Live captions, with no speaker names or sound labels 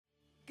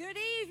Good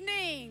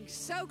evening.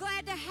 So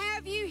glad to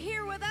have you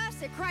here with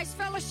us at Christ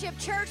Fellowship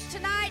Church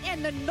tonight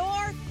and the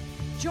North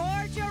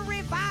Georgia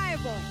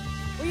Revival.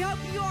 We hope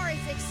you are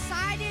as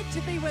excited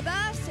to be with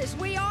us as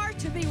we are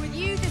to be with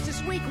you. This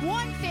is week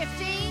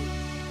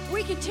 115.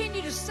 We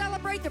continue to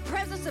celebrate the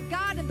presence of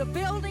God in the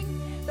building,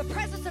 the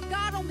presence of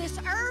God on this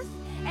earth,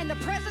 and the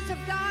presence of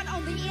God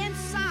on the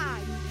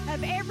inside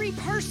of every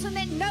person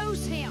that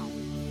knows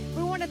Him.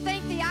 We want to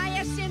thank the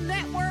ISN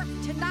Network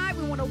tonight.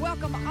 We want to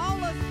welcome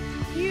all of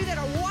you that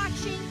are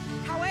watching,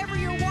 however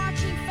you're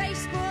watching,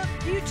 Facebook,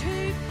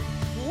 YouTube.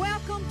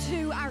 Welcome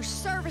to our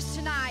service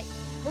tonight.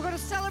 We're going to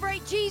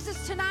celebrate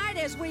Jesus tonight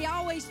as we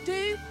always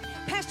do.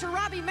 Pastor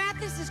Robbie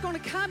Mathis is going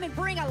to come and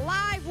bring a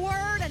live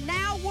word, a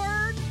now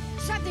word,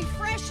 something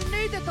fresh and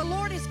new that the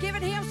Lord has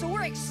given him. So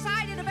we're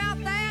excited about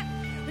that.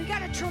 We've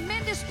got a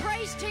tremendous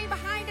praise team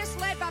behind us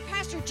led by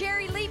Pastor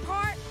Jerry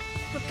Leaphart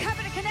from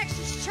Covenant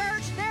Connections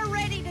Church. They're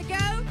ready to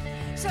go.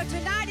 So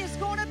tonight is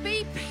going to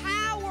be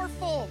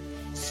powerful.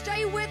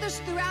 Stay with us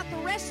throughout the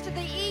rest of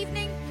the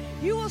evening.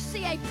 You will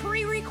see a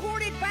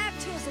pre-recorded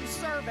baptism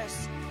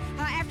service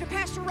after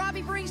Pastor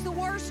Robbie brings the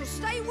word, so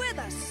stay with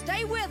us.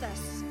 Stay with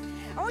us.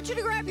 I want you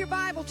to grab your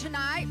Bible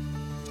tonight.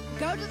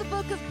 Go to the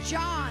book of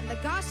John, the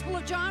Gospel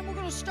of John. We're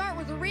going to start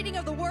with the reading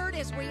of the word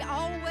as we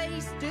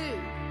always do.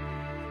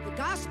 The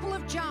Gospel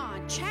of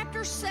John,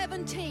 chapter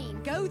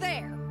 17. Go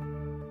there.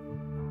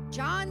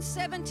 John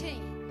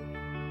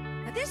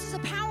 17. Now, this is a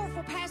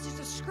powerful passage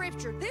of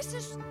Scripture.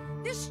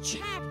 This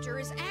chapter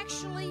is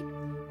actually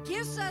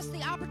gives us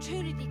the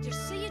opportunity to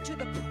see into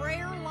the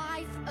prayer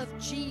life of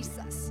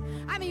Jesus.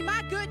 I mean,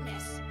 my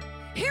goodness.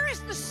 Here is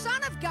the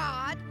Son of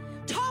God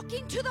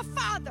talking to the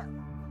Father.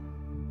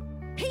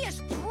 He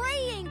is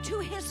praying to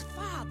his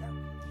Father.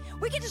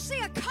 We get to see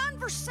a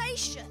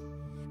conversation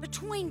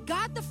between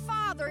God the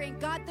Father and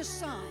God the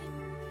Son.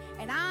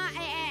 And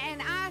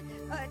I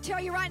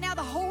tell you right now,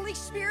 the Holy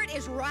Spirit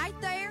is right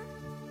there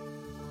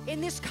in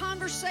this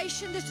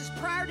conversation. This is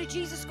prior to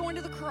Jesus going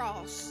to the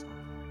cross.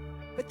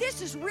 But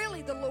this is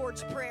really the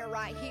Lord's Prayer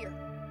right here.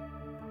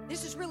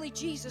 This is really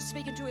Jesus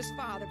speaking to his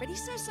Father. But he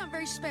says something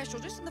very special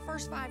just in the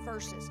first 5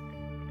 verses.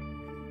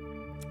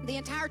 The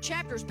entire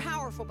chapter is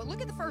powerful, but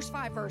look at the first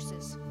 5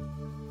 verses.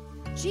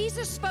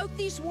 Jesus spoke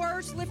these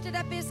words, lifted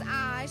up his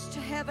eyes to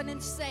heaven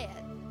and said,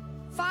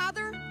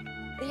 Father,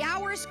 the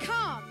hour has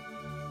come.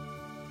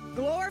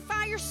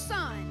 Glorify your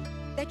Son,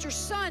 that your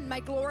Son may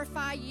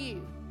glorify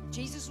you.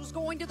 Jesus was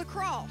going to the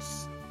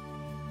cross.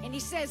 And he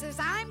says, as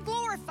I'm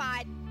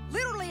glorified,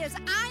 literally as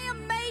I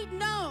am made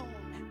known,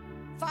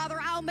 Father,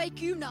 I'll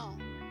make you known.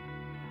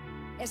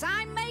 As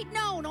I'm made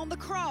known on the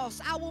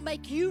cross, I will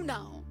make you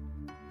known.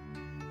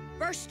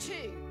 Verse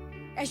 2,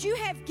 as you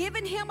have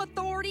given him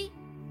authority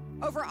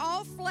over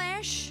all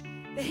flesh,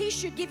 that he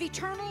should give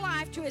eternal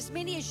life to as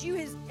many as you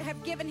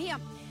have given him.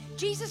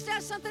 Jesus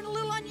does something a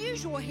little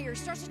unusual here. He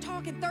starts to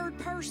talk in third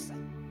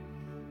person.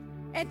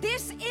 And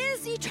this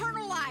is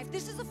eternal life.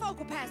 This is the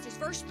focal passage,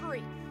 verse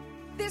 3.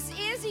 This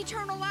is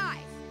eternal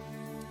life,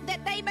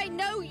 that they may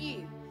know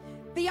you,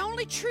 the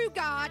only true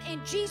God,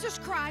 and Jesus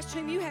Christ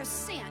whom you have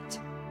sent.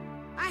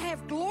 I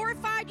have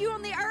glorified you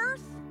on the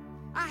earth.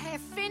 I have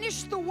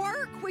finished the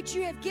work which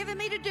you have given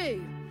me to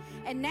do.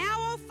 And now,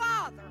 O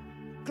Father,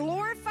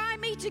 glorify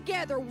me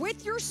together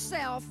with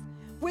yourself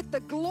with the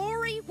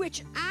glory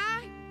which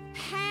I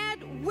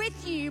had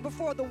with you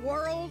before the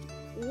world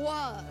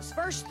was.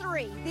 Verse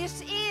 3,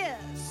 this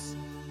is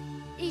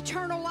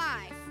eternal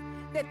life,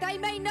 that they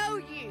may know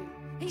you.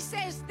 He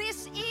says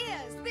this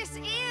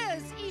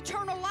is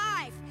eternal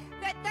life,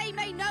 that they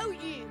may know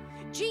you.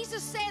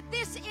 Jesus said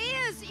this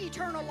is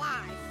eternal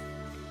life.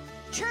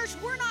 Church,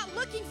 we're not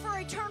looking for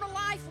eternal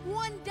life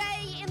one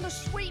day in the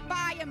sweet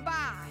by and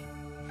by.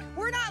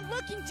 We're not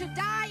looking to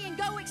die and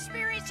go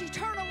experience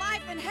eternal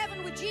life in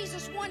heaven with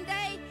Jesus one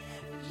day,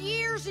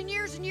 years and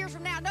years and years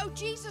from now. No,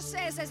 Jesus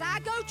says, as I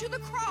go to the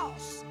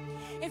cross,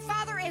 and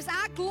Father, as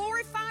I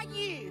glorify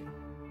you,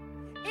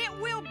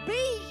 it will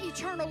be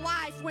eternal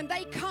life when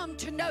they come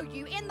to know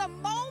you. In the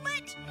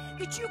moment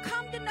that you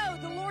come to know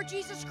the Lord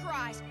Jesus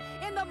Christ,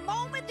 in the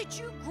moment that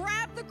you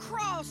grab the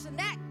cross and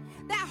that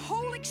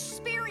whole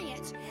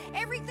experience,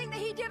 everything that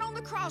he did on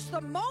the cross,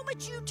 the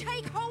moment you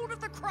take hold of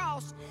the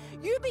cross,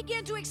 you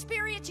begin to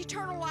experience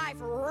eternal life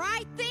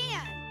right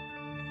then.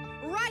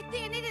 Right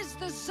then. It is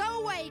the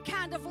Zoe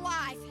kind of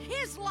life,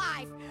 his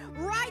life,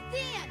 right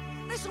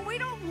then. Listen, we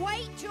don't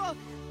wait till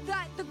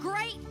the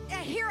great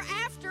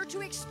hereafter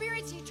to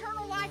experience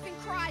eternal life in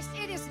Christ.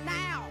 It is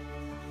now.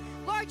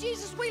 Lord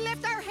Jesus, we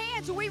lift our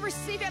hands and we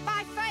receive it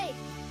by faith.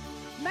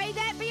 May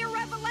that be a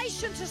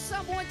revelation to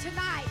someone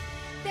tonight,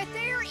 that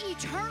their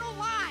eternal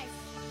life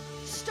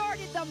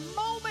started the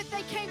moment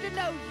they came to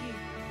know you.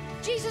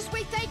 Jesus,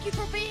 we thank you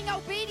for being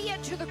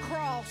obedient to the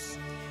cross.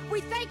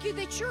 We thank you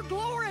that you're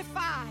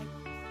glorified,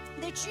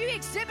 that you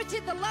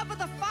exhibited the love of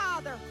the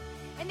Father,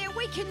 and that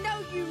we can know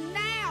you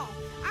now.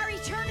 Our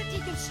eternity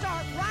can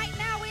start right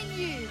now in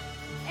you.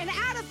 And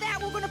out of that,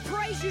 we're going to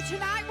praise you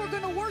tonight. We're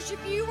going to worship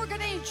you. We're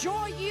going to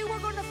enjoy you. We're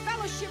going to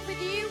fellowship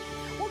with you.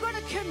 We're going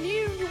to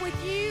commune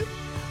with you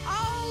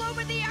all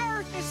over the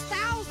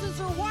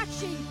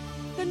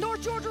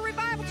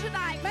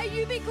tonight. May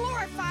you be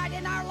glorified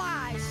in our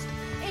lives.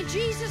 In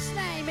Jesus'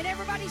 name. And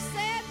everybody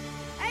said,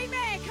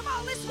 amen. Come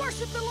on, let's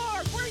worship the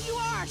Lord. Where you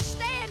are,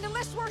 stand and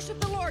let's worship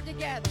the Lord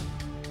together.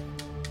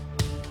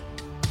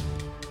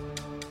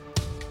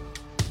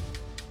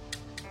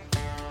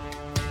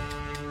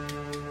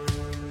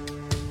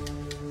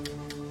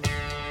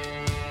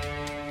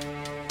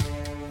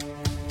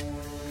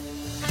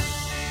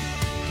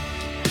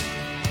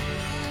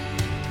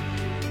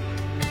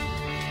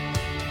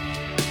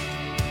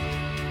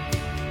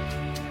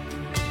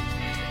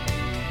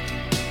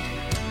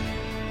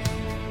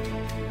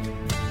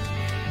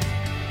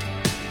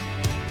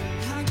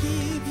 I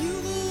give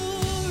you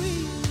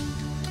glory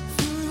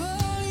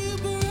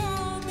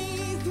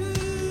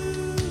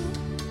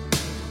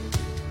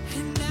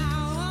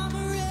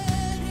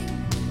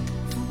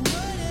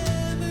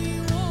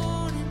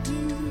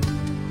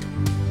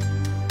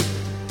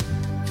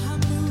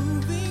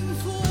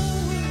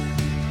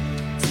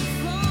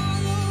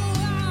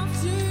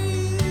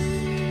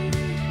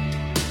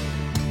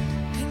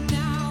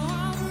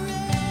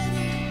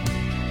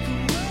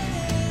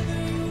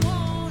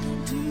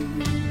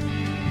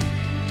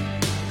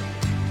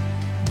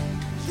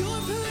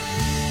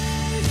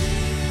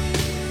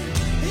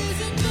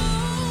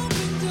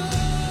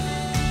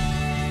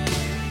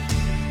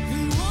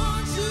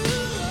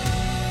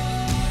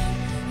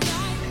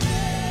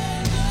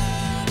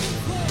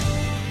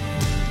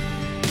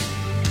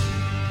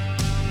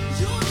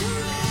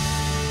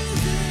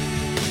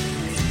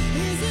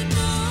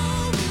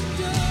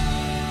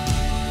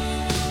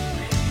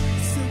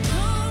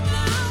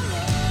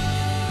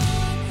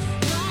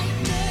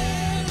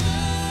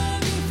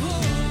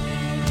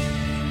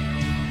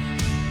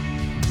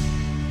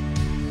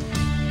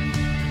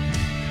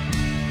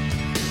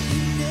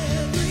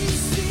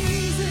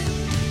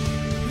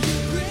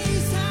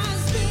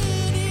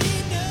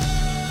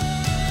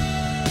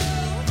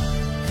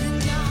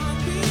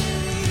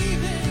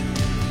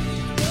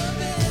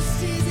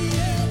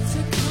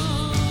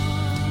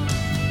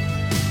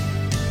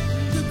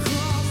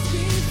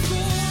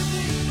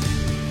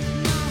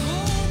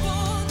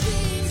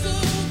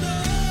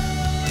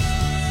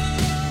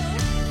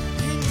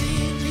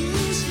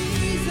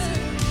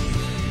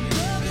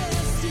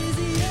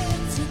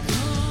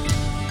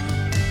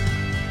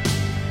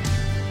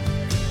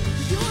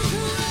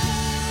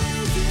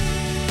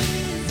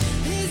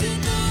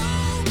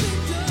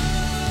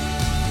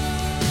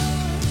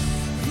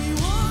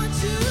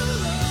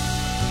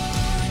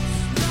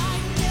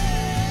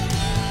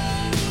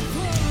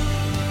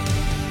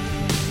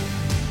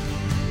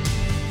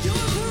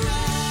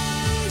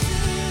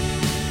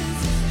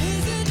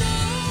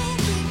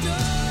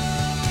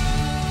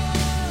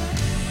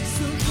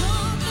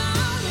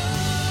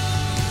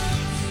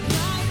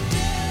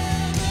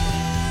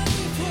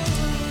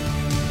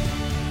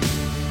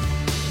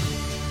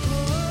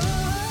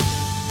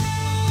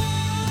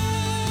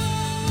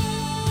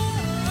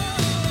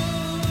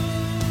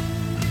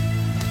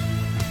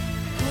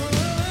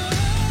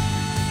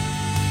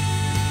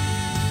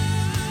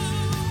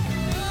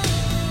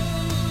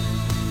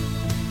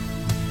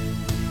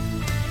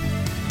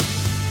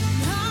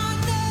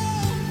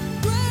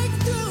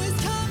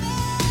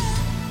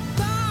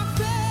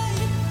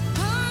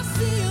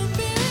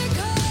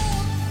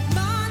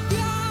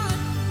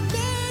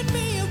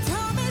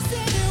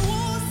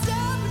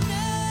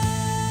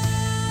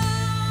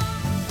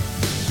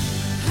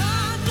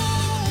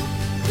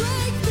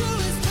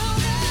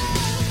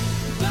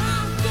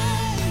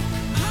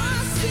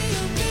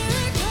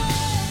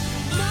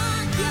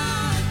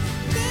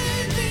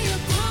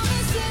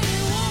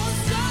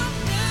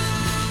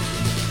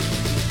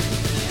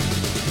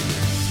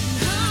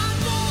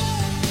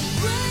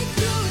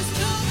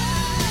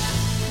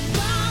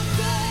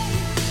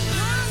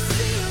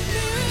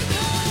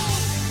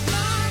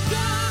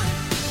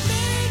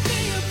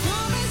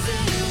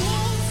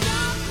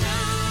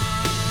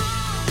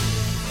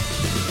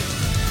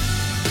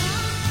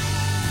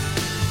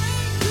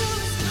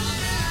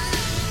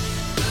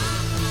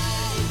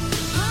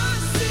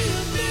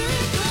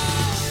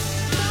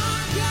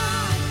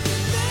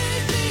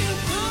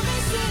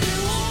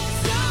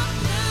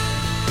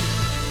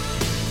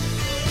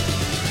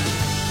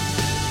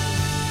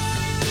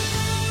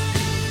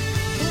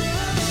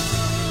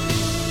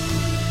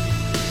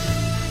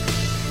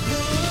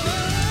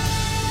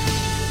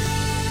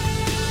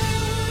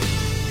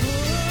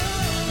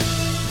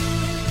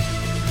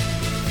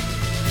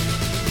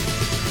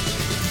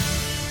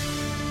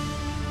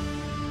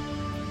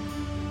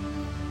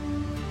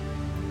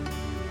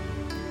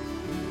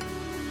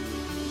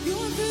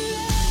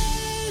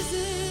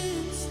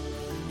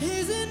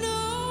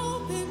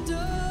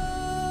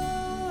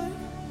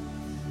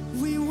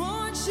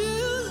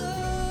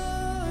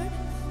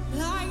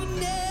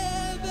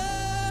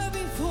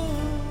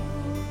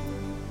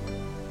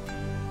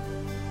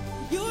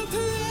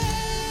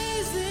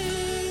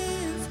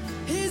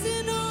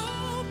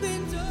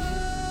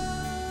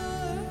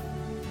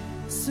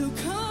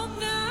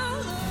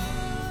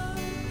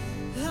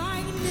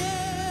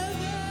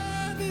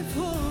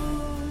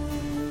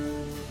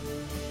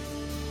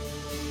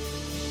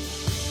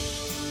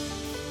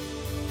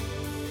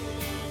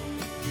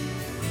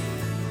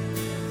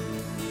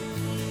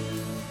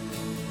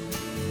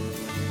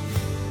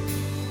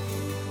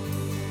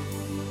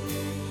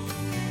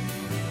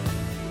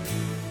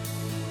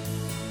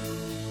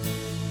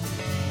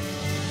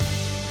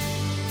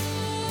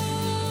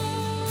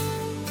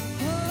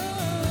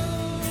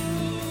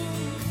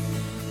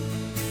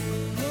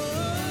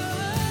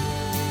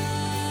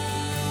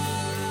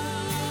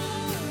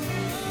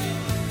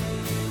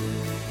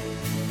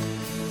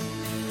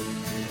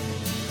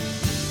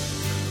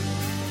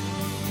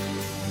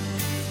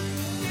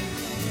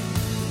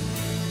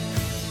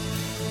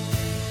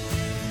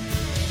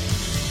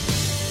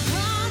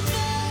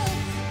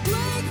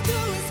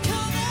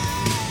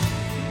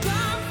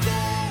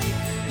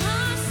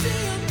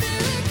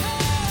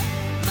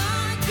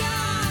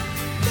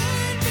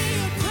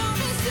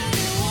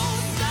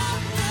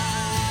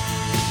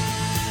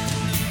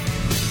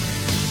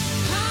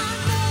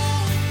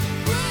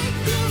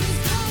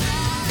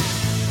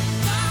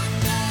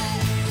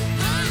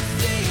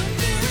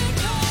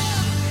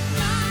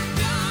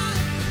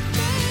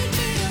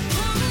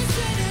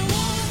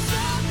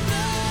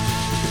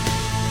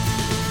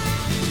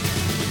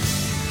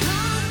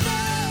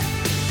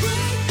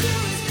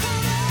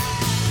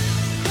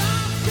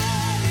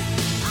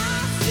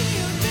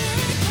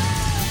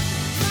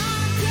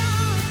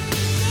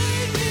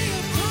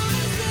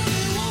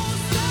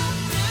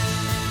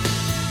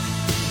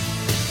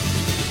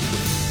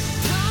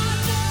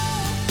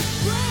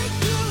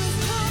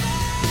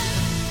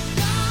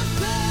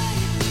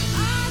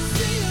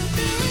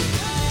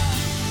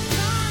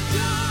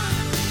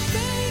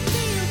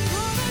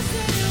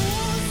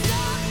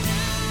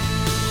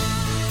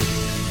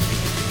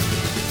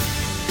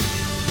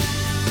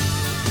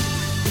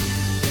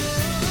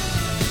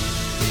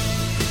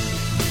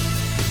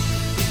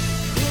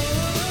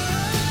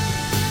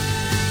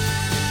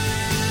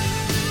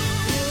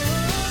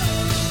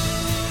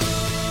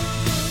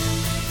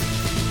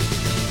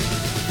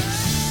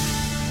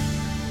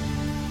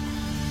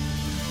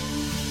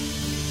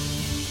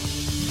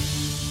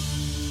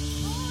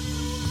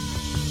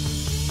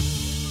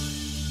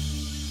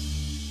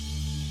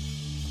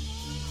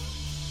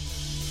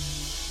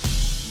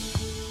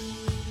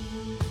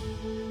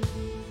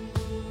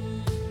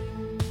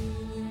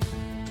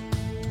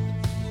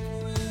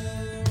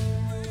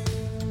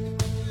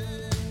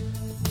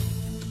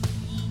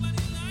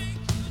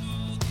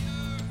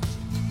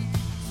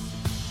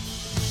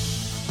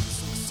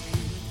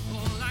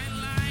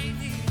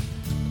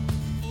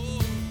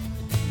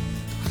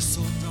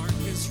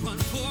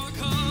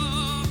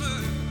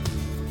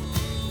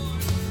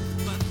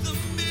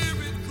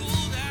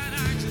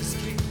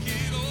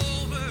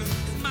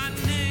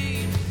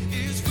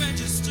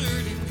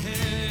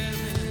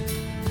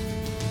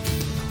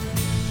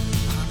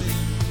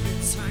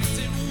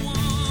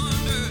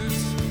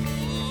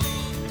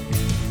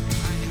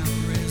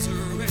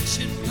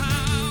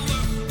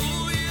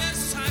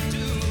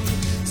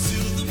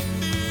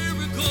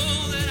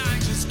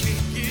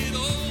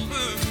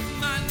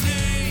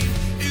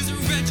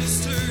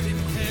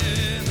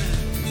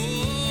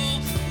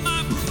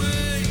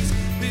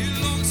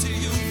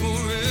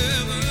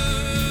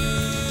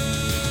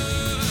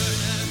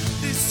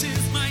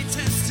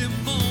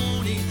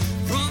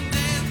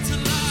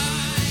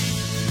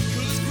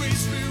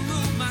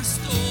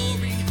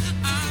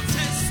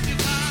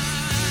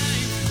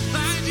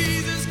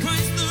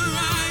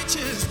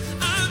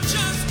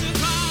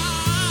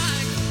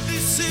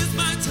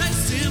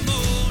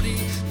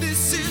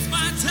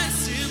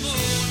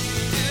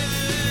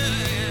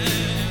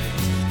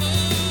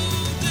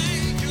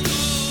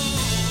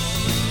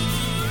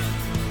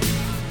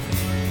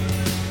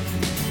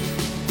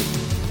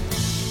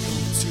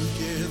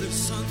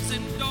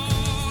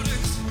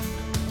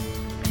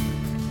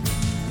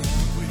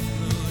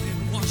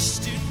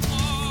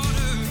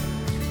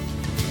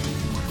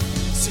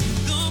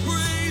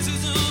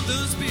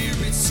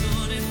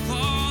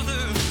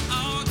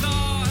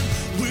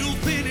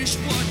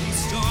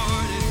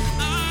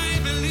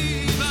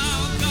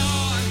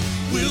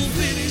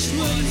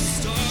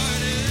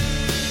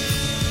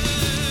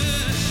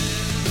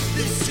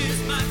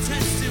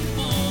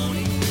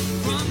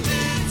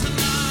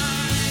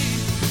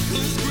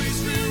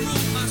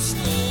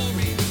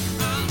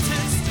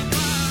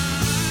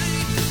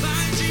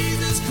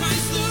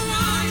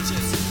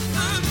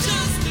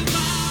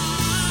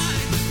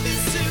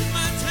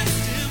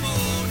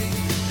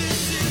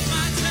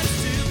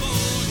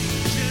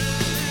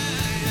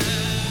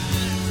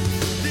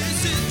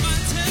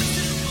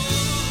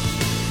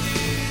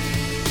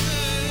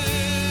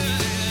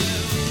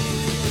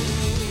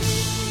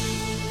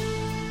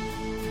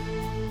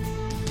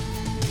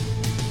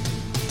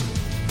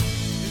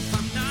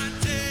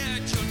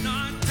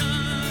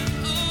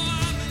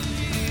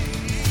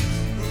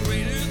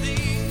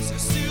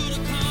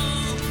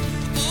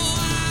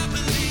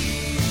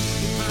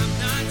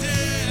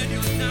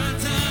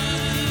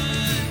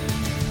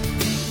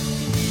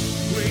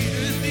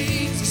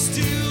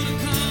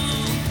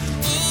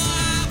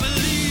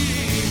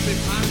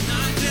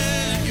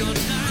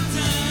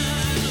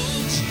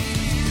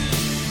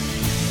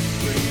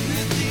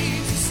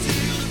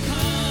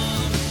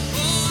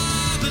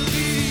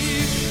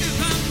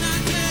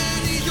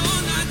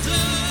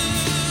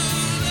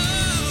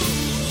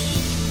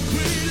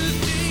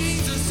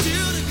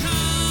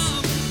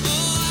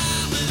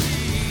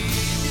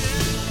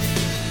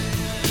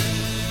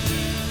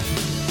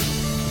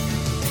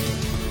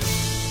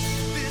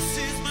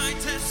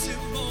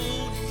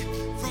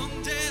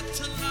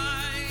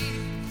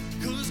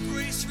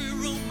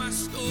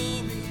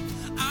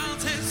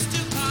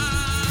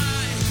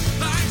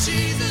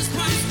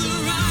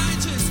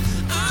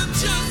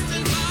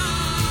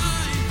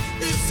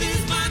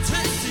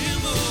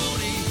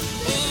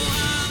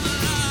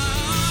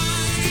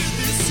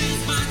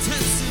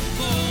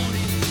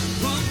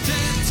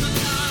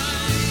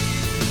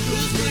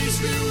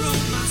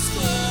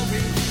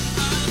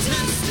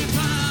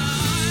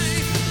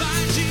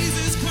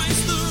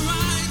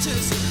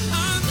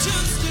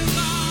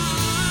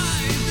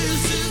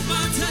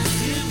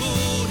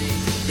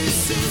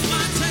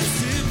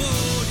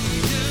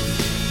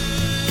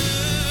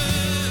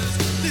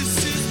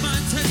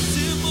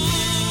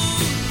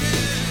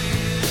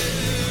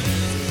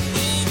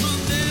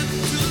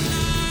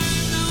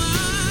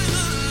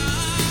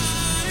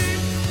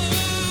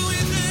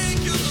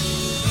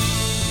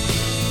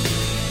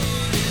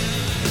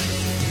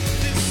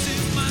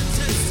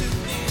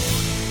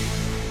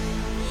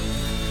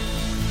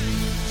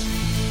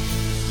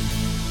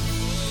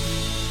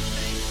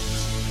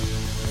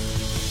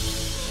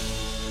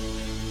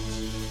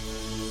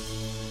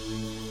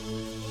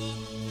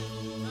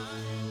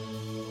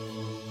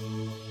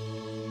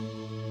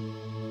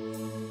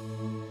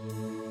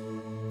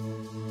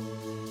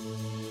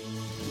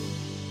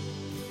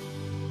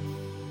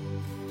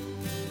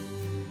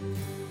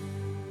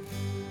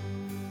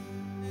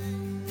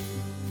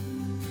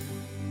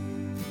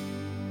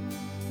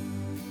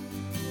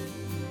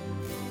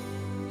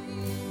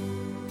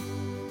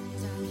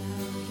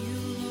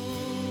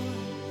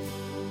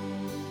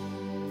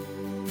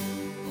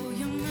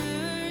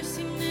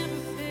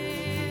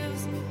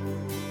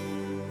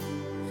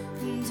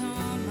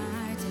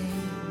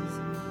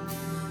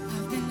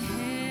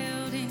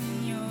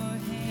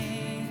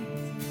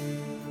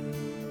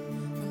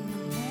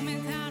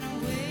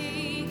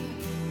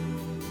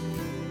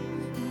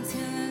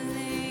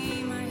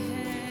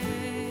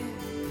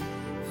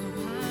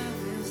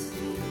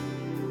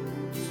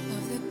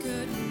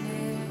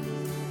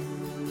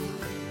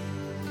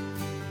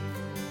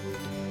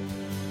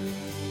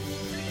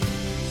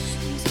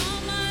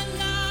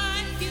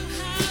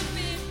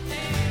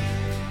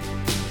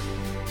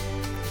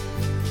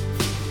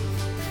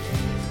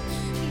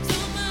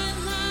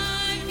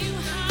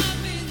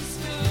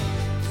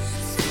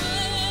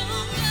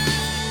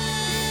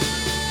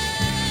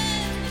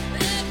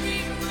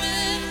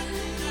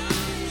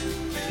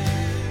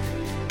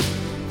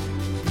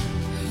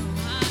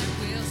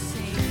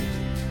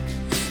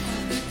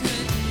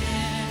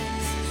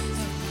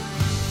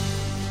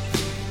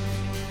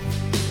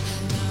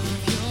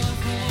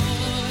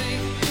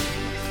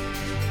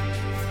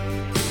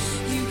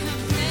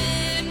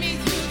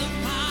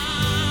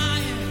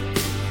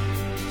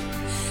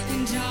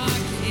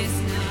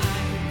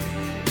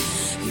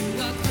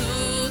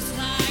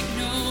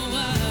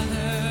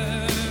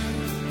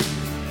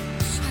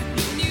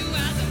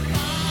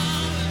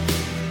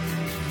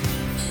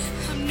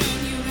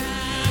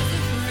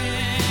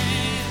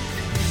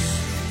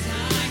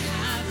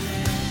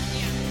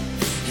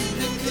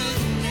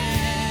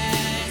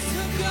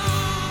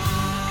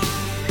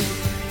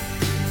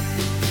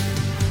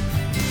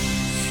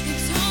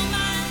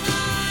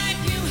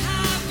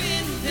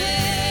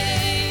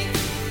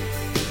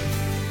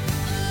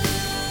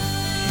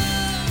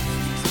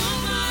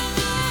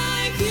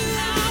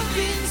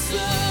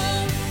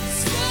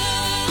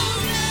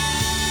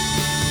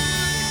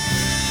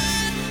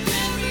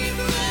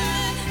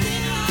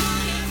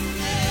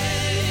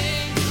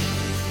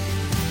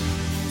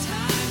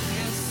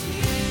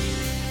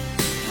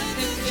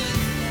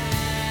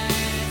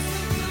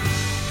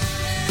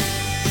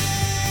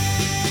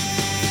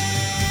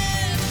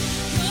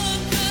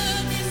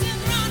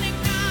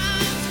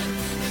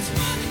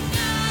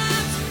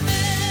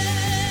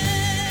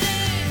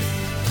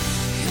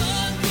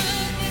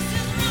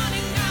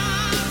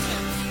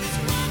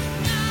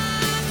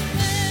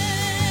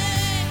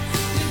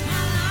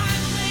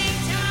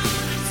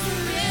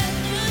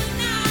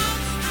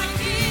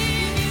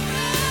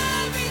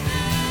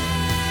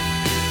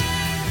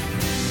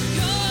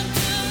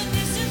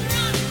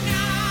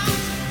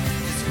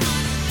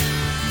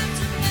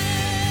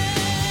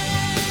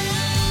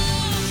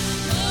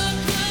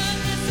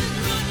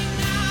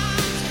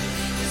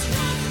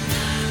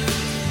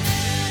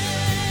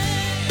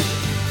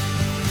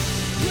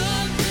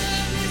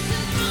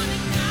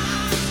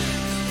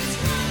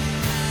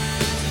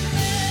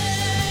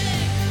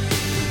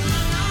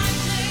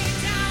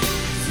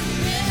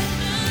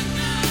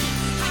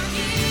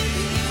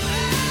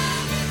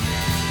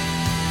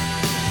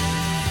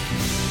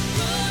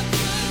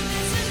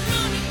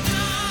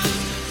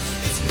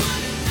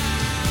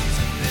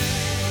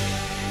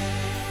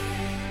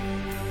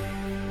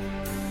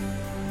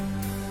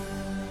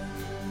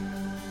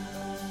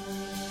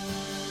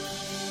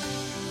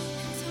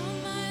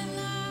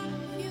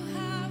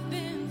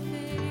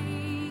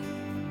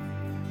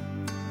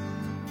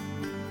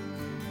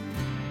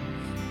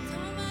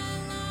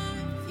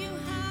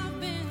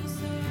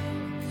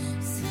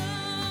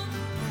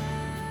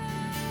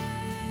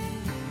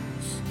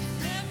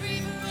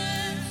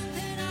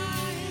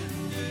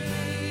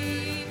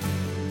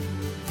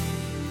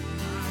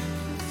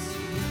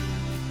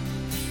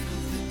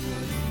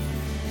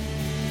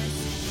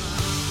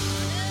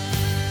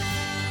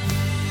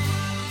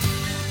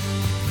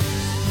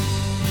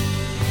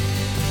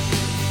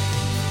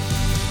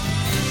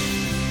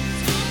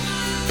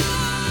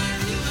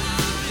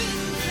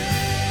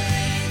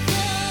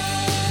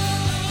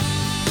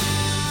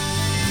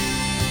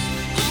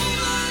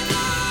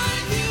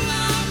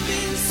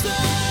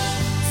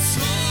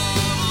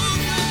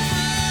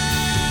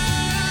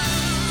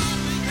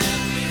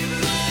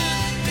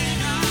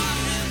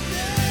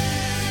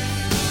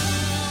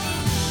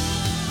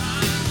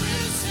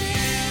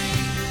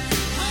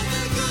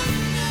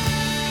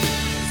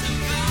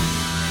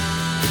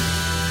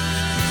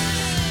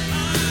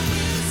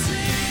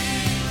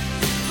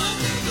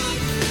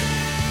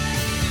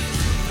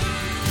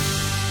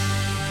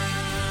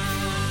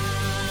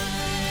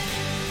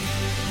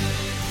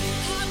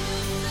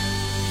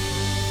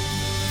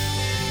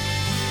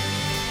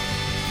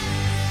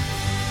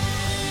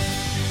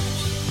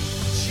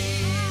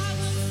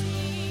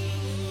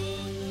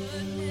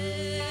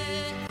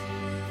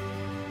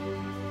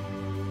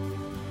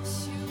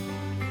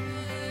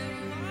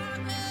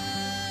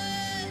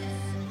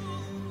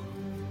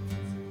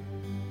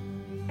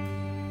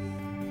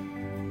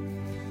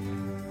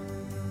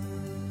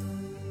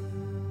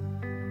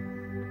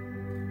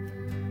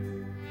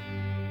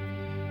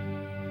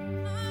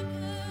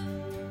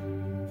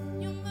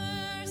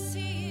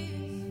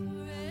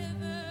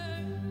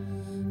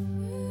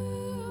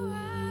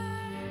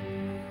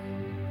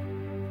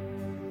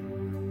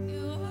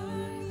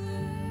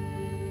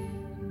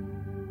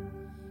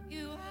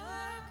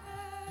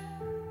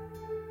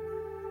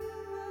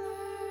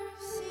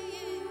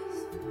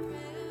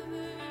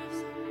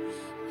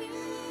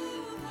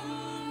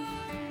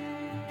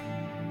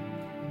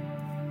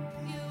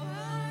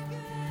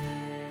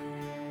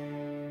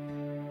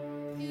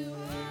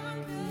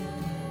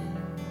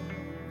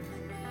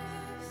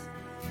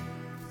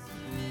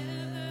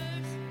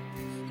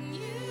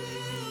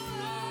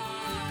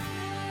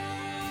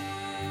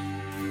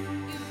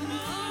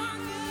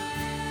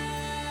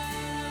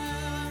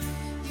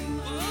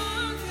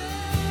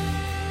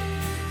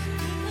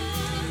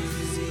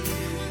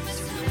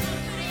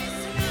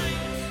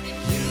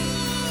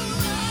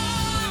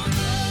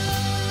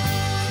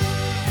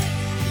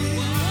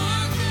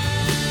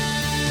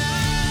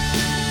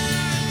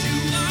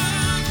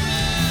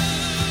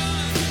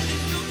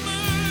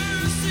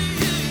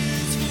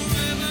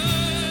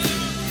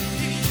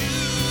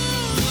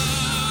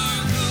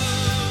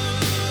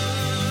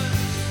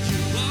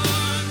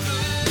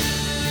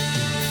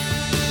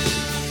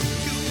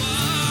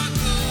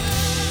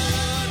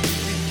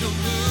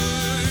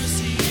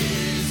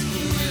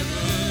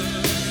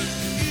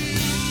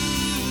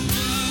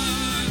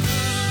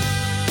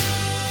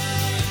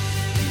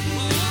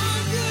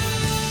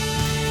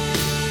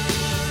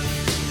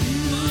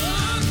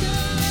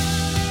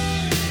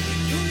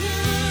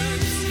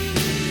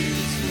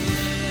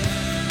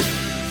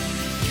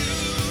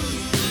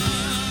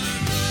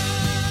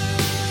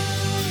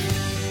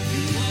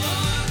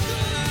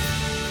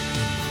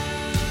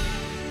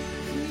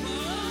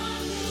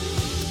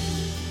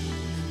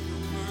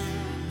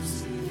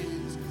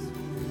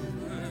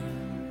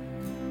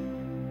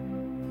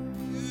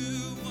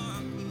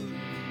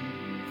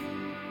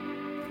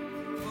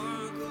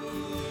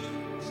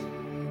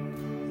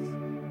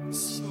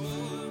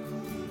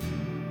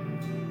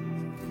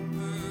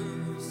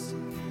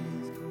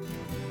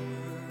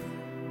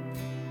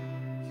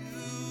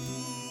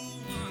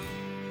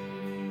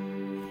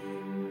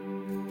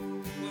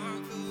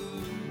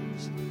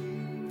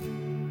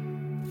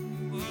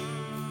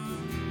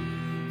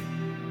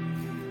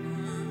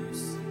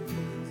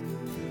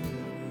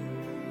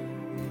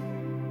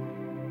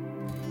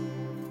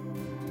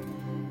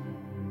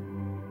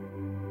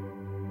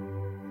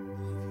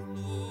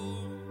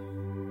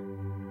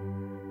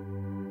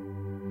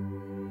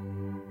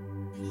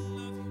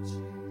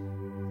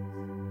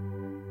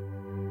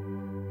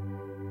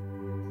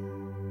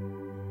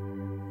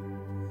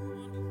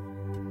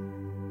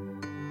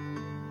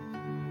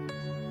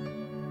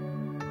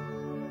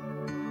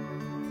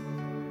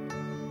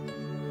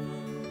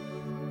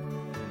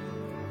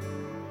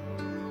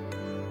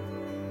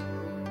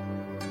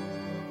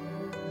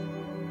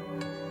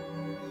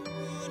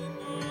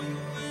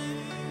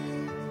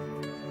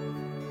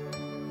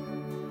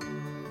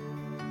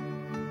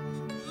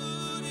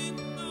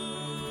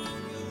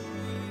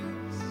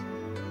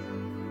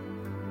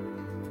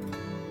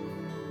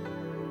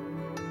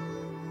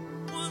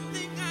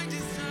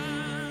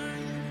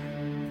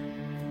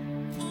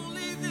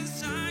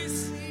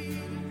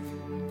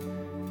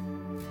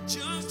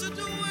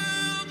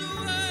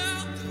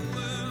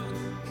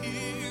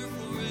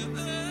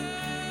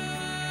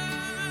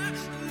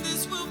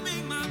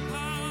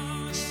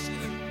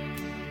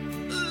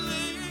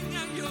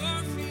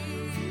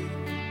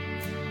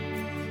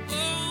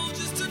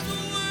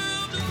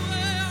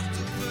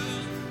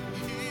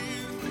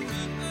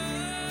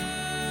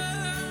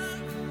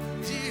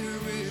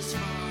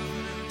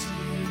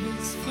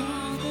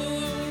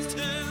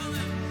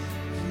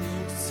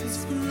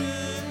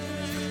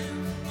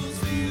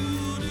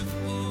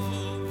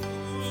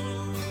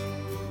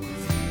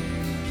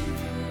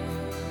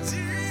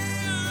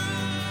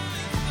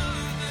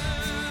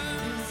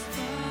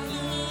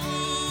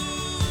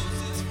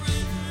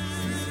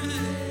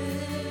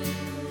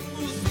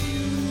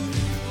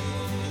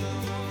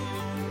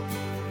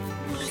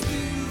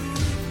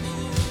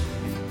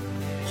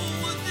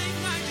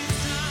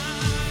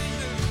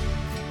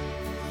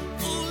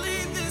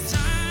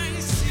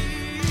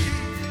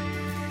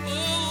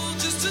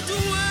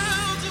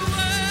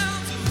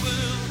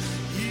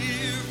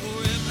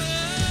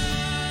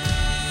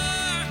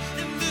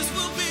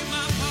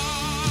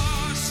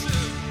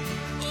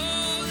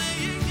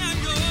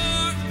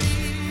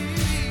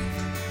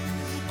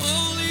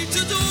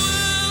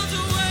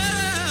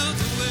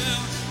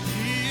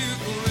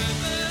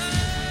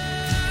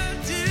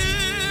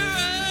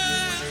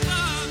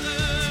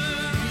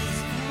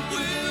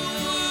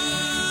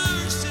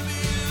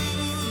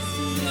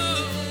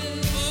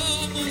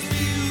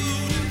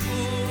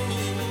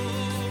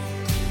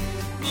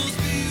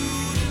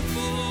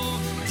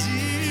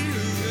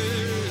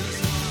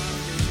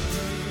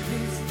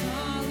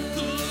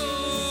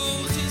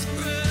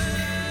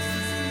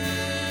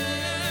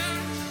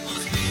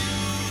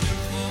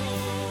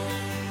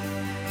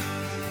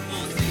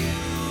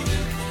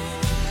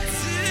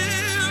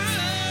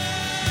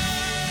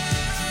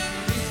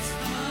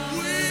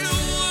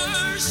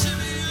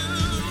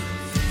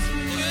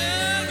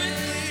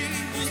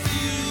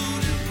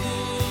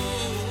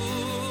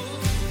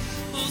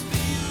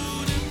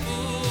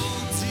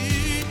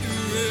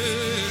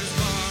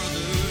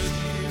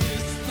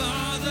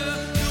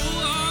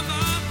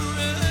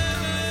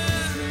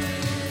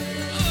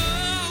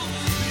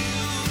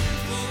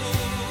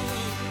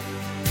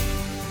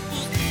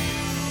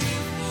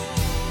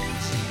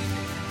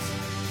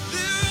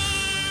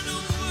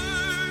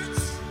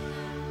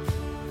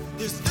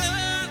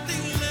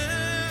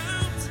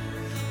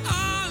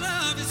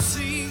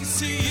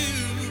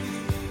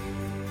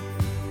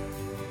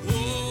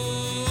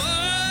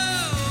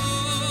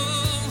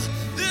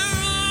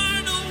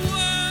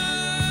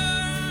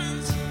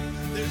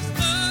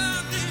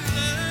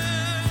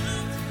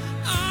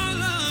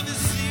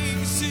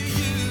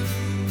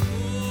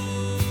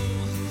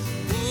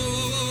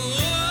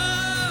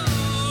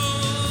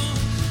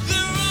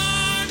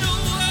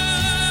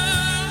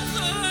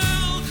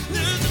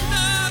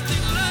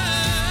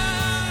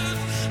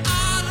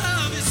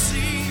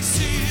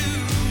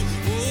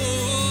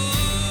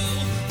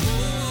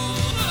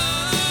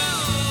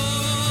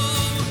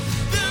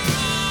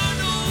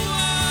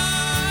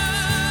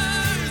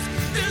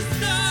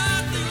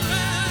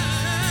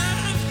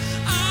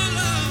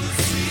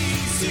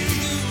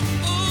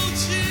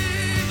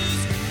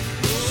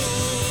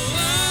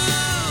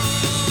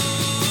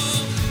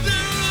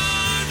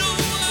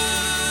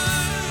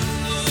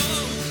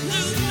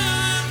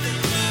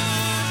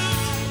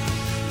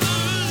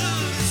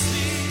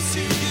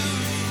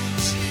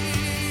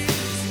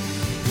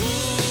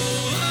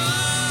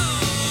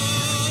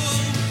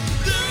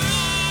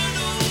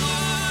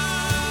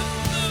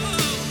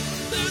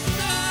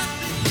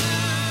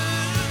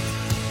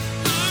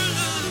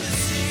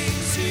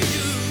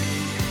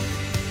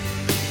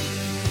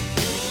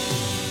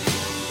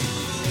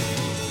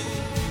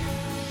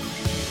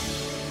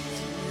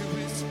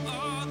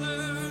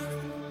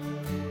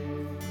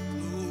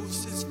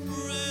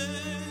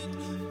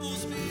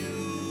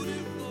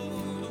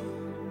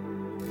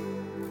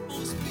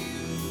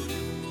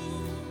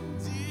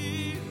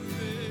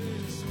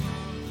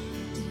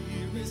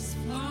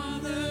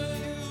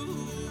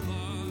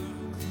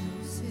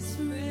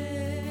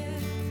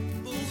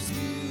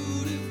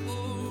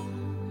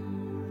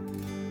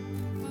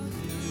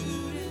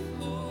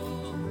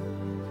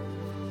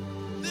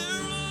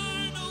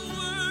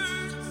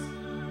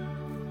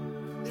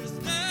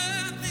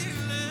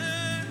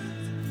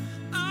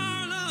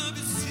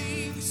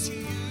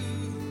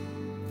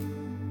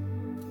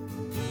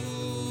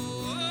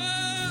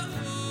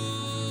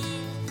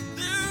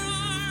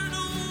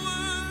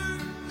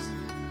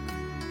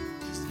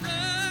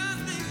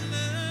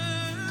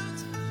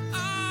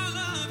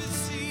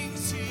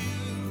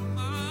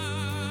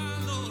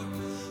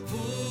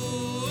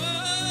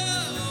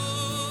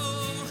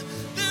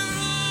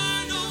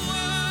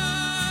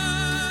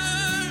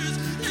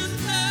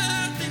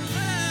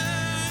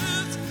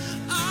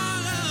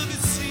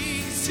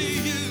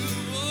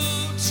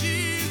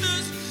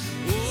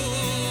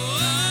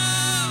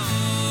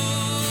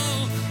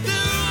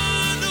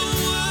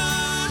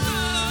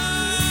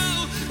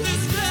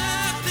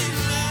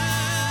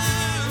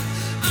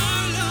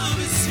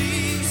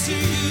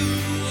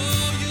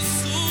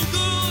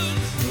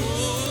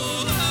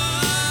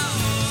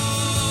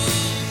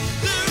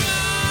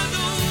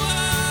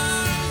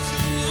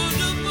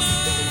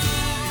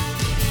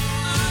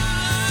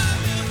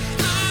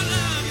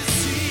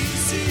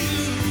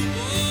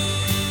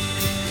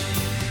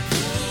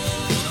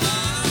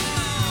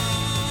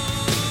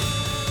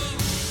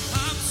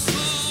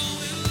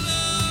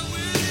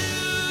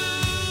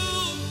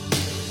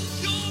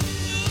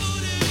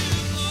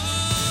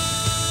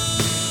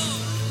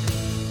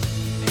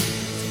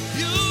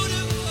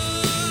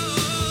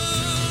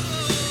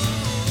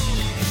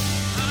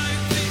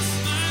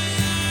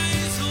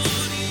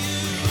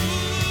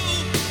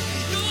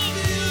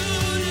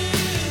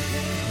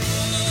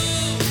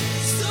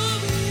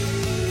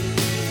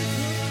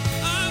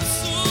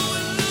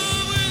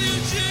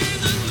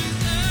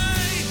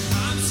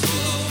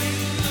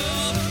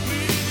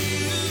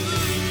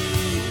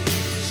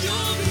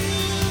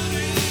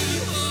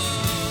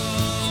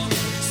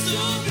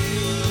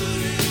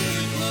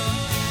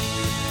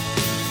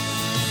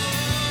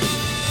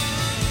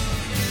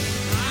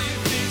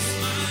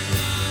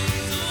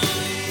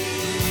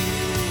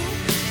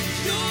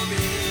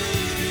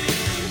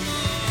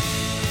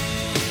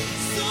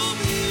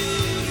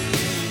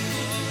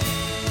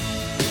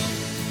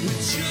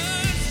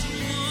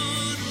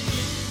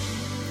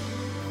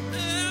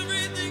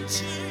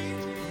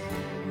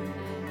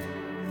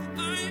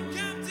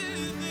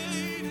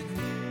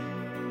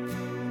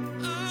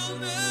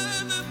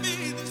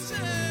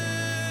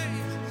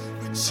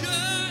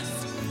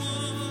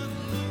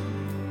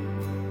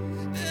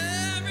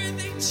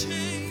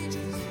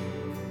changes.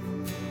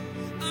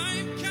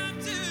 I'm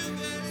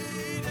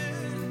captivated.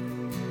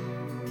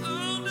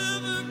 I'll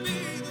never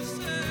be the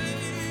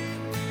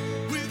same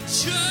with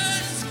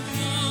just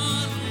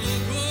one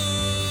look.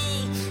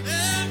 Oh,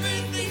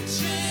 everything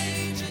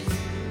changes.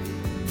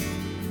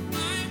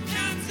 I'm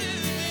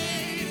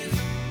captivated.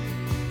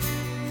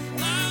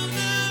 I'll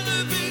never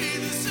be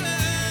the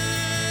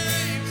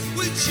same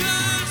with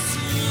just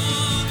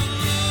one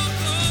look.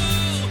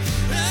 Oh,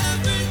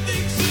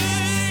 everything,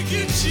 thank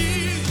you,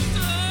 Jesus.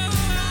 Oh,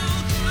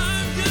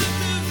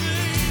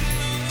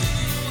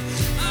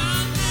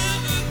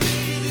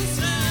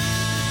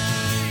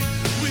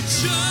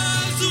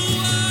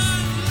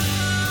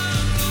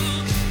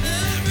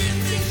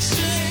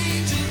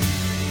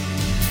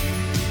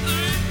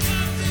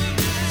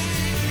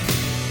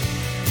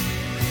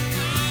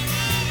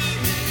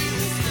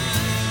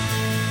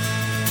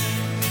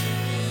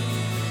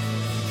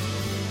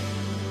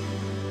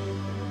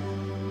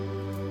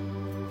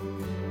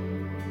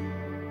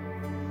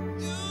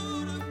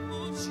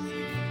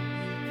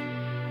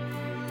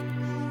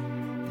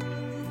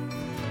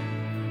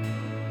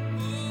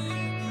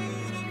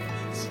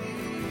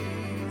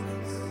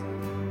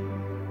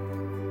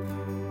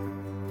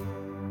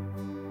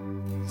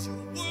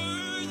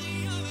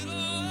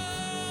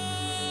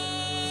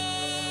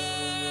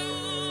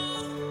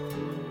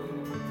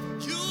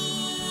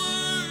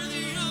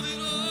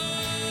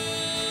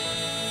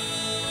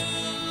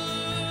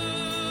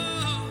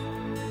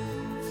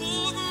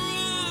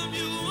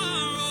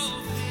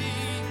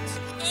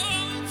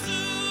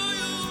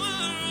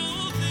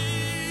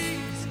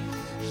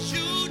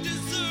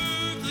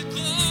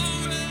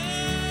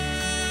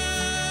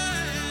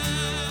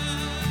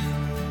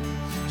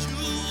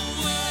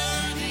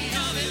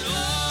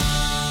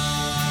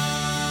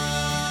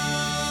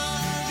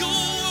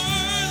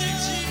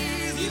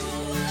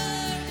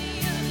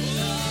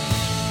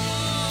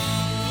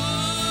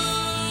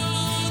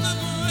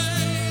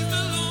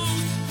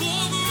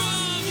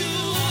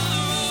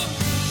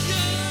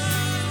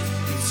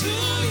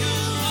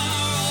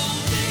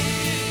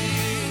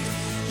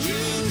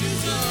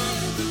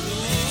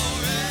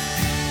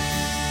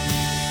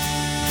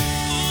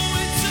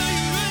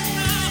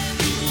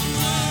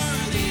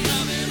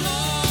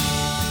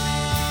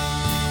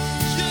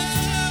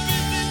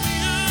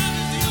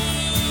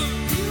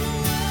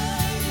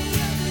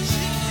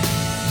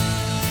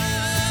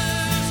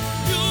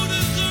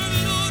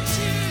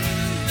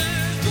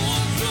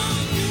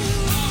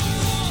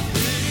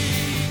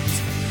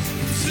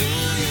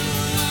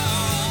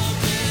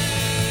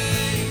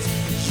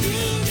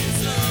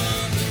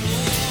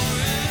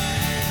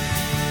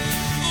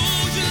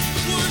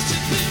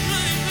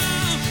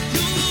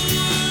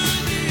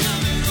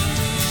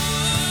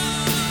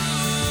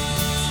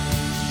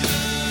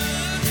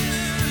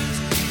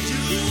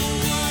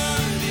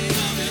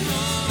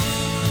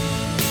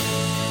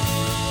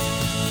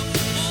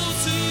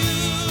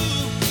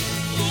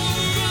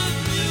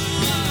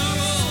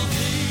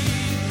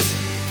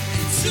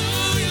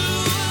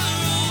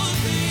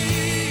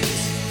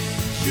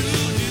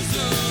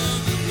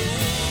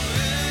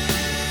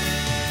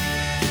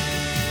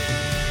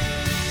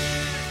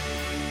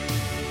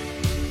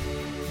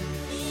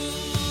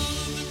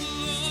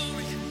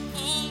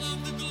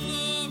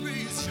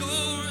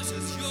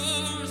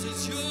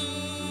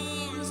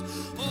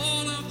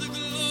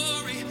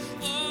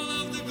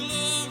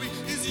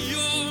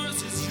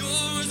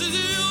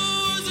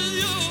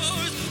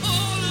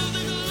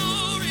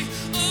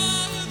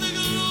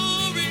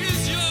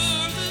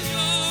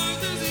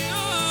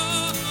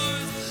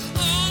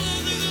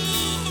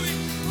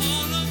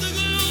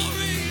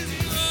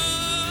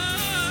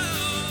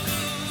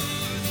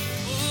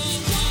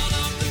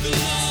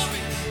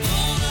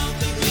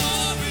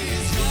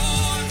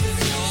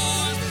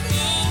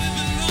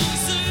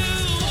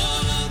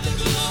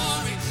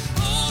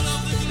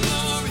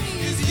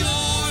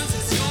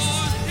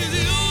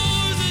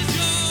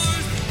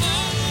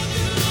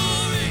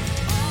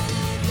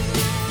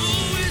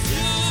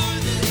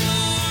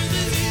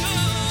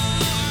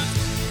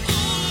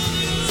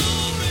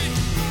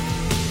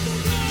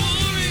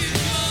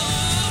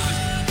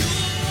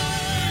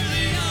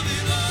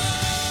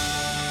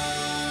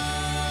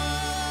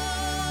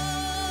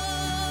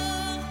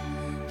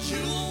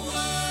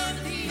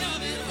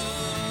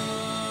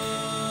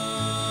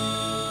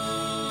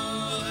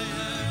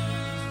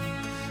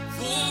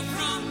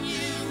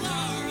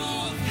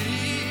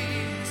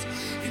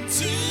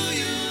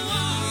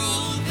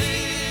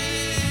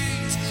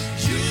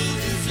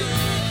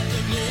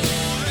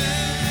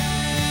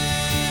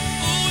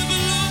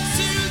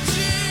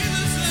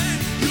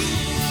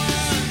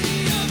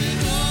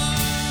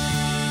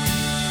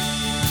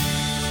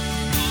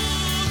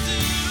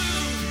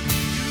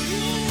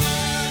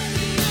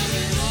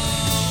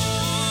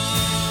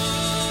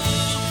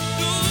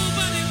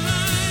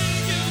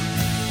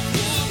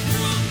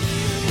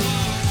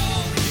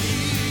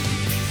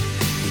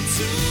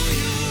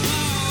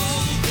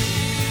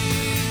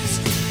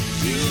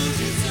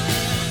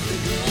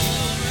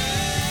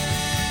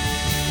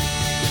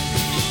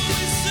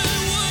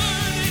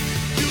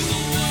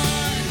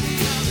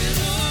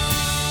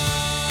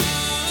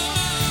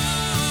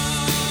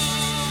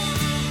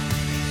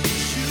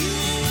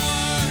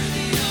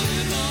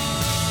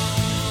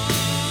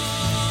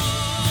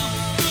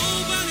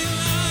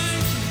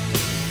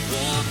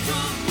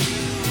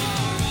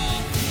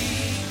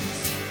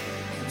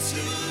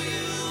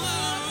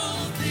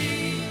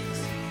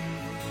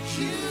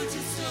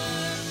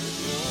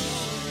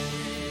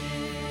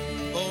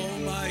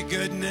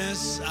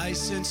 goodness. I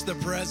sense the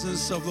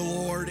presence of the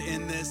Lord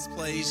in this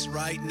place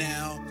right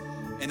now.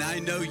 And I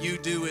know you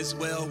do as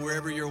well,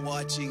 wherever you're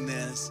watching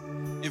this.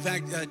 In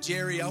fact,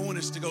 Jerry, I want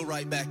us to go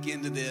right back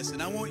into this.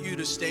 And I want you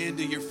to stand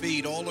to your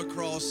feet all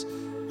across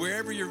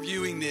wherever you're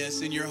viewing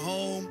this, in your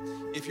home,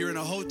 if you're in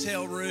a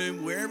hotel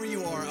room, wherever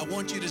you are. I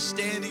want you to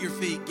stand to your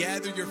feet,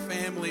 gather your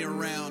family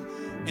around,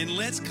 and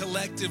let's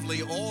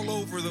collectively all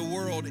over the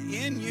world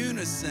in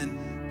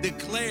unison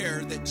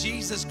declare that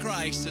Jesus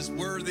Christ is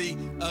worthy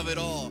of it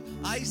all.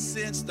 I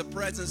sense the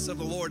presence of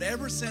the Lord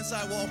ever since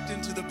I walked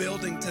into the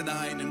building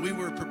tonight and we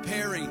were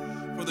preparing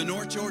for the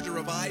North Georgia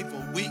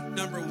Revival, week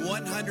number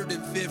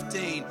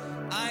 115.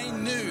 I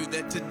knew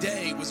that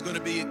today was going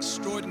to be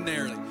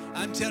extraordinary.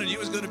 I'm telling you, it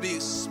was going to be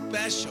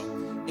special.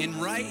 And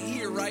right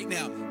here, right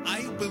now,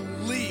 I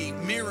believe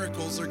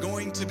miracles are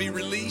going to be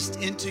released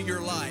into your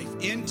life,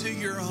 into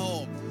your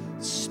home.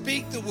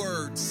 Speak the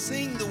word,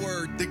 sing the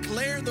word,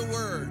 declare the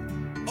word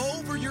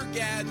over your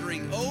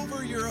gathering,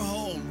 over your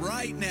home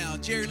right now.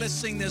 Jerry, let's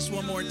sing this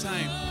one more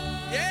time.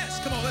 Yes,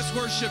 come on, let's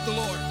worship the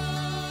Lord.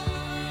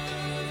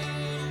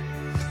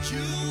 You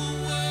are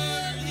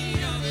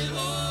worthy of it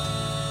all.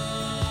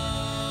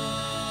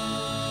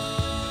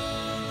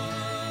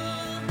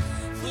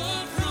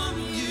 For from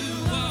you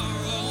are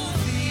all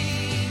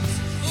things.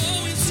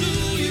 Oh, and to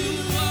you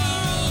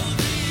are all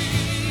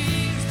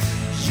things.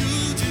 You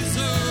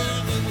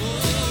deserve the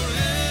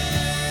glory.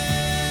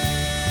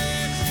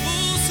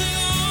 Oh, say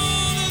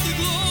all of the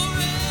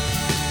glory.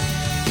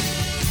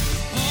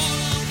 All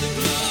of the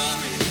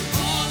glory.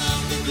 All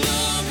of the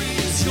glory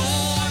is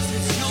yours.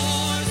 It's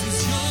yours.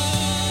 It's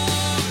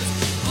yours.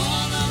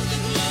 All of the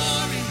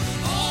glory.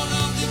 All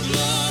of the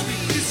glory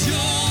is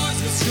yours.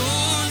 It's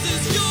yours.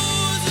 It's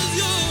yours. It's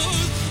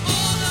yours.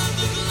 All of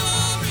the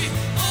glory.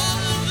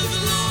 All of the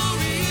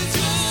glory is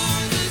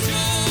yours. It's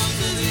yours.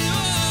 It's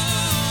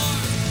yours.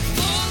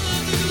 All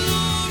of the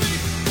glory.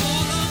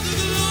 All of the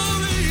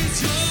glory is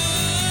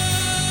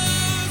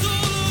yours.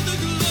 All of the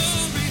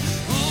glory.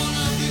 All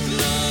of the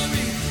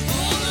glory.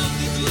 All of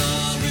the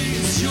glory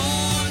is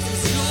yours.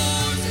 It's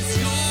yours. It's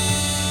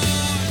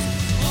yours.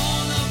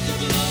 All of the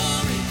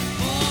glory.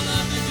 All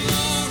of the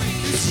glory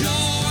is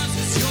yours.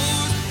 It's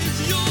yours.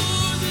 It's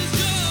yours. It's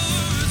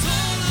yours.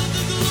 All of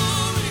the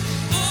glory.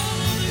 All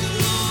of the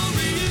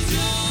glory is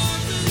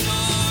yours. It's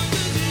yours.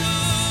 It's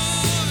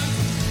yours.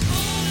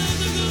 All of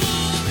the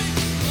glory.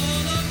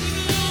 All of the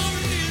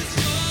glory is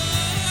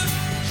yours.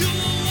 You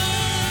are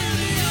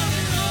worthy of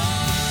it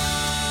all.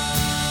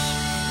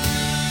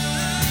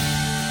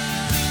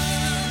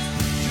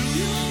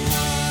 You are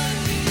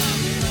worthy of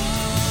it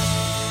all.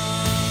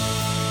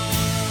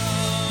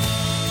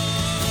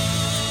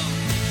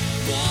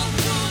 For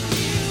from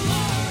you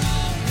are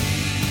all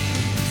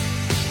things,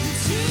 and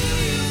to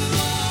you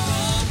are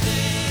all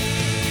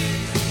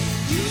things.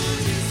 You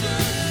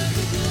deserve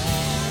the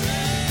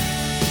glory.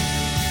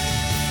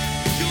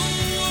 You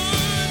are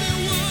worthy,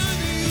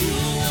 worthy. You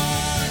are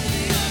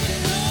worthy of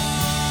it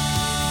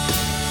all.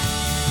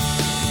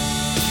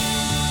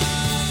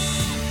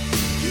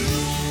 You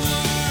are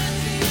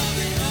worthy of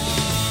it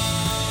all.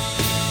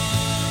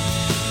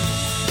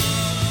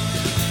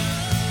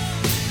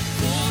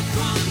 For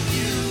from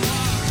you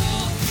are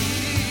all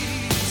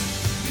things,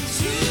 and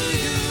to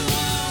you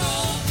are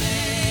all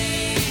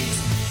things.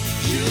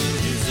 You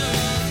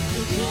deserve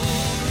the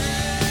glory.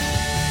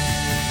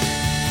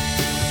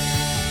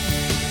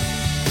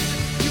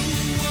 You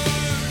are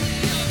worthy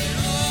of it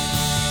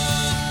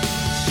all.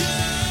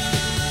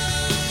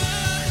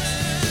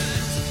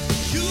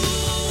 Yes, you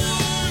are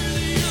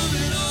worthy of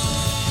it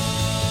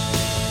all.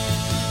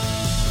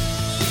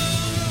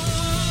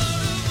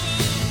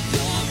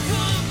 For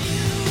from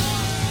you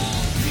are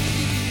all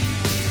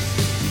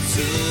things,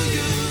 to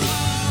you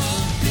are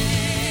all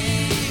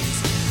things.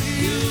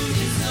 You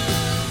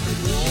deserve the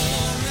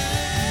glory.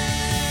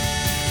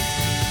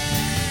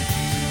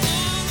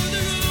 All of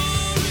the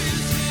glory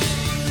is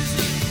yours.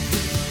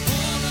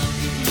 All of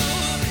the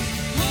glory,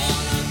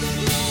 all of the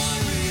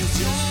glory is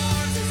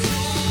yours. It's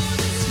yours.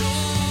 It's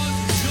yours.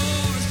 It's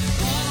yours.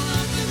 All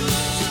of the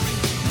glory,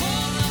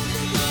 all of the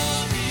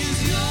glory is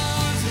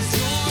yours. It's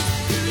yours.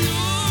 It's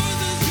yours.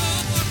 It's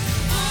yours.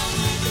 All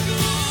of the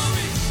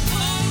glory,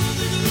 all of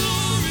the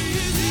glory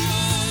is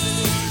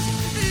yours.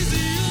 Is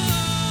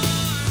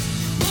yours.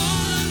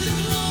 All of the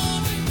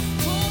glory,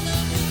 all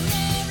of the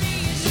glory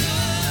is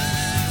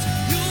yours.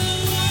 You are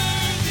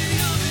worthy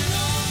of it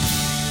all.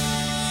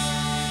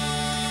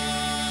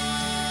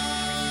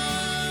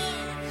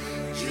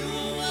 You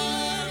are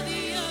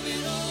worthy of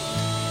it all.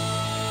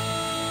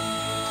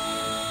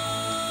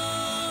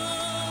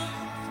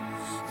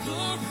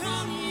 For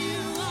from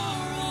you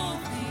are all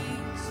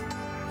things,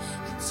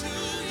 and to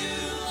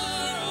you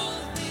are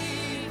all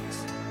things.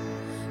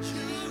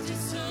 You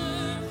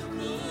deserve the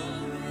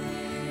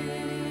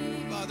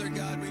glory. Father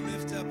God, we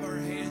lift up our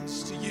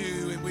hands to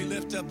you and we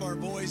lift up our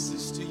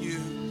voices to you.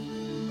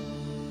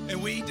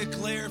 And we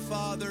declare,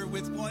 Father,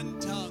 with one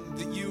tongue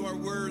that you are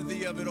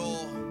worthy of it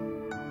all.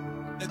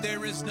 That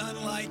there is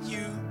none like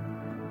you,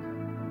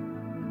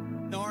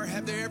 nor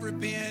have there ever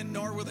been,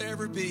 nor will there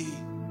ever be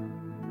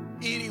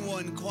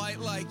anyone quite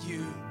like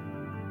you.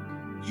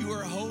 You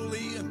are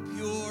holy and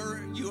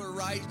pure. You are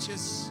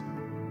righteous.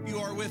 You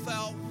are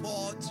without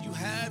fault. You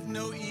have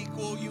no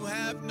equal. You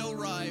have no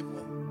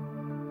rival.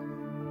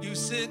 You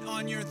sit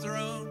on your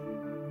throne.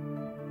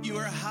 You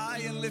are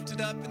high and lifted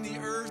up, and the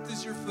earth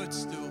is your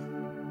footstool.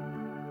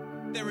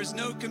 There is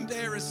no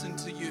comparison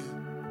to you.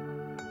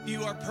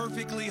 You are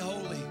perfectly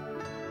holy.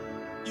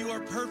 You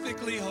are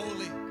perfectly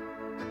holy.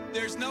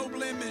 There's no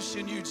blemish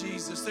in you,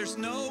 Jesus. There's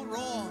no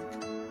wrong.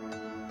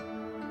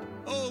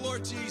 Oh,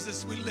 Lord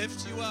Jesus, we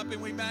lift you up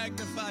and we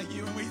magnify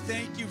you, and we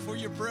thank you for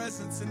your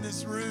presence in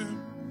this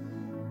room.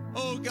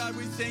 Oh, God,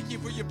 we thank you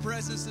for your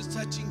presence is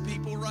touching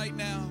people right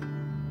now.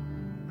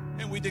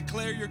 And we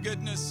declare your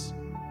goodness,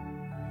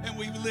 and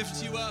we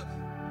lift you up.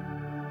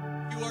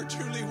 You are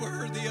truly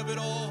worthy of it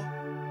all.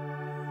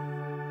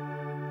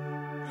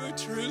 You are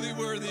truly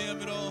worthy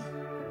of it all.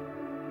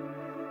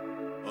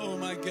 Oh,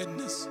 my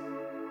goodness.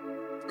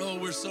 Oh,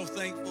 we're so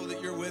thankful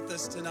that you're with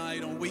us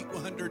tonight on week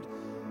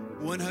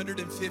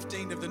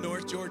 115 of the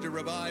North Georgia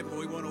Revival.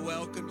 We want to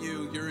welcome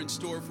you. You're in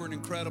store for an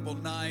incredible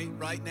night.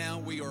 Right now,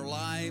 we are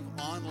live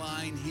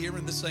online here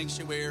in the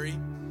sanctuary,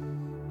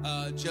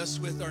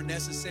 just with our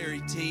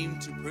necessary team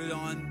to put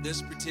on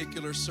this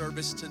particular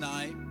service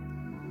tonight.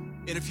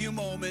 In a few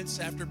moments,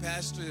 after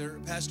Pastor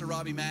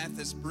Robbie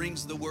Mathis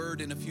brings the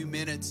word in a few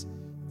minutes,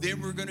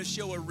 then we're going to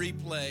show a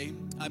replay.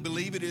 I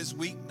believe it is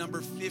week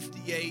number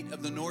 58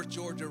 of the North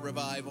Georgia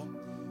Revival,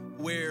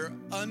 where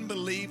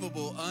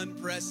unbelievable,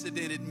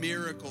 unprecedented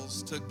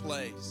miracles took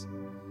place.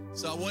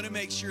 So I want to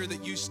make sure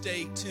that you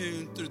stay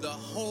tuned through the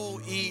whole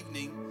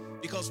evening,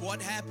 because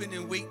what happened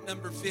in week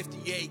number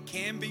 58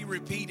 can be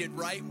repeated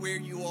right where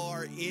you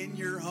are in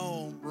your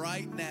home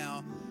right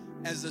now,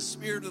 as the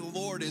Spirit of the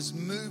Lord is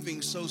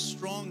moving so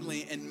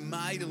strongly and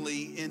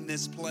mightily in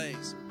this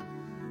place.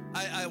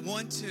 I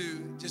want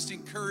to just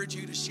encourage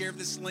you to share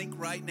this link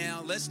right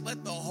now. Let's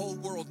let the whole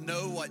world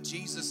know what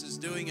Jesus is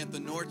doing at the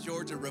North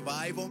Georgia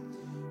Revival.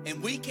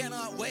 And we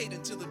cannot wait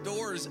until the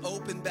doors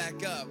open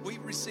back up. We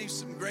received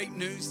some great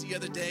news the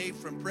other day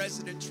from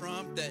President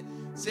Trump that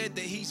said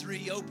that he's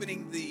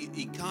reopening the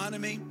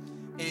economy,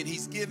 and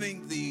he's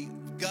giving the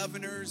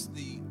governors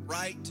the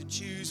right to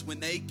choose when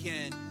they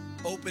can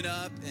open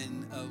up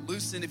and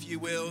loosen, if you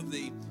will,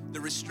 the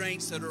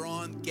restraints that are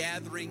on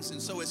gatherings.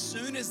 And so as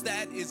soon as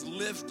that is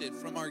lifted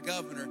from our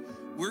governor,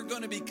 we're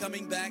going to be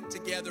coming back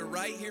together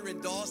right here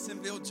in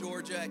Dawsonville,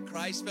 Georgia at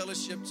Christ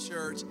Fellowship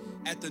Church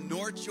at the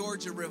North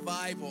Georgia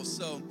Revival.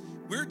 So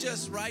we're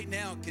just right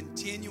now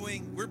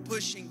continuing. We're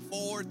pushing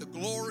forward. The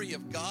glory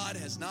of God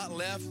has not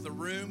left the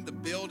room, the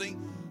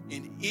building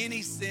in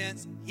any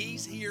sense.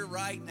 He's here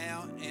right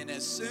now. And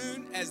as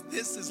soon as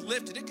this is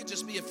lifted, it could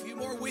just be a few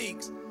more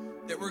weeks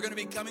that we're going to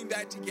be coming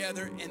back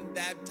together and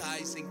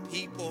baptizing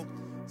people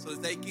so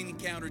that they can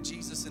encounter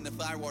Jesus in the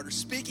firewater.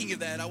 Speaking of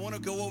that, I want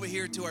to go over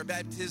here to our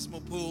baptismal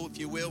pool, if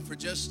you will, for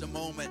just a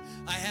moment.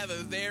 I have a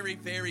very,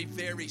 very,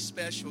 very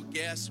special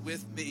guest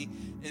with me,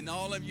 and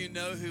all of you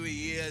know who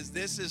he is.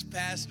 This is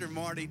Pastor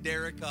Marty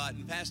Derricott.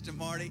 And Pastor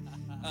Marty,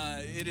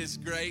 it is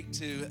great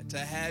to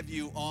have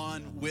you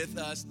on with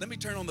us. Let me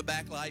turn on the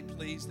back light,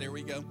 please. There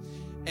we go.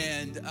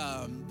 And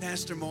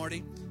Pastor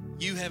Marty,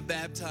 you have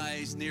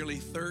baptized nearly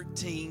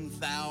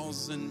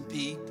 13,000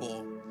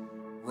 people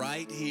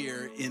right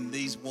here in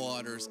these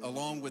waters,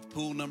 along with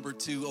pool number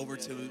 2 over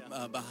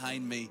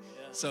behind me.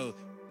 Yeah. So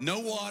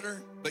no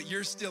water, but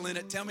you're still in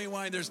it. Tell me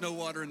why there's no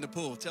water in the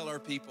pool. Tell our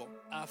people.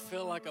 I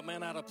feel like a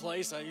man out of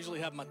place. I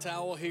usually have my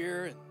towel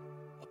here and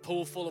a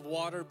pool full of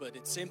water, but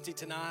it's empty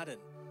tonight.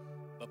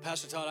 But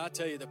Pastor Todd, I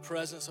tell you, the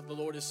presence of the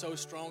Lord is so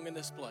strong in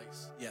this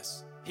place.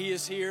 Yes. He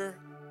is here,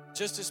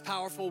 just as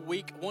powerful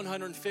week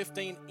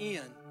 115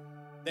 in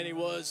than he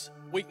was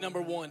week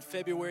number 1,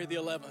 February the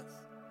 11th.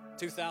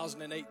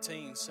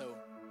 2018. So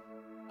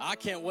I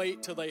can't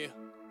wait till they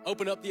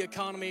open up the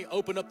economy,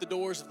 open up the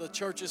doors of the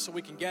churches so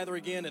we can gather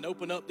again, and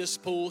open up this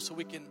pool so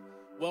we can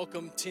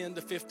welcome 10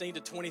 to 15 to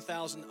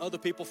 20,000 other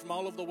people from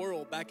all over the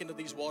world back into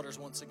these waters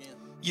once again.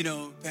 You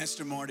know,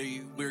 Pastor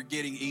Marty, we're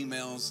getting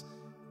emails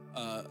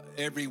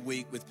every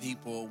week with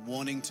people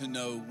wanting to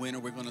know when are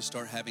we going to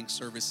start having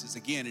services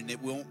again, and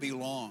it won't be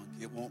long.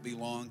 It won't be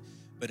long,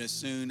 but as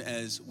soon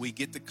as we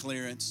get the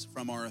clearance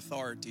from our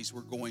authorities,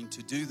 we're going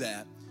to do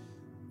that.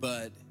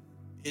 But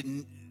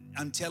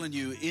I'm telling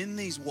you, in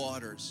these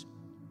waters,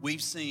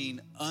 we've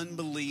seen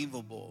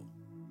unbelievable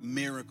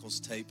miracles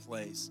take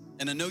place.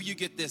 And I know you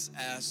get this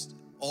asked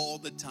all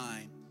the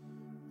time.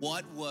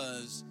 What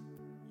was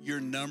your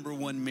number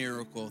one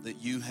miracle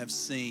that you have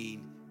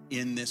seen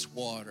in this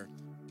water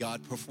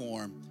God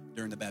performed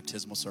during the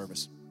baptismal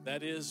service?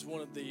 That is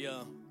one of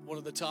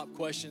the top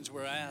questions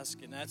we're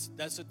asked, and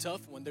that's a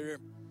tough one.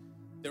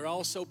 They're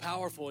all so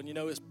powerful. And you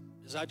know, as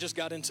I just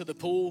got into the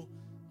pool,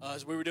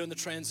 as we were doing the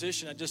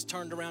transition, I just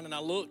turned around and I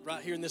looked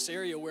right here in this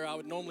area where I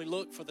would normally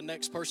look for the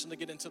next person to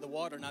get into the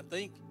water. And I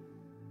think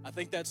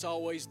that's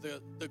always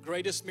the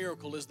greatest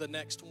miracle is the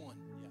next one.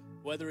 Yeah.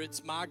 Whether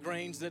it's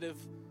migraines that have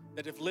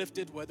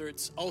lifted, whether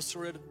it's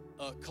ulcerative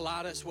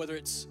colitis, whether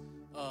it's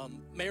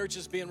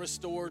marriages being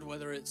restored,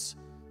 whether it's,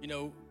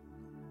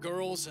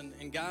 girls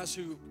and guys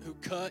who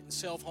cut and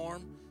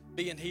self-harm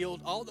being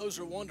healed. All those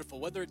are wonderful,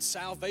 whether it's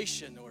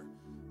salvation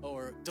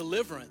or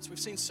deliverance. We've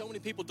seen so many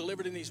people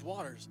delivered in these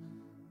waters.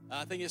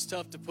 I think it's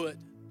tough to put,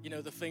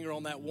 the finger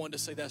on that one to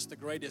say that's the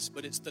greatest,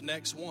 but it's the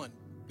next one.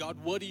 God,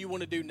 what do you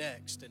want to do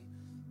next?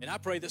 And I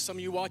pray that some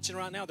of you watching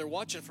right now, they're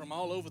watching from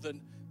all over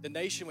the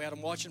nation. We had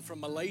them watching from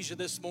Malaysia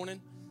this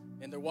morning,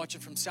 and they're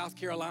watching from South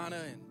Carolina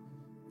and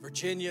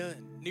Virginia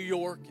and New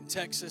York and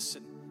Texas.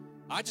 And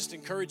I just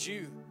encourage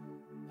you,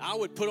 I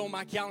would put on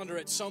my calendar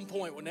at some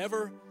point,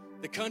 whenever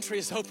the country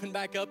is open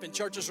back up and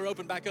churches are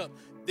open back up,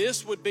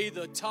 this would be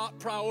the top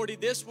priority.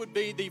 This would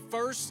be the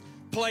first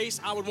place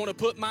I would want to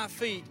put my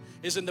feet,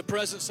 is in the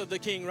presence of the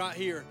King right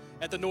here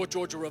at the North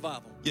Georgia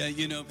Revival. Yeah,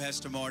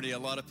 Pastor Marty, a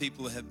lot of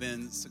people have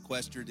been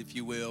sequestered, if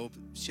you will,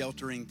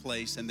 sheltering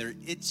place, and they're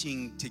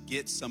itching to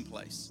get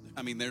someplace.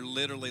 I mean, they're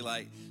literally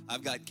like,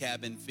 I've got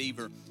cabin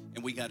fever,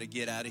 and we got to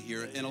get out of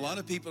here. And a lot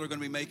of people are going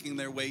to be making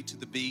their way to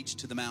the beach,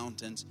 to the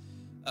mountains.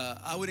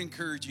 I would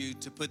encourage you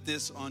to put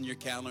this on your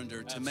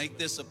calendar, to make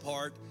this a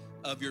part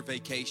of your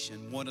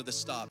vacation, one of the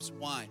stops.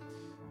 Why?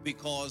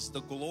 Because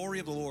the glory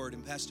of the Lord,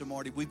 and Pastor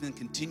Marty, we've been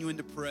continuing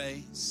to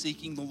pray,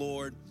 seeking the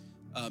Lord,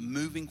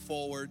 moving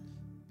forward,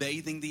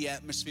 bathing the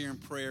atmosphere in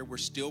prayer. We're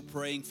still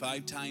praying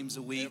 5 times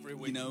a week, every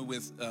week,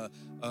 with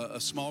a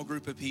small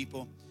group of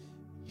people.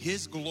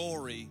 His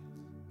glory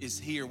is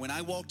here. When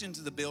I walked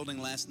into the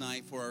building last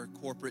night for our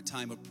corporate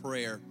time of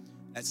prayer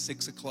at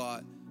 6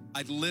 o'clock,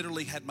 I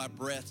literally had my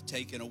breath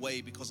taken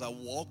away, because I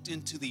walked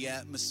into the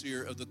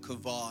atmosphere of the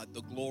kavod,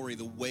 the glory,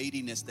 the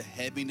weightiness, the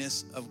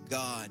heaviness of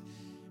God.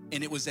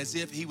 And it was as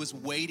if he was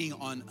waiting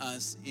on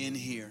us in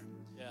here.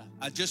 Yeah.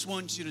 I just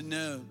want you to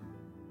know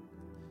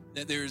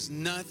that there is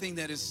nothing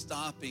that is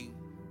stopping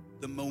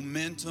the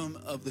momentum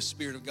of the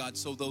Spirit of God.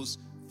 So those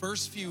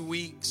first few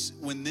weeks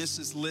when this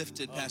is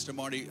lifted, Pastor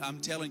Marty,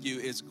 I'm telling you,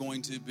 it's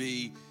going to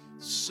be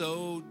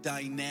so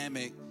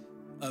dynamic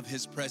of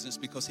his presence,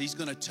 because he's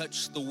going to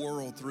touch the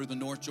world through the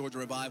North Georgia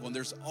Revival. And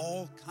there's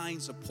all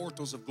kinds of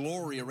portals of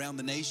glory around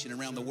the nation,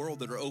 around the world,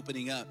 that are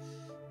opening up.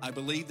 I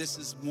believe this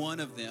is one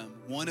of them,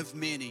 one of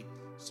many.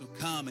 So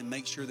come and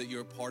make sure that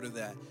you're a part of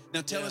that.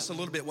 Now tell us a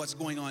little bit what's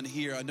going on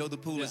here. I know the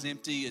pool is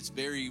empty. It's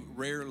very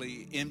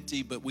rarely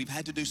empty, but we've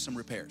had to do some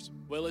repairs.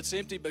 Well, it's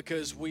empty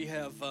because we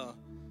have,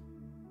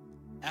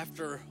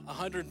 after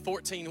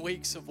 114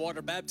 weeks of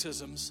water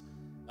baptisms,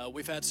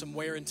 we've had some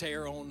wear and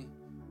tear on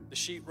the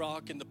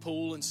sheetrock in the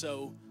pool, and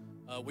so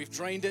we've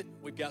drained it.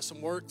 We've got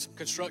some work, some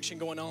construction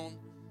going on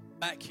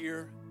back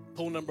here,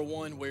 pool number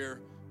 1,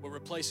 where we're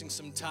replacing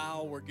some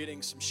tile. We're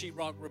getting some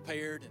sheetrock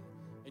repaired,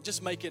 and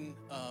just making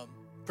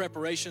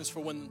preparations for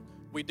when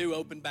we do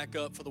open back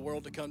up for the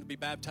world to come to be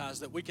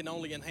baptized, that we can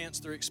only enhance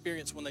their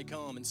experience when they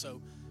come. And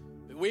so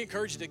we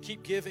encourage you to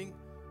keep giving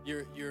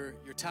your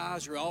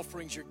tithes, your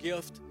offerings, your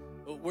gift.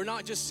 We're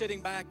not just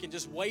sitting back and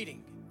just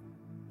waiting.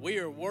 We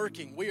are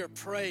working, we are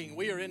praying,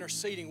 we are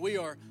interceding. We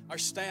are, our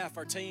staff,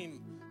 our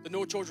team, the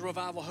North Georgia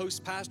Revival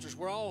host pastors,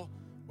 we're all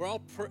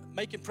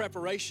making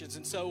preparations.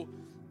 And so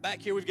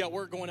back here we've got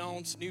work going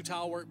on, some new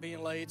tile work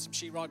being laid, some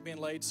sheetrock being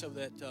laid, so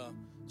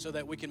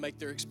that we can make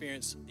their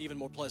experience even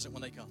more pleasant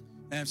when they come.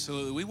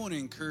 Absolutely. We want to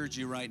encourage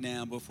you right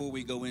now, before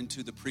we go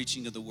into the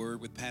preaching of the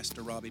word with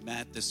Pastor Robbie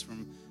Mathis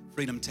from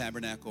Freedom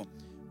Tabernacle.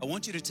 I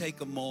want you to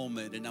take a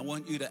moment, and I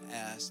want you to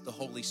ask the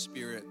Holy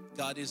Spirit,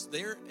 God, is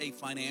there a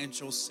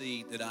financial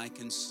seed that I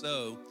can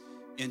sow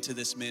into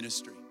this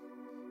ministry?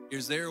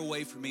 Is there a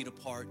way for me to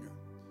partner?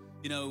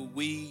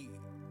 We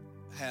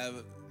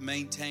have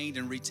maintained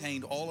and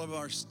retained all of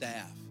our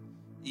staff,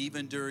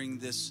 even during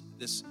this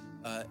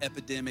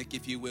epidemic,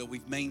 if you will.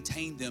 We've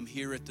maintained them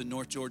here at the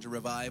North Georgia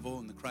Revival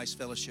and the Christ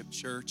Fellowship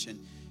Church, and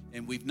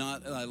we've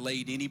not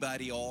laid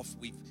anybody off.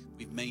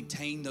 We've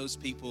maintained those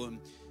people, and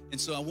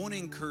so I want to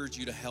encourage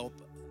you to help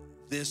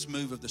this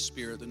move of the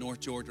Spirit, the North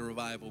Georgia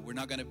Revival. We're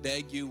not going to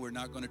beg you. We're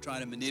not going to try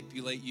to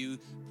manipulate you,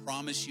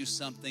 promise you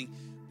something.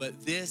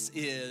 But this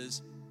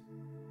is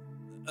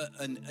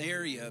an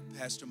area,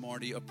 Pastor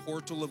Marty, a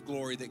portal of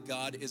glory that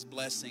God is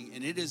blessing.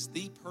 And it is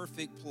the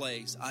perfect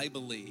place, I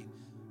believe,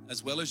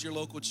 as well as your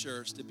local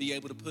church, to be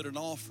able to put an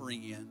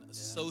offering in,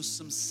 sow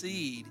some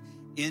seed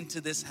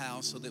into this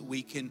house, so that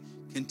we can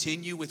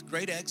continue with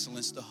great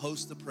excellence to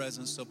host the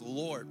presence of the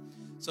Lord.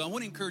 So I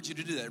want to encourage you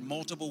to do that. There are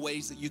multiple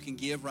ways that you can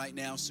give right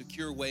now,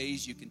 secure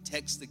ways. You can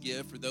text the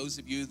give. For those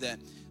of you that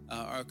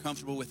are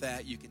comfortable with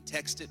that, you can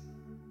text it,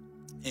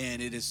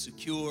 and it is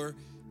secure.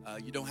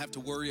 You don't have to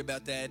worry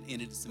about that,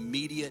 and it's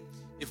immediate.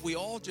 If we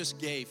all just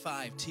gave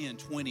 $5, $10,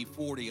 $20,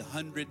 $40,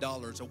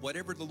 $100, or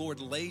whatever the Lord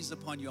lays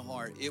upon your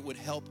heart, it would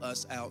help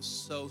us out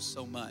so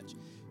much.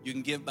 You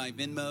can give by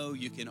Venmo.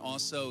 You can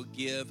also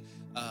give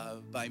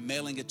by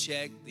mailing a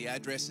check. The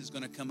address is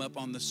going to come up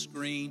on the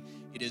screen.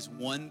 It is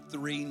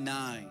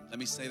 139. Let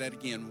me say that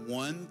again.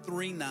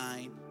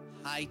 139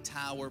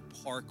 Hightower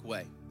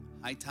Parkway.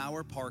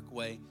 Hightower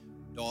Parkway,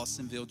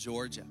 Dawsonville,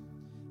 Georgia.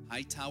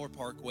 Hightower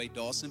Parkway,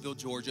 Dawsonville,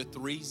 Georgia,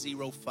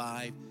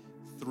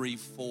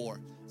 30534.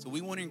 So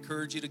we want to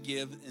encourage you to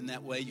give in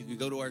that way. You can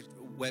go to our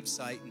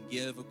website and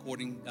give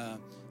according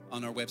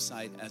on our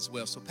website as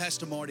well. So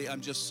Pastor Marty,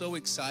 I'm just so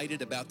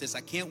excited about this.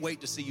 I can't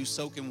wait to see you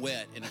soaking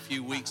wet in a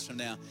few weeks from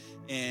now,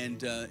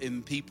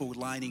 and people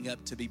lining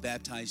up to be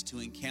baptized to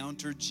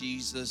encounter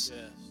Jesus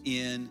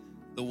in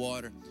the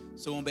water.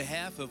 So on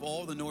behalf of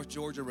all the North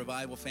Georgia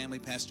Revival family,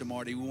 Pastor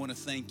Marty, we want to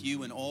thank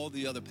you and all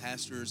the other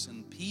pastors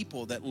and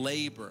people that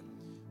labor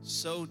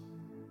so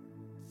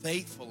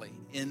faithfully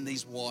in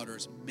these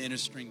waters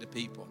ministering to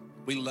people.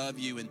 We love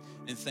you and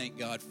thank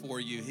God for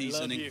you. He's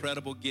an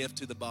incredible gift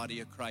to the body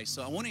of Christ.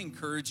 So I want to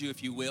encourage you,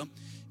 if you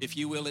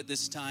will at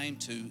this time,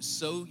 to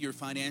sow your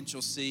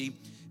financial seed.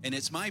 And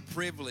it's my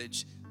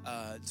privilege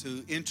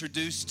to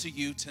introduce to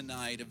you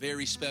tonight a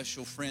very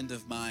special friend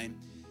of mine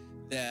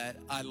that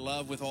I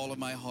love with all of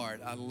my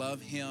heart. I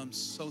love him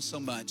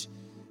so much.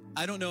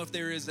 I don't know if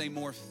there is a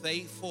more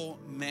faithful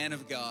man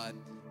of God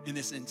in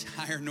this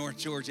entire North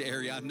Georgia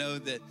area. I know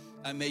that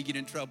I may get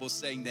in trouble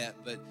saying that,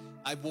 but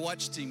I've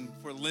watched him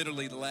for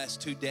literally the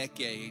last 2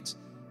 decades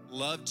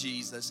love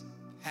Jesus,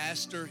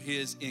 pastor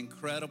his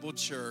incredible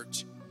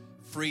church,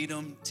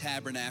 Freedom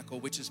Tabernacle,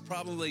 which is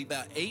probably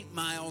about 8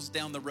 miles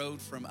down the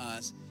road from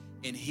us.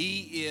 And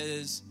he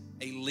is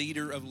a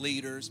leader of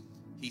leaders.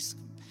 He's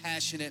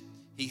passionate.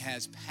 He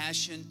has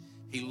passion.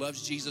 He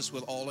loves Jesus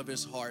with all of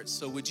his heart.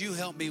 So would you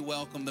help me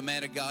welcome the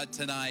man of God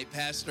tonight,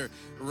 Pastor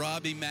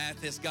Robbie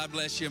Mathis. God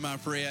bless you, my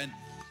friend.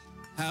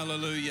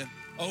 Hallelujah.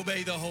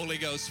 Obey the Holy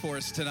Ghost for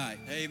us tonight.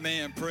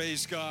 Amen.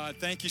 Praise God.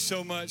 Thank you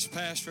so much,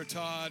 Pastor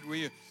Todd.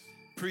 We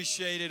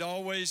appreciate it.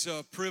 Always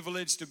a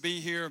privilege to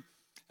be here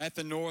at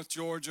the North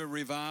Georgia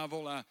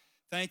Revival. I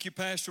thank you,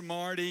 Pastor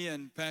Marty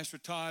and Pastor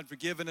Todd, for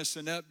giving us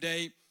an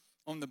update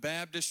on the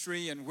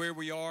baptistry and where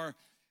we are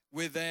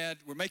with that.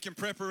 We're making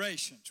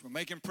preparations. We're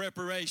making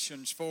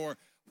preparations for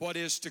what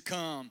is to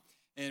come,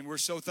 and we're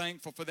so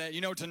thankful for that.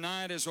 You know,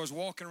 tonight as I was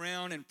walking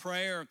around in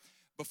prayer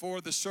before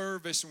the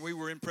service and we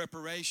were in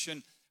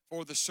preparation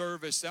for the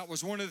service, that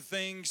was one of the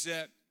things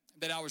that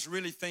I was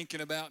really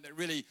thinking about, that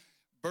really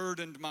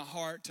burdened my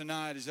heart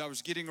tonight as I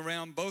was getting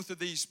around both of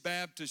these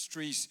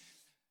baptistries.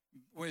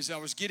 As I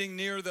was getting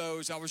near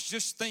those, I was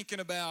just thinking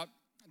about,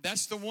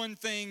 that's the one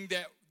thing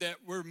that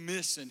we're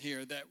missing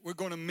here, that we're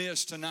going to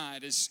miss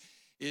tonight,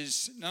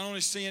 is not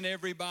only seeing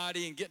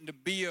everybody and getting to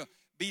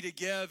be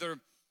together,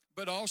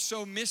 but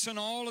also missing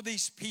all of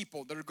these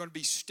people that are going to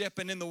be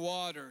stepping in the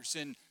waters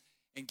and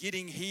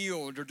getting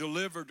healed or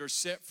delivered or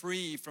set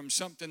free from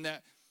something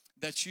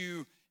that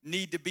you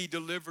need to be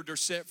delivered or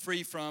set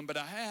free from. But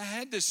I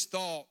had this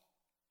thought,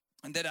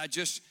 and that I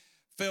just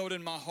felt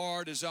in my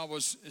heart as I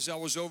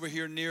was over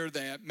here near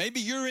that. Maybe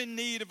you're in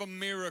need of a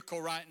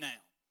miracle right now.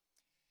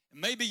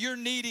 Maybe you're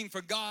needing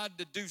for God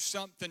to do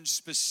something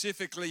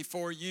specifically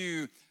for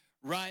you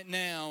right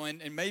now,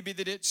 and maybe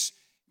that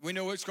we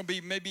know it's going to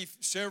be maybe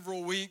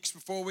several weeks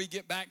before we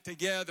get back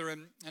together,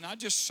 and I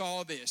just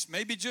saw this.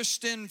 Maybe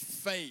just in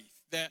faith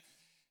that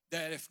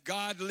if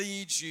God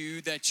leads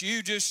you, I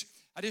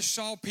just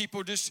saw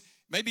people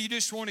maybe you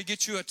just want to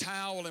get you a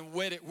towel and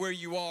wet it where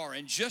you are,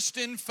 and just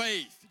in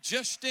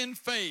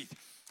faith,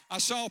 I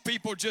saw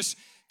people just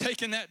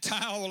taking that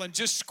towel and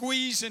just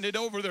squeezing it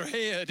over their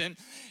head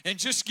and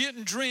just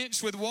getting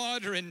drenched with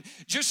water and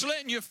just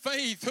letting your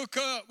faith hook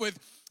up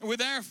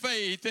with our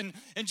faith and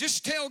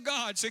just tell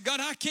God, say,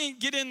 God, I can't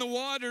get in the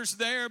waters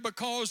there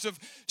because of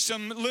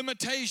some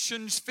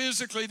limitations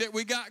physically that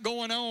we got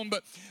going on,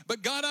 but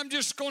God, I'm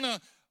just going to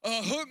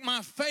hook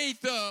my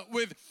faith up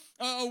with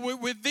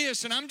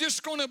this, and I'm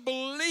just going to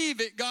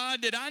believe it,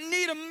 God, that I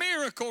need a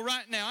miracle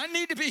right now. I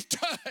need to be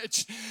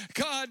touched,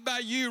 God, by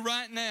you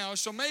right now.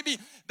 So maybe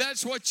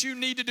that's what you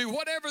need to do.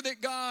 Whatever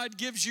that God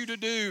gives you to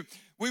do,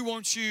 we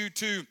want you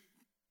to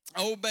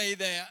obey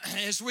that.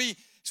 As we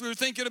were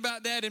thinking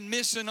about that and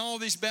missing all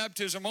these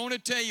baptisms, I want to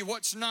tell you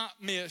what's not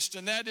missed,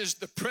 and that is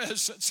the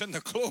presence and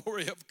the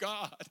glory of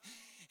God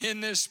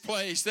in this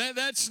place.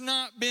 That's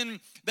not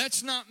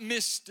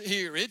missed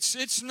here.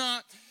 It's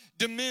not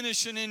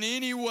diminishing in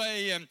any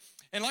way.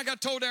 And like I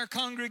told our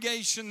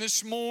congregation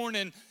this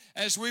morning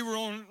as we were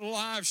on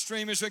live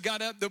stream, as we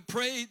got up,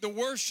 the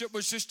worship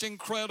was just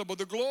incredible.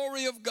 The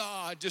glory of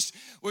God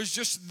was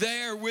just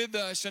there with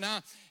us. And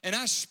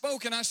I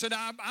spoke and I said,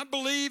 I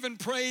believe and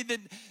pray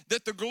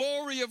that the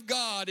glory of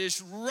God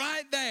is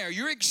right there.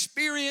 You're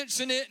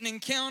experiencing it and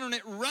encountering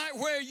it right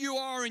where you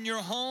are in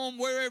your home,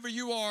 wherever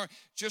you are,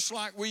 just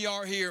like we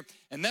are here.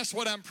 And that's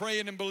what I'm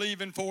praying and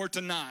believing for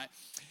tonight.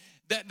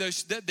 That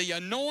the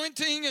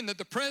anointing and that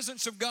the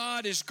presence of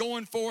God is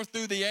going forth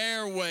through the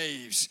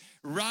airwaves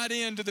right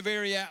into the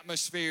very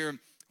atmosphere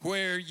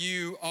where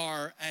you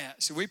are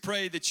at. So we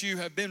pray that you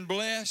have been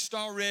blessed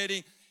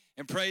already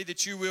and pray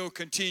that you will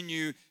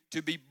continue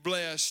to be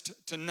blessed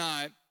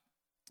tonight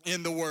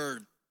in the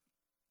Word.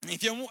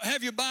 If you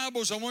have your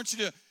Bibles, I want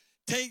you to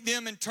take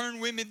them and turn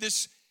with me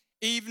this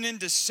evening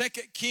to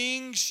 2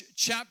 Kings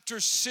chapter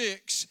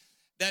 6.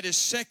 That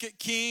is 2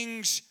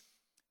 Kings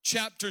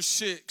chapter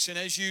 6. And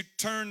as you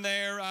turn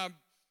there, I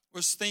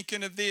was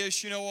thinking of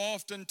this. You know,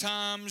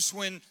 oftentimes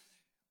when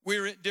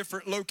we're at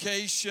different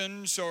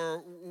locations or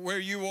where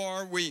you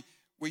are, we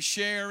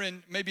share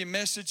and maybe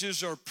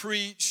messages are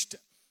preached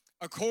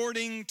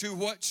according to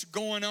what's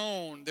going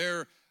on.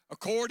 They're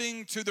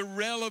according to the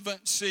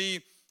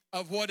relevancy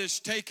of what has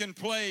taken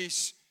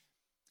place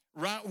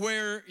right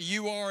where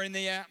you are in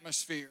the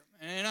atmosphere.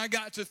 And I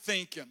got to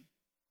thinking,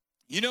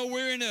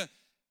 we're in a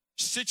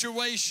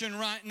situation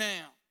right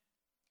now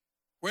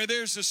where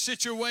there's a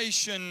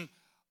situation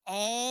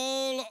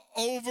all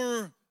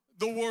over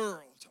the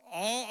world,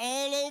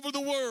 all over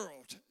the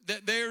world,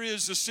 that there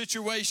is a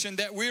situation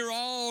that we're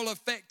all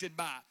affected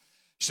by.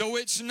 So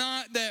it's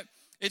not that,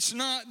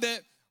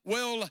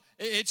 well,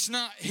 it's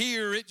not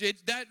here,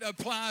 that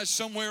applies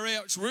somewhere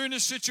else. We're in a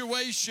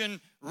situation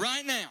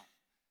right now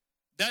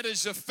that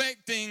is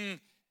affecting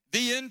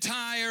the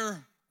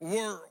entire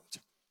world.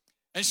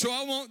 And so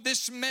I want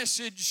this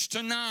message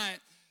tonight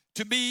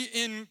to be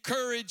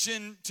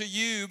encouraging to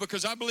you,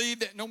 because I believe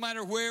that no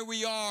matter where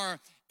we are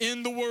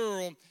in the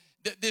world,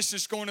 that this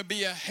is going to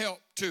be a help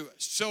to us.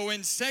 So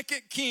in 2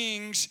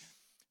 Kings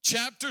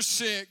chapter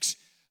 6,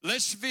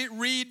 let's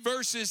read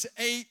verses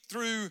 8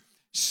 through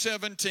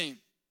 17.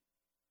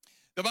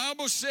 The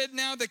Bible said,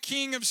 now the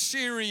king of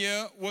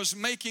Syria was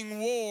making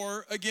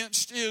war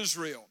against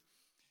Israel.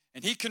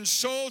 And he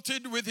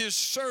consulted with his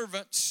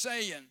servants,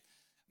 saying,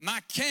 my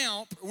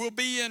camp will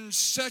be in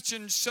such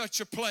and such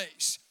a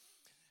place.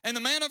 And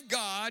the man of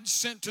God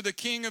sent to the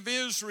king of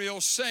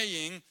Israel,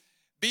 saying,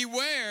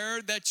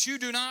 beware that you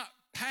do not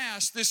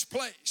pass this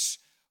place,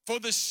 for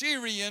the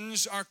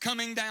Syrians are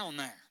coming down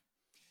there.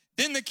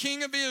 Then the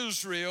king of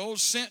Israel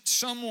sent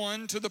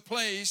someone to the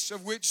place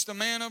of which the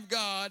man of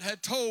God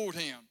had told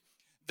him.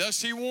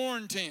 Thus he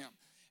warned him,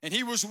 and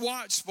he was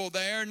watchful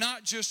there,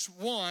 not just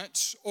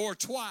once or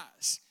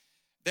twice.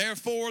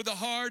 Therefore the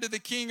heart of the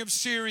king of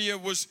Syria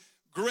was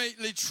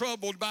greatly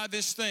troubled by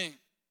this thing.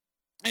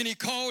 And he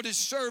called his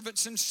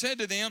servants and said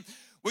to them,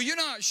 will you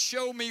not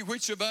show me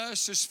which of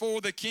us is for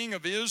the king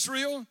of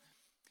Israel?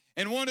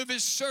 And one of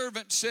his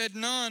servants said,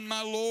 none,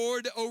 my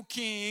lord, O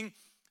king,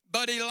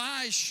 but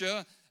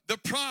Elisha, the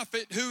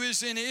prophet who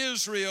is in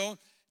Israel,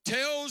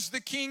 tells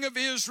the king of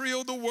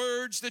Israel the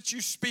words that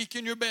you speak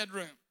in your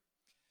bedroom.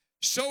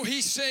 So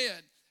he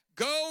said,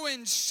 go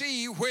and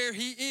see where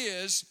he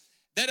is,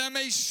 that I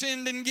may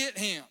send and get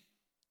him.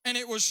 And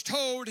it was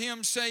told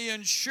him,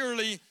 saying,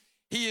 surely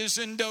he is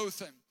in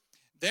Dothan.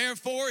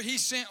 Therefore he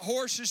sent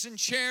horses and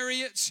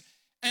chariots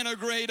and a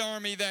great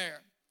army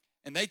there.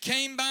 And they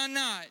came by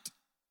night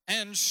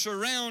and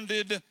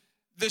surrounded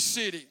the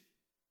city.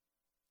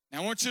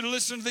 Now I want you to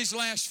listen to these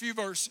last few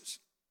verses.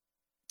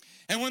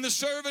 And when the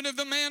servant of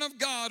the man of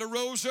God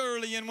arose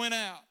early and went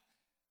out,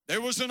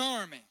 there was an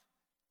army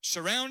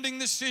surrounding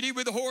the city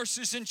with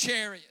horses and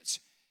chariots.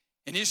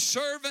 And his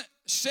servant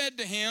said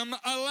to him,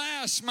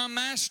 alas, my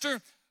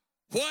master,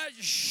 what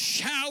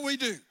shall we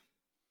do?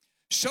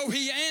 So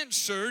he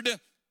answered,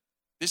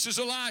 this is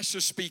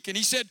Elisha speaking,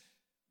 he said,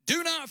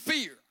 do not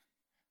fear,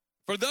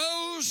 for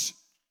those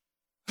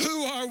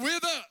who are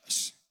with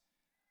us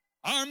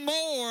are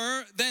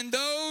more than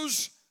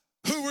those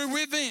who were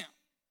with them.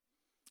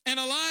 And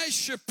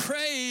Elisha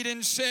prayed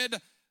and said,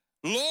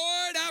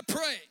 Lord, I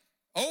pray,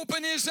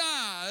 open his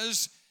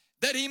eyes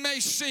that he may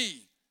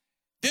see.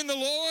 Then the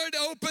Lord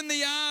opened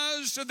the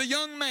eyes of the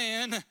young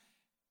man,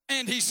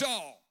 and he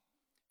saw.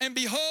 And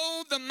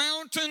behold, the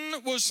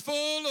mountain was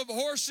full of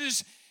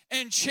horses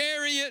and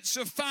chariots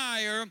of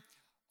fire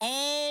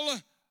all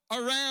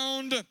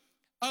around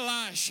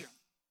Elisha.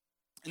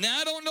 Now,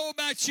 I don't know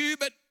about you,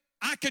 but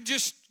I could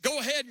just go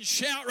ahead and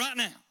shout right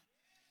now,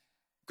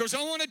 because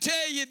I want to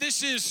tell you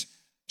this is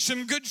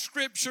some good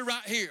scripture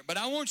right here. But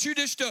I want you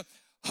just to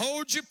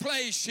hold your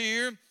place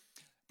here,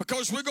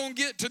 because we're going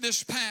to get to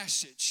this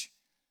passage.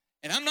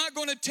 And I'm not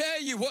going to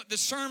tell you what the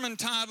sermon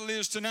title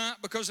is tonight,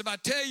 because if I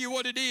tell you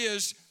what it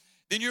is,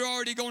 then you're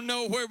already going to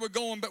know where we're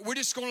going. But we're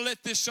just going to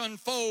let this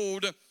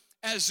unfold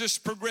as this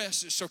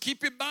progresses. So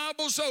keep your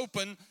Bibles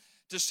open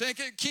to 2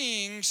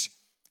 Kings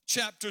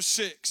chapter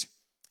 6.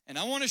 And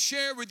I want to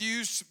share with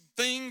you some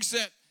things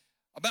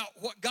about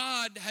what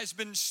God has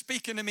been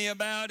speaking to me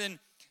about. And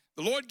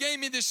the Lord gave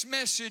me this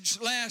message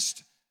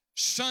last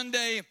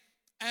Sunday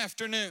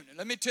afternoon. And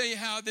let me tell you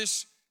how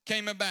this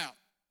came about.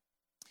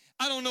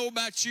 I don't know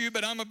about you,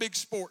 but I'm a big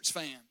sports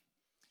fan.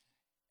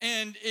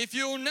 And if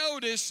you'll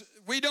notice,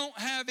 we don't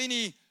have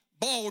any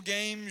ball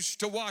games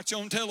to watch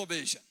on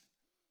television.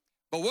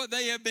 But what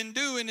they have been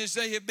doing is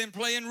they have been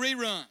playing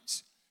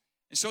reruns.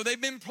 And so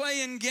they've been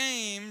playing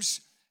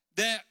games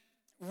that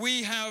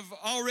we have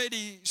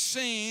already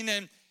seen,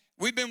 and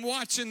we've been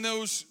watching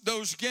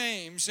those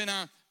games. And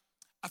I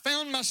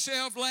found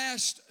myself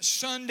last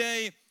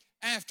Sunday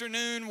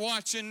afternoon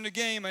watching the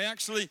game. I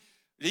actually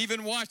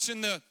even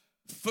watching the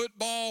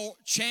football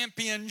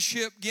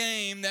championship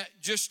game that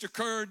just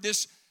occurred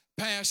this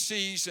past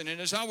season. And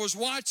as I was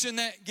watching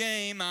that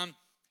game,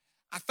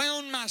 I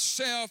found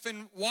myself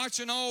in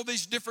watching all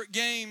these different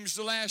games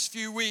the last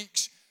few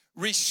weeks,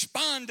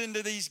 responding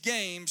to these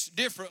games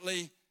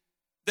differently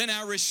than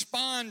I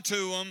respond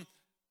to them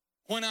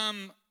when I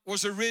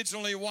was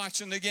originally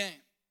watching the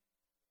game.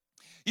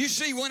 You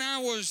see, when I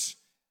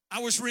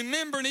was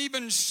remembering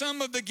even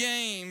some of the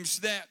games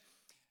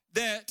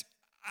that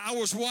I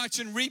was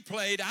watching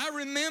replayed, I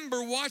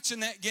remember watching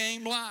that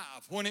game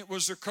live when it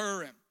was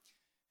occurring.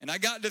 And I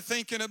got to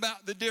thinking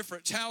about the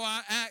difference, how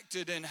I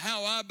acted and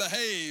how I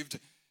behaved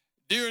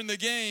during the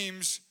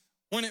games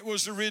when it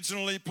was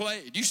originally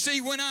played. You see,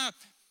 when I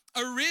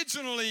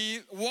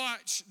originally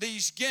watched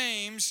these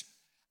games,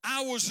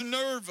 I was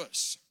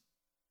nervous.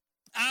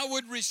 I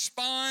would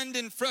respond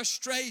in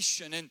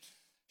frustration and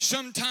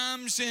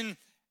sometimes in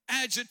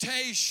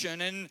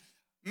agitation, and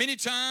many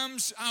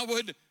times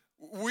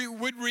we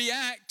would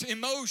react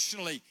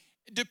emotionally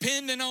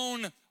depending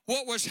on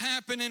what was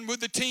happening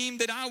with the team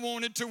that I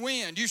wanted to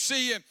win. You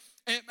see,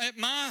 at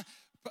my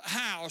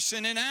house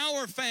and in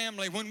our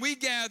family, when we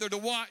gather to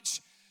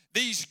watch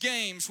these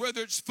games,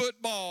 whether it's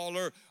football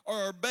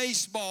or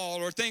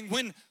baseball or thing,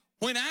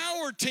 when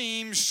our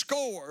team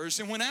scores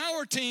and when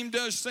our team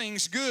does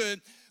things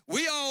good,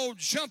 we all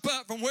jump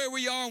up from where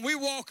we are and we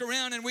walk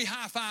around and we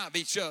high-five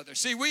each other.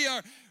 See, we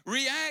are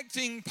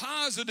reacting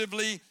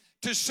positively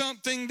to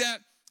something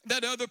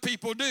that other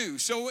people do.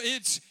 So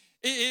it's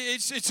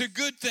a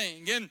good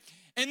thing. And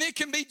it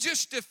can be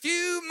just a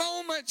few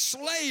moments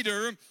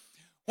later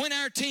when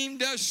our team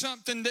does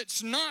something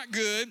that's not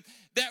good,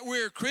 that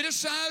we're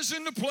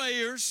criticizing the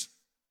players,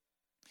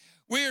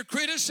 we're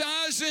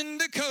criticizing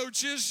the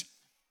coaches.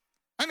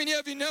 How many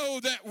of you know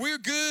that we're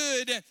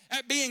good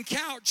at being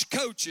couch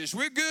coaches?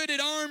 We're good at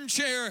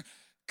armchair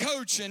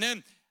coaching.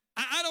 And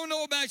I don't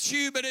know about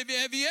you, but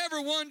have you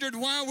ever wondered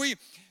why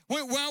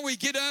we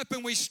get up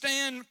and we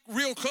stand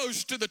real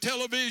close to the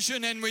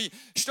television and we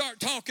start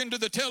talking to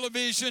the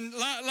television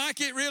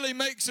like it really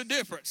makes a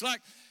difference,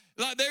 like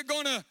they're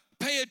going to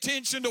pay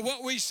attention to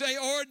what we say,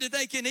 or that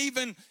they can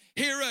even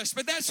hear us?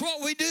 But that's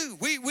what we do.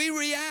 We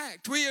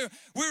react. We're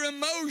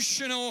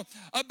emotional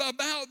about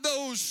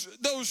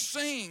those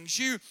things.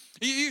 You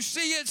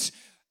see, it's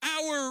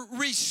our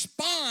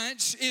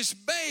response is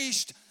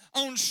based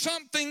on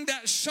something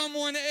that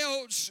someone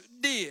else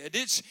did.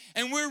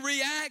 And we're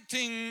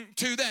reacting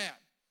to that.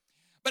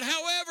 But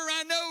however,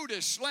 I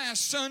noticed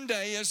last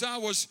Sunday as I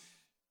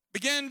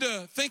began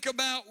to think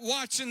about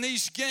watching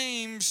these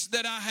games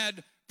that I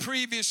had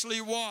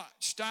previously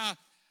watched. I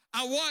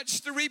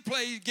watched the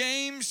replay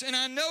games and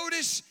I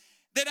noticed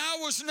that I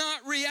was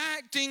not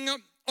reacting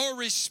or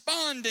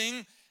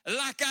responding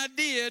like I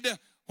did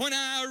when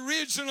I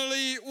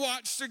originally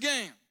watched the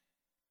game.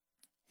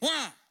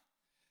 Why?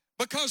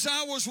 Because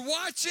I was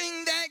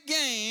watching that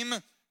game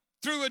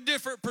through a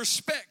different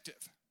perspective.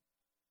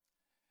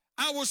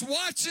 I was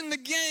watching the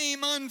game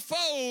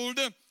unfold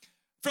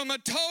from a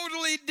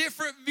totally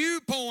different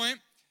viewpoint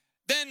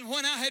than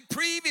when I had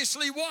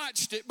previously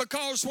watched it,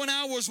 because when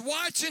I was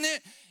watching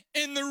it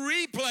in the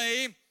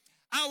replay,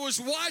 I was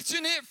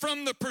watching it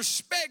from the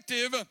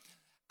perspective,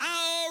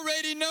 I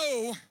already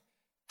know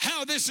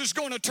how this is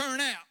going to turn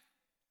out.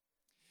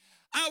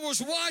 I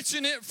was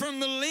watching it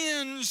from the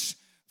lens,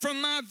 from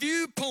my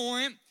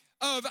viewpoint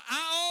of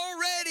I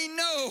already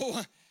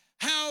know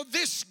how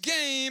this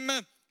game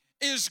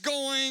is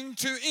going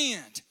to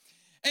end.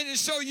 And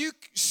so you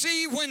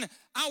see, when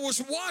I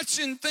was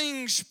watching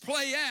things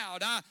play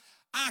out,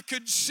 I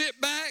could sit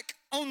back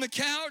on the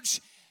couch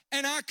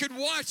and I could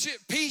watch it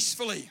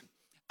peacefully.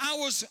 I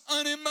was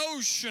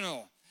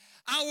unemotional.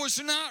 I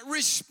was not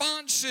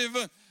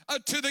responsive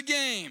to the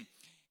game.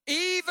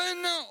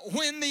 Even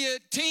when the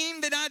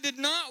team that I did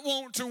not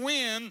want to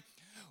win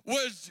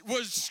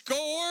would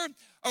score,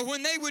 or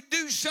when they would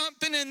do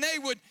something and they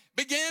would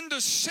begin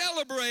to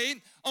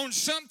celebrate on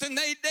something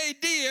they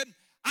did,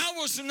 I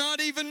was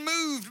not even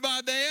moved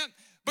by that,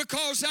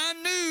 because I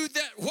knew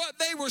that what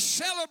they were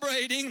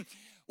celebrating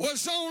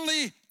was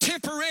only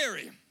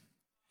temporary.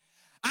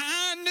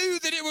 I knew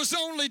that it was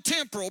only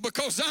temporal,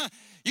 because I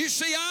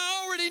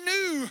already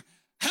knew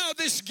how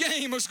this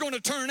game was going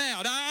to turn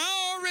out.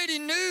 I already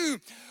knew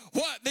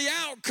what the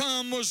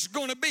outcome was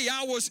going to be.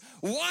 I was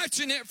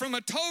watching it from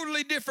a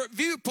totally different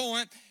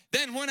viewpoint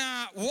than when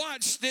I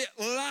watched it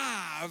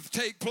live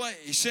take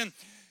place. And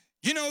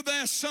you know,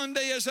 that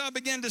Sunday as I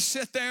began to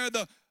sit there,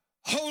 the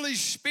Holy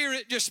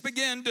Spirit just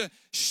began to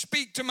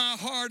speak to my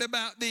heart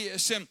about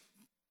this. And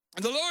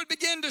the Lord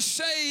began to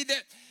say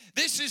that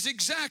this is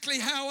exactly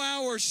how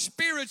our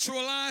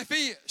spiritual life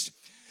is.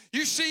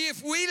 You see,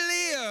 if we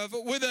live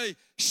with a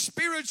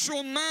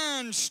spiritual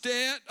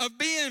mindset of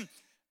being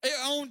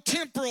on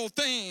temporal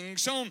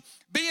things, on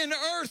being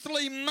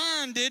earthly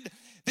minded,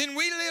 then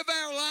we live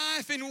our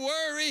life in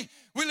worry,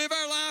 we live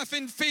our life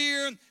in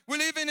fear, we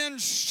live in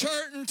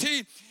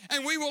uncertainty,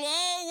 and we will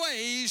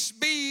always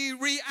be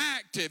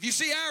reactive. You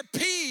see, our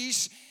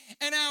peace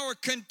and our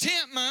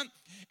contentment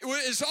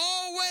is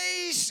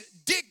always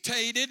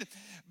dictated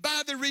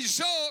by the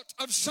result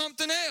of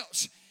something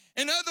else.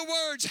 In other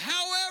words,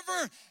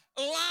 however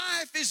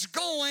life is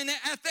going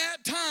at that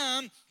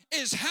time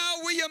is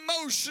how we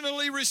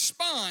emotionally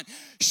respond.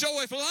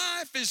 So if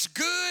life is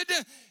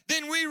good,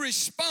 then we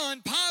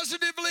respond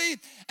positively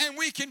and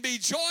we can be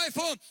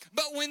joyful.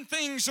 But when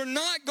things are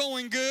not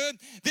going good,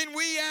 then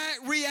we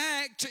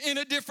react in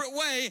a different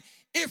way,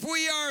 if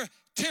we are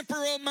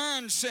temporal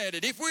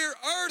mindseted, if we're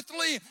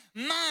earthly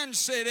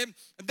mindseted,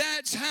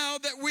 that's how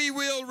that we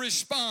will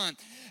respond.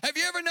 Have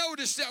you ever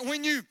noticed that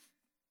when you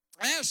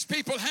ask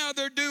people how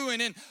they're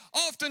doing, and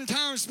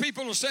oftentimes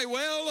people will say,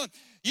 well,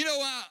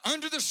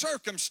 under the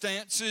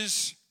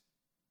circumstances,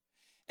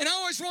 and I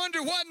always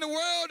wonder, what in the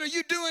world are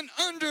you doing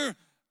under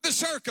the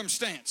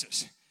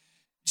circumstances?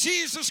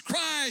 Jesus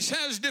Christ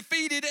has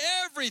defeated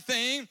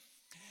everything,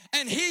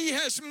 and he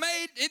has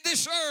made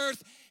this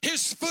earth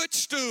his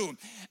footstool,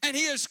 and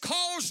he has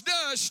caused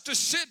us to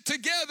sit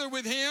together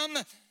with him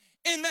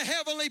in the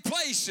heavenly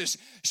places.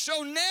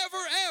 So never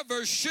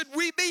ever should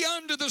we be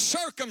under the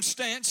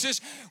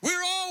circumstances.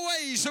 We're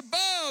always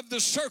above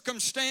the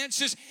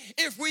circumstances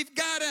if we've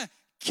got a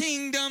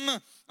kingdom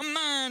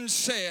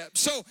mindset.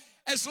 So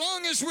as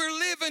long as we're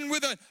living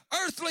with an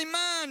earthly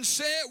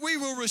mindset, we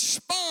will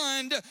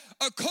respond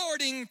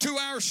according to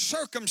our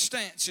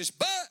circumstances.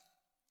 But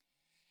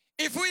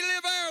if we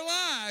live our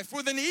life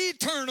with an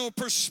eternal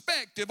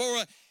perspective or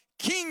a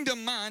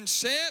kingdom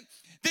mindset,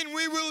 then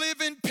we will live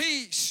in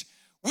peace.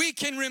 We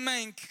can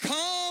remain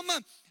calm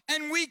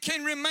and we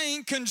can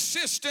remain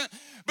consistent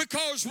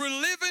because we're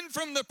living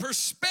from the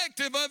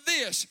perspective of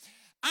this.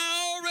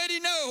 I already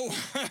know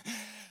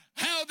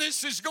how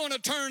this is going to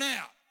turn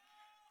out.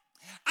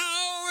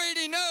 I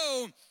already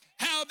know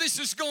how this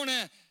is going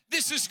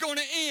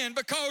to end,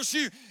 because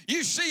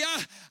you see,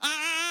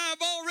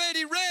 I've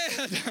already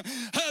read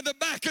the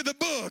back of the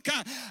book.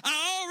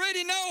 I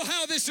already know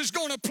how this is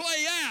going to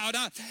play out.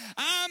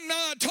 I'm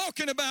not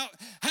talking about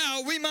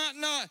how we might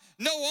not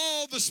know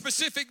all the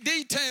specific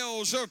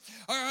details or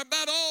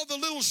about all the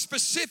little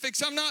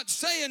specifics. I'm not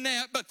saying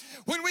that, but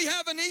when we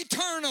have an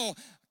eternal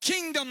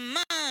kingdom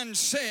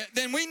mindset,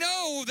 then we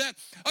know that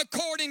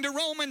according to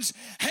Romans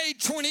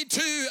 8:22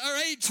 or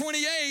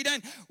 8:28,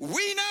 and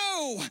we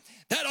know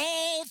that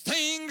all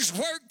things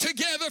work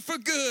together for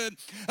good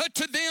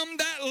to them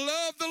that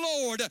love the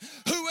Lord,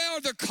 who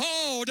are the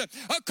called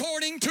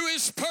according to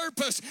his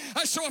purpose.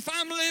 So if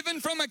I'm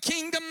living from a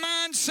kingdom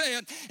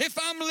mindset, if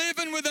I'm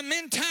living with a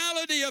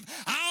mentality of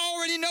I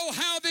already know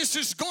how this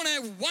is going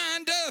to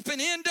wind up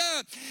and end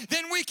up,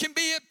 then we can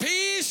be at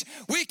peace,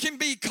 we can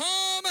be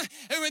calm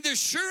and with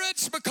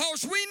assurance,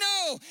 because we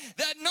know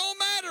that no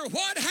matter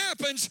what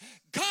happens,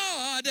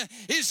 God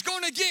is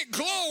going to get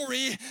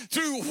glory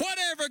through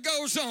whatever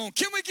goes on.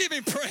 Can we give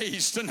him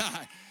praise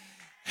tonight?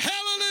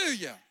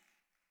 Hallelujah.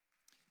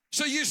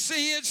 So you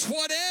see, it's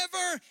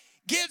whatever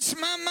gets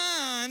my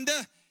mind,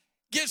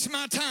 gets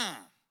my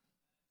time.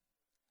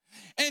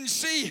 And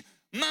see,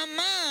 my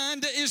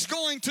mind is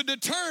going to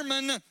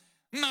determine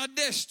my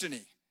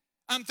destiny.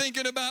 I'm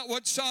thinking about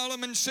what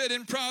Solomon said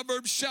in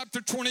Proverbs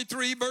chapter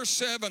 23, verse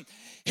 7.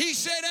 He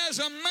said, as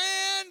a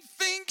man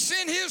thinks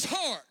in his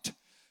heart,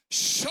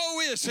 so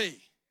is he.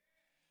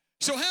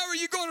 So how are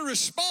you going to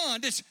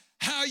respond? It's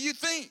how you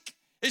think.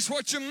 It's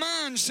what your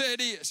mindset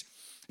is.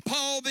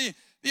 Paul, the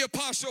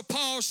Apostle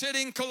Paul said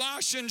in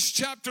Colossians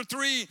chapter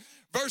 3,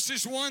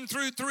 verses 1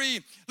 through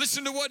 3,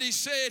 listen to what he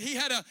said. He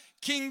had a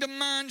kingdom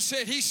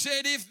mindset. He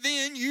said, if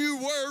then you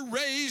were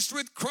raised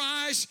with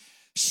Christ,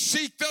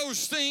 seek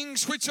those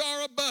things which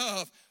are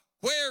above,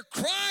 where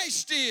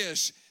Christ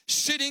is,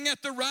 sitting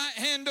at the right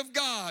hand of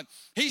God.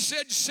 He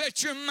said,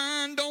 set your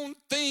mind on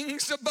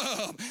things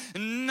above,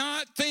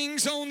 not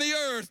things on the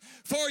earth.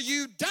 For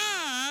you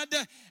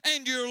died,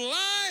 and your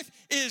life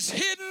is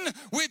hidden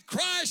with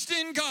Christ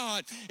in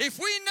God. If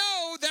we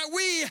know that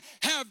we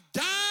have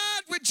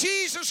died with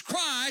Jesus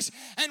Christ,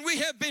 and we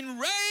have been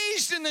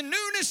raised in the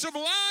newness of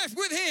life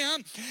with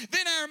him,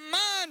 then our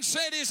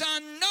mindset is, I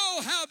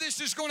know how this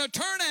is going to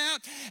turn out,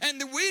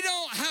 and that we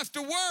don't have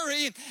to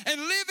worry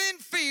and live in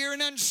fear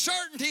and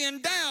uncertainty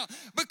and doubt,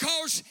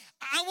 because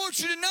I want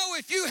you to know,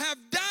 if you have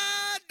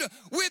died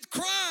with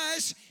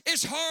Christ,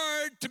 it's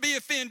hard to be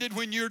offended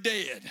when you're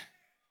dead.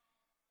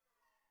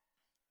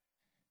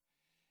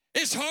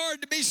 It's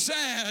hard to be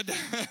sad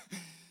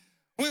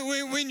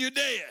when you're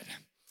dead.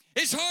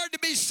 It's hard to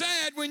be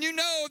sad when you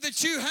know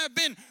that you have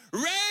been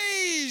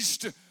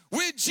raised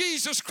with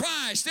Jesus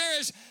Christ. There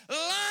is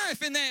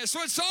life in that.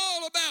 So it's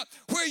all about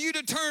where you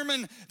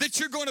determine that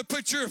you're going to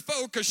put your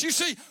focus. You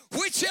see,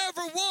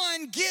 whichever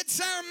one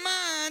gets our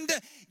mind,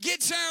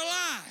 gets our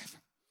life.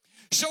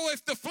 So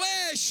if the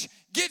flesh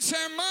gets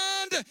our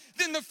mind,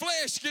 then the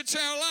flesh gets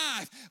our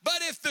life.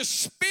 But if the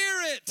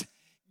Spirit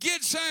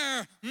gets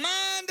our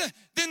mind,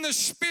 then the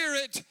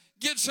Spirit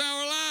gets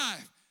our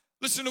life.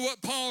 Listen to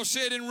what Paul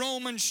said in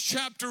Romans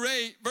chapter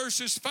 8,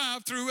 verses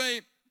 5 through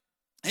 8.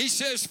 He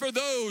says, for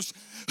those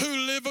who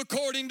live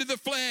according to the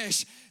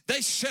flesh,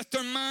 they set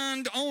their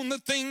mind on the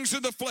things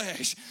of the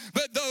flesh.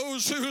 But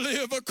those who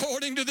live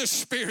according to the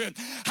Spirit,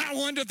 I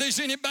wonder if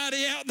there's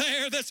anybody out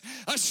there that's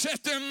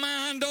set their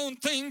mind on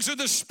things of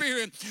the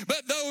Spirit.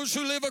 But those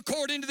who live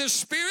according to the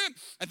Spirit,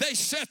 they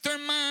set their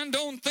mind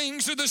on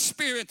things of the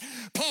Spirit.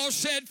 Paul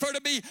said, for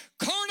to be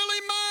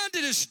carnally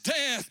minded is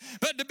death,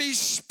 but to be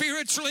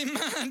spiritually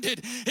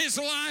minded is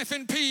life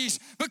and peace.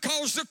 Because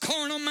because the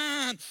carnal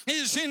mind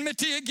is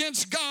enmity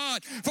against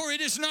God, for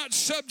it is not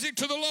subject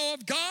to the law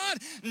of God,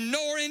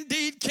 nor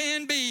indeed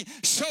can be.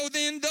 So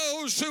then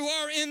those who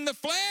are in the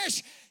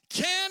flesh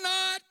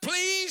cannot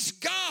please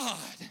God.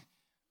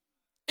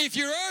 If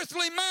you're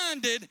earthly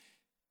minded,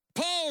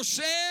 Paul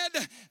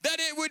said that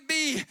it would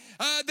be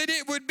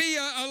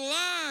a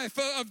life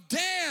of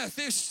death.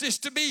 It's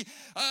to be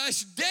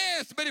it's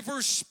death. But if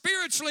we're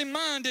spiritually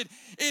minded,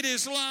 it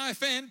is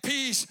life and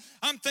peace.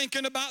 I'm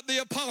thinking about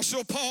the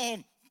Apostle Paul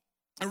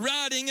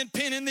writing and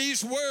penning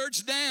these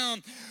words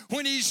down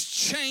when he's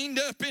chained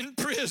up in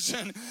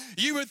prison.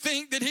 You would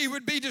think that he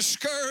would be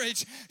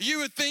discouraged. You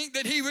would think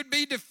that he would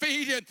be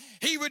defeated.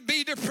 He would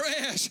be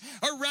depressed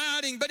or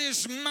writing, but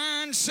his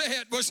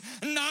mindset was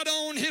not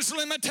on his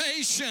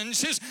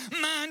limitations. His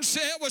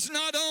mindset was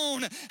not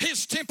on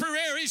his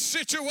temporary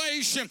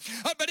situation,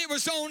 but it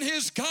was on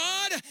his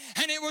God,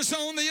 and it was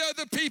on the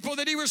other people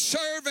that he was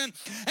serving.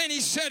 And he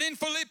said in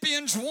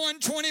Philippians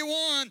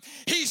 1:21,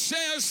 he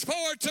says,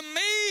 for to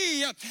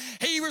me,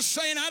 he was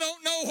saying, I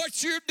don't know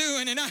what you're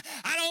doing, and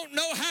I don't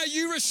know how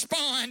you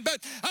respond, but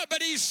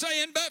he's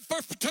saying, but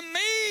to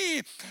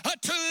me,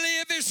 to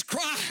live is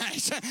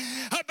Christ,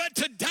 but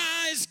to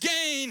die is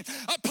gain.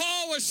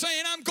 Paul was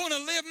saying, I'm going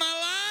to live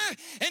my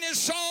life, and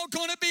it's all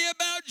going to be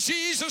about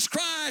Jesus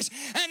Christ.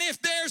 And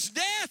if there's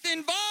death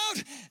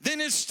involved,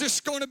 then it's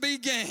just going to be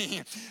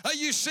gain.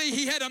 You see,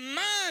 he had a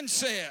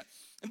mindset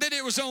that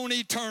it was on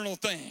eternal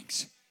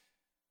things.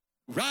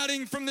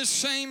 Writing from the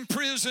same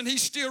prison,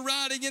 he's still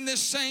writing in this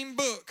same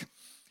book.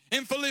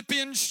 In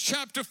Philippians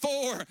chapter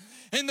 4,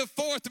 in the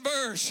 4th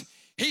verse,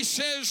 he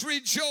says,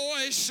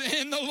 rejoice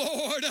in the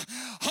Lord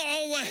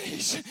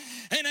always.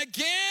 And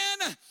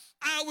again,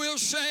 I will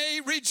say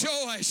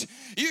rejoice.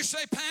 You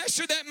say,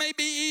 Pastor, that may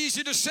be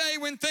easy to say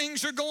when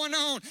things are going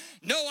on.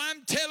 No,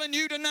 I'm telling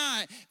you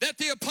tonight that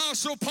the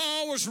Apostle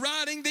Paul was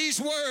writing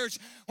these words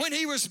when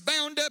he was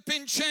bound up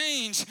in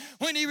chains,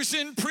 when he was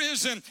in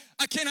prison.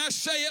 Can I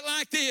say it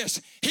like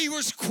this? He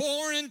was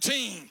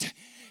quarantined.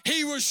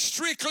 He was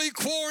strictly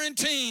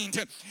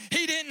quarantined.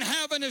 He didn't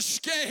have an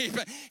escape.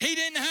 He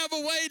didn't have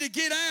a way to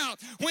get out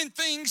when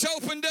things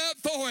opened up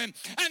for him.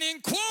 And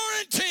in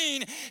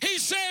quarantine, he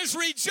says,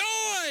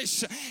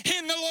 rejoice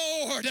in the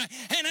Lord.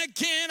 And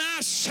again,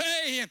 I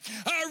say,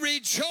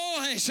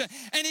 rejoice.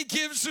 And he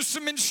gives us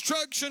some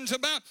instructions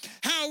about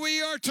how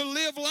we are to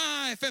live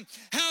life and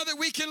how that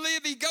we can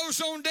live. He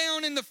goes on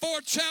down in the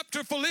 4th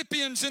chapter of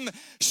Philippians, in the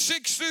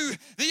 6th through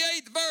the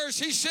 8th verse,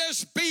 he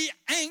says, be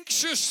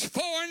anxious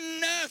for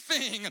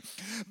nothing,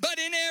 but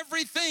in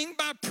everything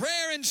by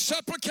prayer and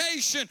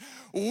supplication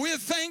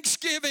with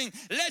thanksgiving,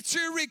 let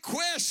your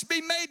requests be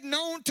made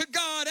known to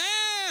God,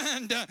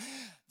 and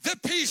the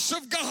peace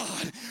of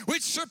God,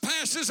 which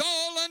surpasses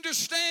all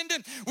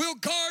understanding, will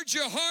guard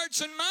your hearts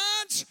and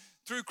minds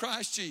through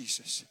Christ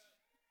Jesus.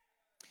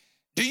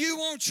 Do you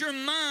want your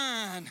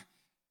mind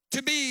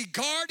to be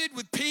guarded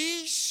with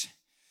peace?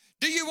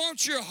 Do you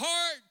want your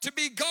heart to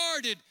be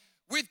guarded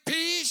with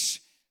peace?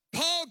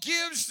 Paul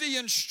gives the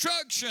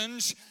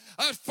instructions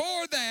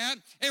for that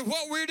and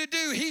what we're to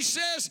do. He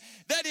says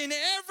that in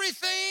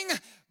everything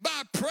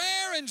by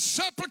prayer and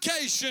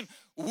supplication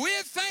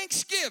with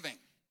thanksgiving.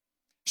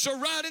 So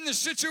right in the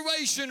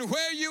situation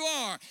where you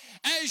are,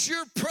 as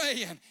you're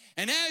praying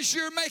and as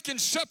you're making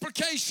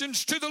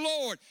supplications to the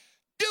Lord,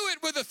 do it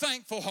with a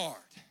thankful heart.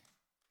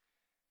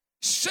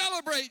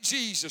 Celebrate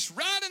Jesus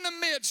right in the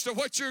midst of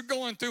what you're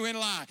going through in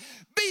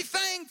life. Be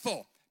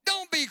thankful.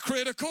 Don't be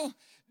critical.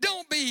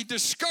 Don't be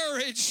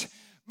discouraged,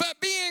 but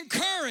be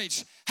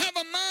encouraged. Have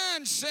a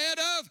mindset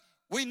of,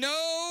 we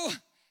know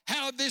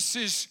how this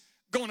is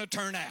going to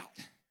turn out.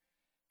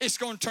 It's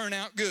going to turn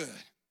out good.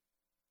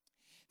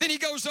 Then he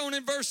goes on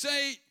in verse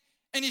 8,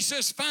 and he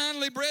says,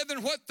 finally,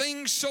 brethren, what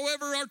things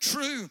soever are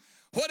true,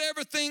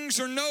 whatever things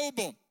are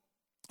noble,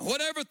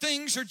 whatever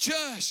things are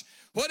just,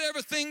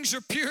 whatever things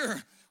are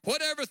pure,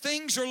 whatever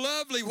things are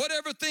lovely,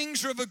 whatever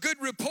things are of a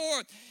good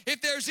report,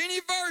 if there's any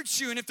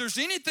virtue and if there's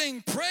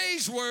anything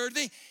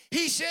praiseworthy,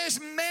 he says,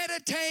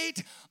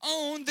 meditate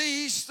on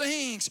these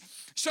things.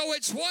 So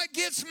it's what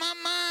gets my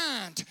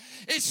mind.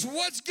 It's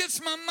what gets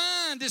my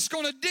mind. It's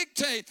going to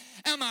dictate,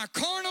 am I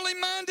carnally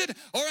minded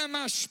or am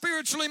I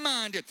spiritually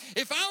minded?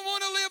 If I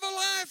want to live a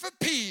life of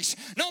peace,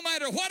 no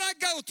matter what I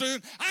go through,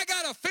 I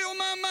got to fill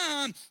my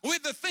mind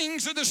with the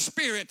things of the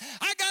Spirit.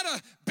 I got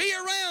to be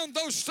around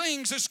those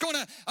things that's going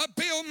to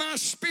build my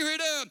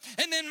spirit up.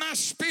 And then my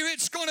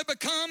spirit's going to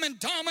become and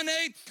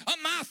dominate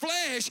my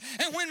flesh.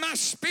 And when my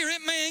spirit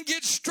man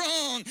gets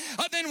strong,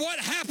 then what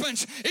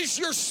happens is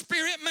your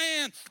spirit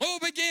man will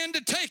begin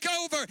to take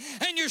over.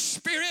 And your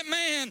spirit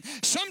man,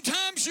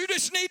 sometimes you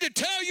just need to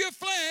tell your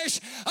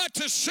flesh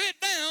to sit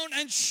down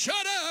and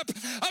shut up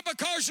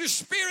because your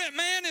spirit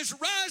man is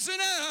rising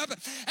up.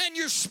 And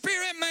your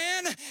spirit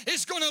man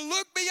is going to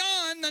look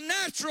beyond the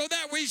natural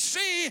that we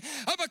see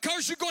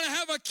because you're going to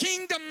have a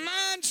kingdom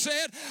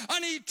mindset,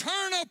 an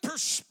eternal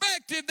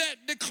perspective that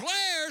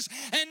declares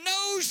and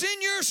knows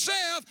in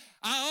yourself,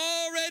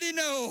 I already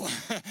know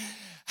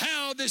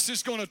how this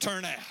is going to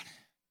turn out.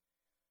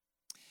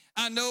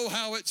 I know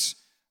how it's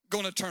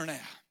going to turn out.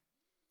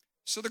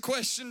 So the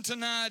question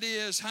tonight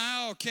is,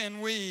 how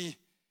can we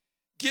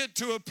get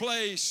to a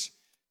place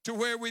to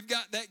where we've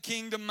got that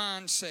kingdom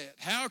mindset?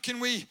 How can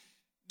we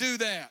do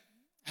that?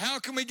 How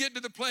can we get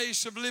to the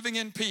place of living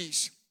in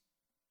peace?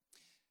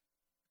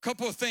 A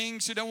couple of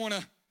things that I want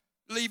to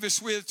leave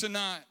us with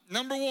tonight.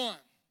 Number one,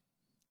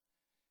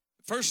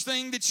 the first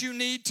thing that you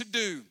need to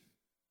do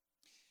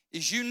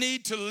is you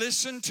need to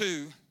listen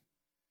to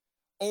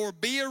or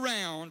be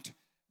around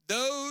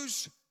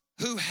those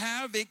who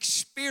have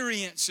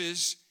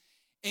experiences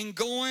in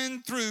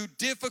going through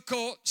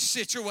difficult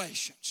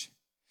situations.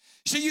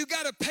 So you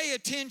got to pay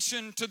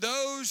attention to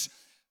those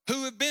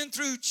who have been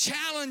through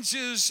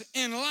challenges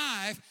in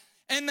life,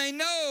 and they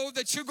know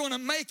that you're going to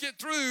make it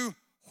through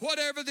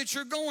whatever that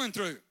you're going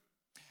through.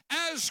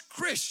 As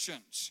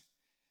Christians,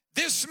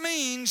 this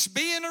means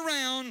being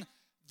around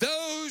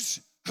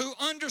those who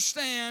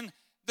understand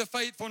the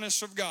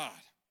faithfulness of God.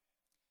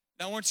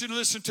 Now, I want you to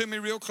listen to me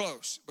real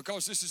close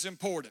because this is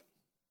important.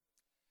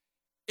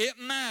 It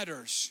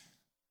matters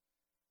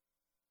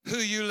who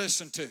you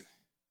listen to.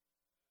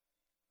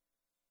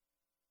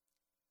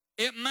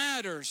 It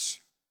matters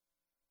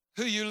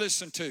who you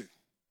listen to.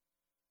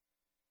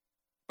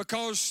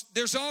 Because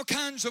there's all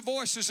kinds of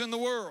voices in the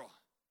world.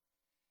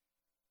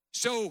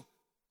 So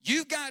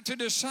you've got to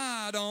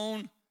decide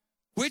on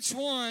which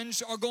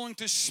ones are going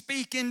to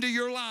speak into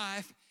your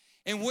life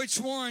and which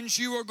ones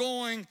you are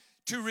going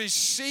to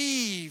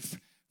receive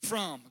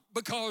from,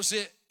 because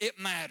it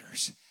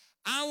matters.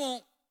 I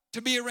want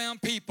to be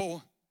around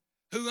people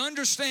who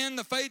understand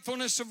the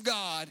faithfulness of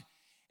God,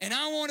 and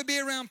I want to be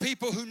around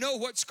people who know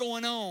what's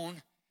going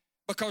on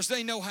because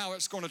they know how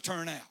it's going to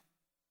turn out.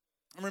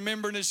 I'm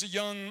remembering as a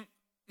young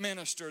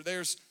minister,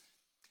 there's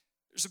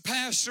a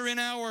pastor in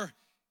our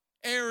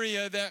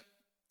area that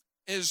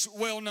is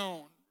well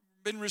known,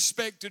 been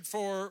respected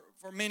for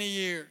many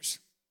years.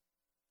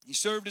 He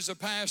served as a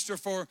pastor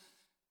for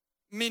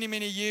many,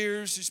 many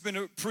years. He's been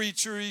a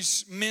preacher.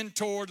 He's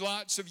mentored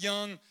lots of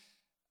young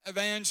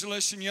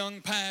evangelists and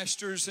young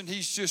pastors, and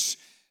he's just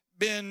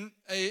been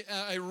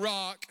a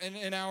rock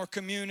in our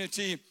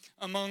community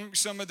among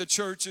some of the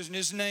churches, and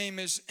his name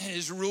is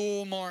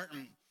Robbie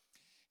Mathis.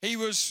 He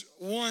was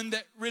one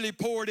that really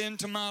poured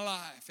into my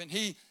life, and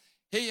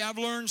I've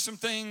learned some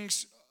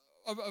things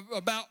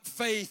about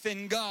faith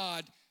in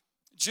God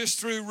just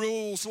through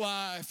Rule's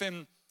life.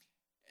 And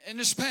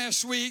this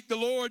past week, the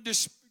Lord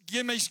just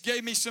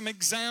gave me some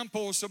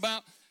examples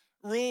about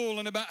Rule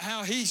and about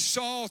how he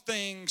saw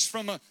things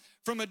from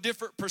a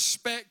different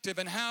perspective,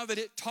 and how that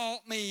it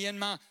taught me in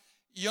my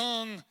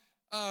young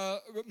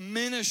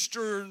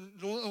minister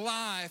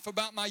life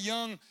about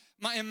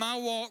in my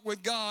walk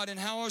with God, and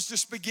how I was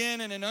just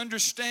beginning and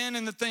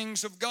understanding the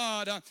things of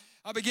God.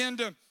 I began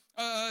to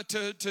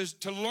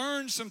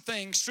learn some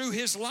things through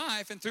his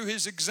life and through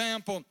his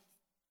example.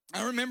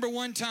 I remember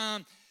one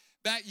time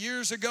back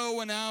years ago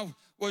when I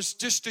was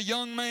just a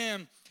young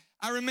man,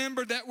 I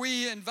remember that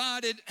we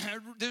invited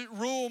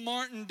Robbie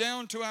Mathis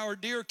down to our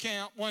deer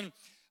camp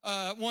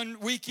one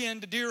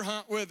weekend to deer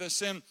hunt with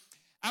us. And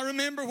I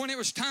remember when it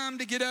was time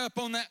to get up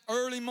on that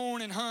early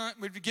morning hunt,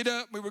 we'd get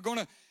up, we were going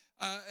to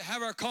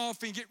have our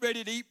coffee and get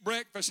ready to eat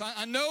breakfast.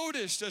 I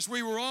noticed as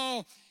we were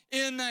all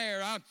in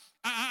there,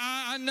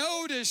 I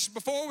noticed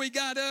before we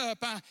got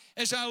up,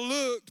 as I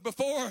looked,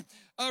 before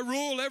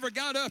Rule ever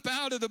got up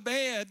out of the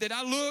bed, that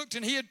I looked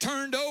and he had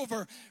turned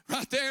over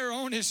right there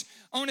on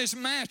his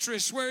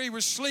mattress where he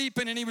was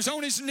sleeping, and he was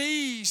on his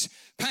knees,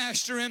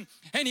 Pastor, and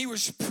he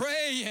was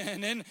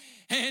praying,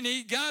 and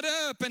he got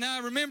up, and I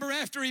remember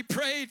after he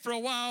prayed for a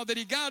while that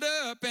he got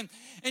up and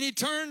he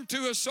turned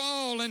to us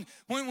all, and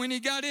when he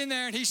got in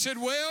there, and he said,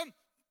 well,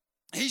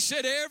 he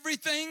said,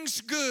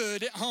 everything's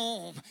good at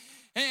home.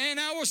 And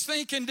I was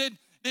thinking, did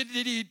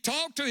he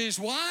talk to his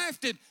wife?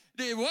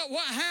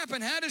 What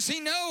happened? How does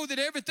he know that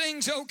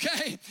everything's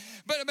okay?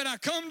 But I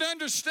come to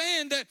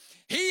understand that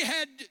he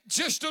had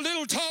just a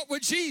little talk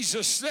with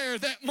Jesus there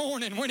that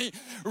morning when he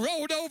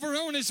rolled over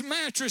on his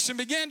mattress and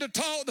began to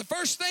talk. The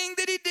first thing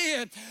that he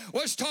did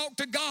was talk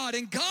to God,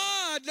 and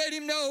God let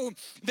him know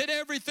that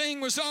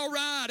everything was all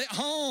right at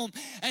home,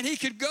 and he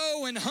could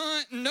go and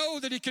hunt and know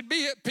that he could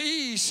be at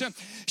peace.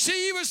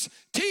 See, he was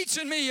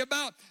teaching me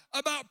about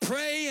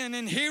praying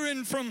and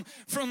hearing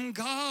from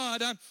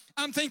God.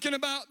 I'm thinking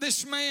about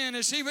this man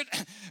as he would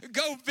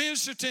go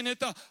visiting at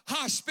the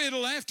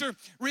hospital after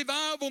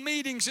revival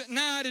meetings at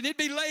night, and it'd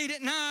be late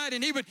at night,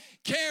 and he would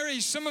carry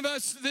some of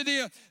us,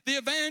 the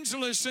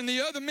evangelists and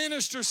the other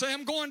ministers, say,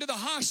 I'm going to the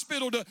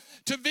hospital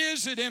to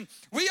visit. And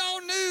we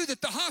all knew that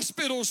the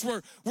hospitals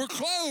were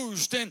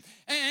closed and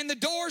the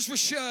doors were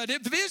shut.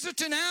 The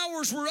visiting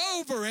hours were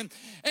over, and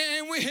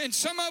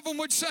some of them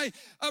would say,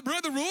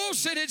 Brother Rule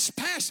said it's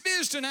past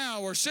visiting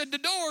hour, said the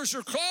doors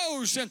are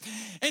closed.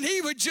 And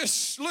he would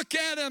just look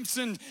at us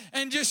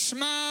and just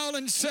smile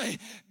and say,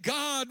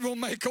 God will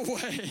make a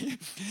way.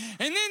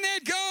 And then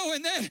they'd go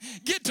and they'd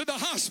get to the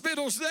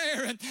hospitals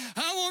there. And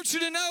I want you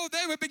to know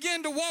they would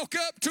begin to walk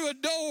up to a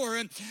door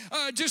and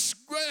just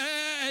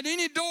at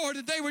any door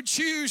that they would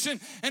choose. And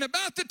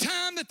about the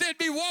time that they'd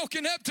be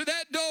walking up to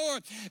that door,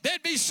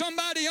 there'd be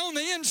somebody on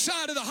the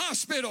inside of the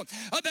hospital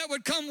that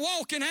would come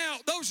walking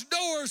out. Those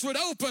doors would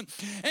open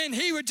and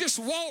he would just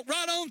walk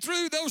right on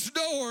through those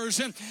doors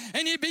and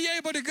he'd be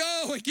able to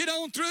go and get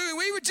on through. And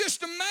we were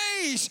just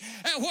amazed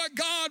at what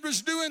God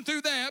was doing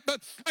through that.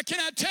 But can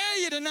I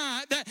tell you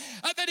tonight that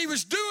he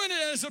was doing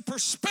it as a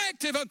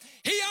perspective of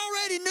he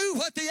already knew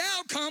what the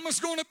outcome was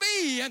going to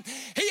be. And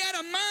he had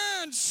a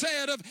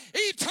mindset of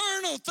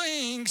eternal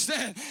things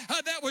that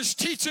was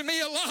teaching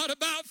me a lot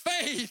about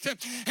faith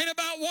and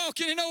about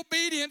walking in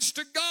obedience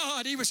to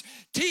God. He was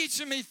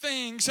teaching me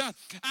things.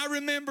 I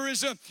remember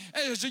as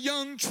a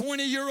young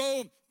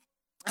 20-year-old,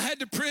 I had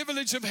the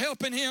privilege of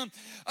helping him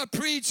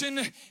preach in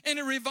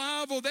a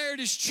revival there at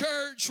his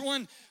church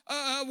one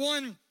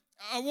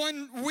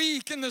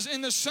week in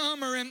the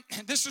summer, and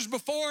this was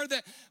before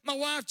that my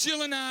wife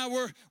Jill and I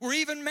were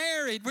even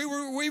married. We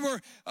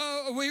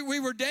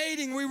were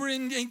dating. We were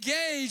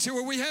engaged,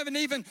 or we hadn't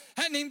even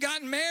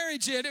gotten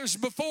married yet. It was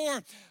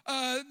before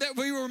that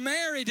we were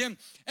married,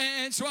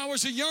 and so I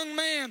was a young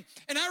man.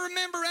 And I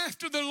remember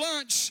after the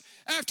lunch,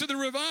 after the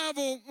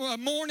revival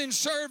morning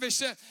service,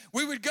 that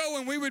we would go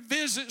and we would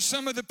visit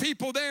some of the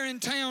people there in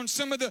town,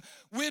 some of the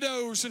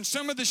widows and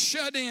some of the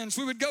shut-ins.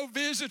 We would go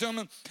visit them.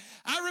 And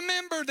I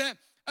remember that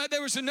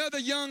there was another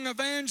young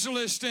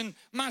evangelist and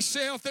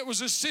myself that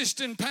was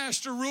assisting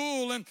Pastor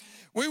Rule, and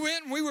we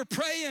went and we were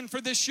praying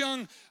for this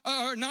young,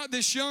 not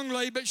this young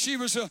lady, but she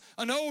was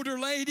an older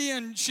lady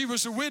and she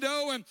was a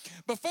widow. And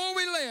before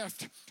we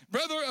left,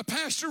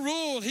 Pastor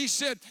Rule, he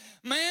said,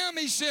 ma'am,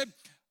 he said,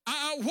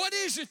 what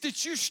is it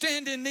that you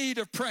stand in need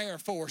of prayer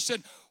for?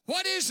 Said,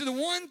 what is the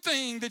one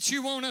thing that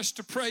you want us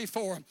to pray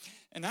for?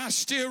 And I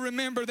still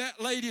remember that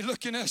lady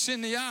looking us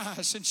in the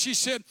eyes, and she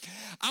said,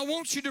 I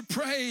want you to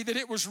pray that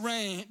it would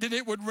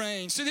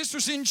rain. See, this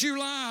was in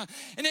July,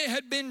 and it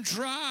had been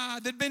dry.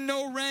 There'd been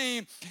no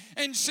rain.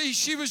 And see,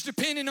 she was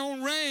depending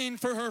on rain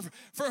for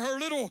her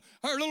little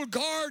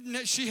garden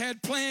that she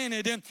had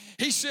planted. And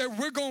he said,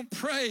 we're going to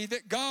pray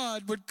that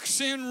God would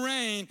send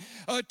rain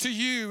to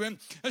you. And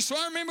so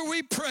I remember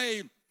we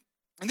prayed.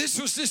 And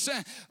this was this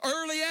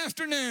early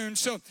afternoon.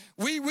 So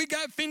we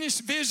got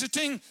finished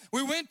visiting.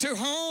 We went to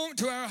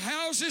our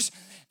houses.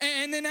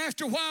 And then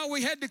after a while,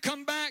 we had to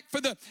come back for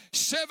the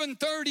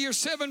 7:30 or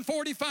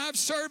 7:45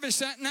 service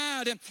that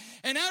night.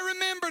 And I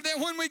remember that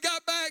when we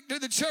got back to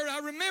the church, I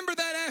remember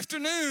that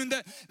afternoon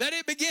that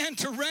it began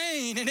to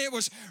rain. And it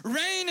was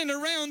raining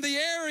around the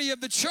area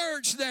of the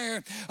church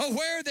there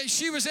where that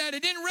she was at.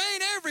 It didn't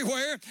rain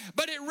everywhere,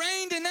 but it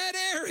rained in that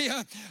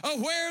area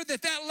where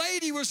that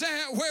lady was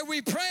at, where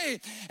we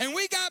prayed. And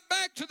we got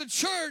back to the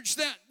church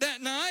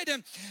that night.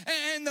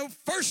 And the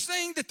first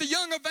thing that the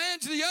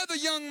other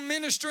young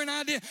minister and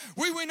I did,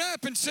 we went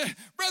up and said,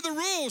 Brother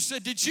Rule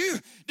said, can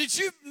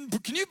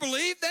you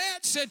believe that?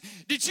 Said,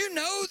 did you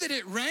know that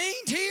it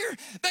rained here?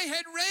 They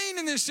had rain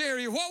in this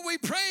area, what we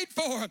prayed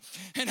for.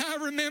 And I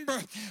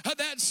remember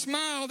that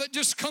smile that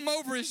just come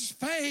over his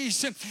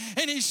face. And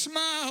he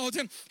smiled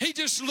and he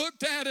just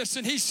looked at us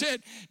and he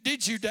said,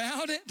 did you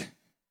doubt it?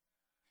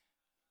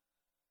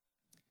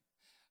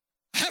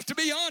 I have to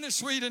be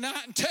honest with you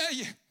tonight and tell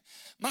you,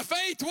 my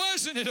faith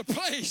wasn't at a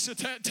place at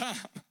that time.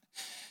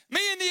 Me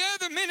and the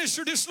other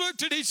minister just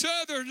looked at each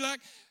other like,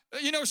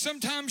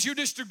 sometimes you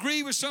just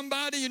agree with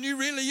somebody and you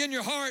really in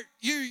your heart,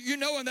 you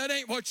know, and that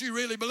ain't what you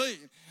really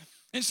believe.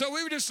 And so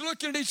we were just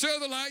looking at each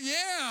other like,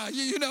 yeah,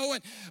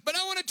 but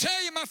I want to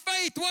tell you, my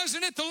faith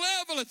wasn't at the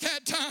level at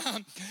that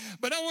time.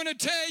 But I want to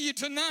tell you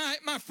tonight,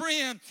 my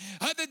friend,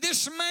 that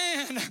this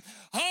man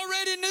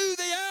already knew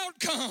the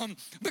outcome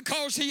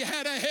because he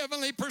had a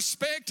heavenly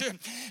perspective.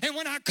 And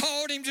when I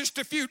called him just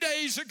a few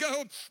days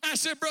ago, I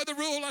said, Brother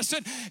Rule, I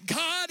said,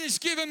 God has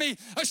given me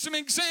some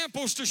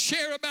examples to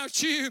share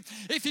about you.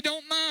 If you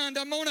don't mind,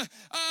 I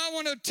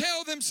want to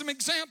tell them some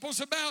examples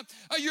about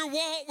your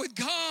walk with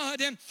God.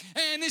 And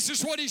this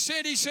is what he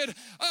said. He said,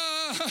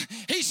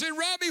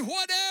 Robbie,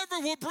 whatever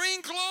will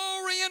bring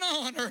glory and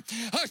honor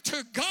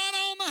to God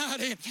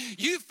Almighty,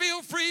 you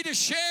feel free to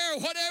share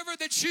whatever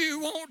that you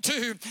want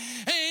to.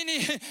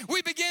 And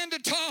we began to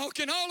talk,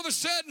 and all of a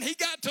sudden he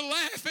got to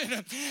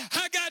laughing.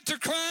 I got to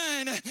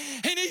crying,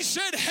 and he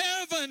said,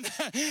 heaven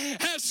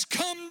has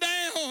come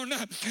down.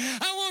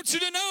 I want you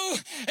to know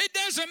it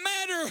doesn't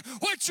matter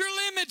what you're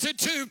limited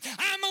to.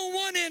 I'm on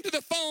one end of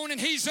the phone, and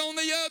he's on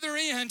the other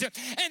end,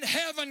 and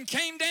heaven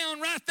came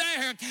down right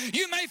there.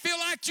 You may feel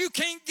like you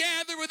can't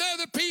gather with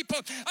other people,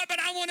 but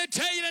I want to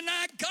tell you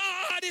tonight,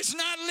 God is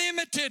not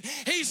limited.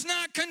 He's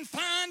not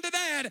confined to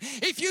that.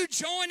 If you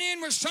join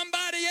in with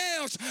somebody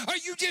else, or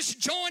you just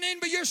join in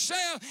by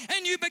yourself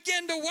and you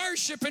begin to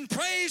worship and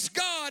praise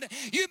God,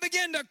 you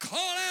begin to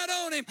call out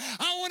on him,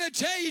 I want to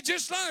tell you,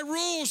 just like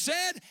Rule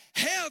said,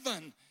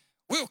 heaven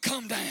will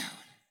come down.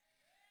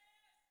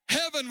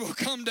 Heaven will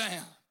come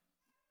down.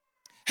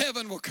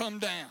 Heaven will come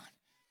down.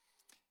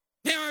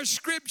 Now our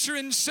scripture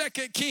in 2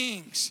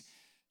 Kings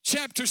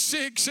chapter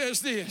 6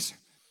 says this.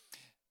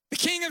 The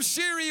king of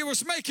Syria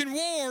was making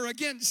war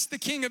against the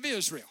king of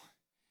Israel.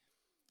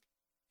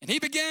 And he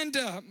began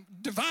to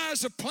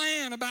devise a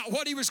plan about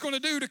what he was going to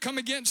do to come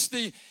against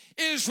the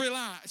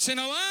Israelites. And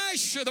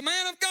Elisha, the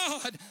man of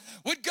God,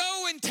 would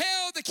go and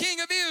tell the king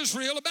of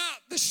Israel about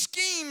the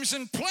schemes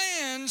and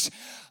plans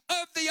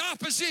of the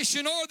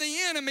opposition or the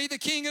enemy, the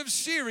king of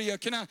Syria.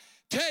 Can I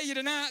tell you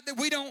tonight that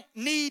we don't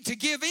need to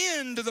give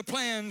in to the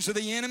plans of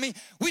the enemy.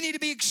 We need to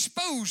be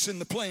exposing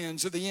the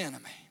plans of the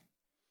enemy.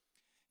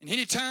 And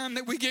any time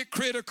that we get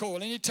critical,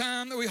 any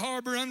time that we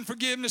harbor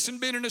unforgiveness and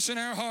bitterness in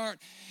our heart,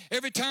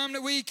 every time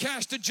that we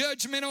cast a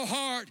judgmental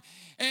heart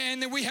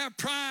and that we have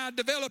pride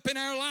develop in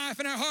our life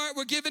and our heart,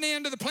 we're giving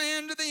in to the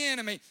plan of the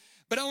enemy.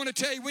 But I want to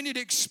tell you, we need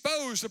to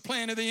expose the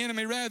plan of the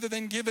enemy rather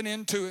than giving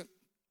in to it.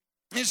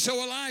 And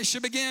so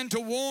Elisha began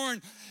to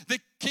warn the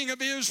king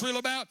of Israel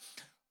about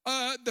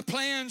the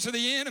plans of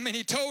the enemy. And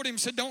he told him,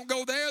 said, don't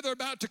go there, they're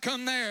about to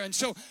come there. And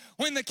so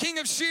when the king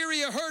of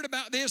Syria heard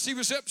about this, he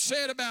was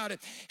upset about it.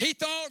 He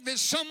thought that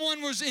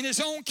someone was in his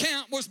own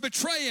camp was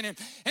betraying him.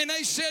 And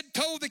they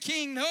told the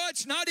king, no,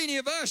 it's not any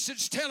of us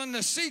that's telling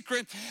the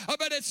secret,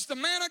 but it's the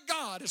man of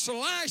God. It's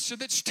Elisha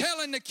that's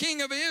telling the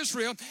king of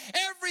Israel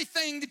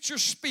everything that you're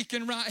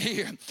speaking right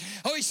here.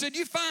 Oh, he said,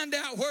 you find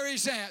out where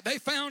he's at. They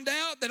found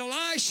out that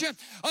Elisha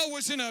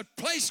was in a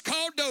place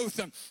called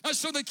Dothan.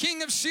 So the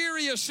king of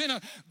Syria sent a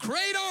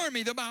great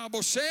army, the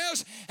Bible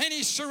says, and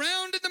he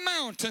surrounded the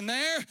mountain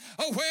there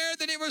where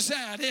that it was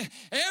at.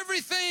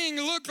 Everything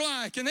looked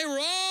like, and they were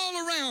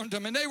all around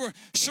them, and they were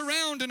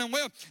surrounding them.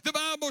 Well, the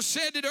Bible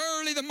said that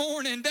early the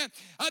morning that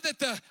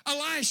the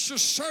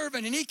Elisha's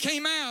servant, and he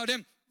came out,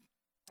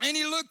 and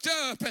he looked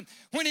up, and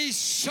when he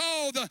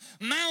saw the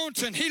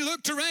mountain, he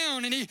looked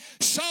around and he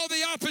saw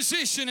the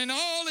opposition, and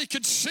all he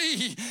could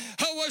see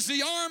was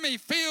the army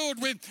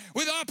filled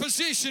with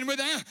opposition,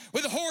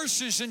 with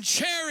horses and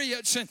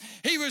chariots, and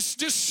he was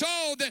just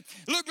saw that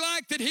looked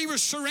like that he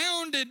was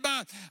surrounded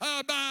by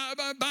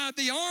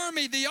the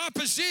army, the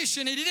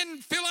opposition. He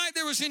didn't feel like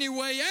there was any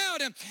way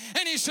out, and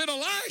he said,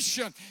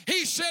 Elisha,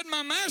 he said,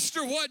 my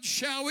master, what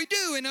shall we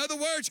do? In other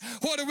words,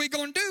 what are we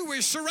going to do?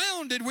 We're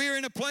surrounded. We're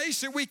in a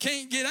place that we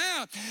can't get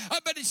out.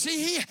 But you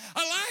see,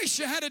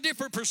 Elisha had a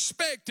different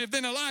perspective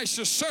than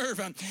Elisha's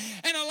servant.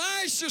 And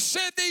Elisha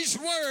said these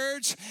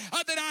words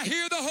that I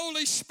hear the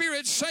Holy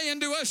Spirit saying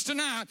to us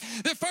tonight.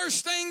 The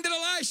first thing that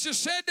Elisha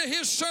said to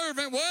his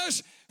servant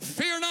was,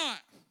 fear not.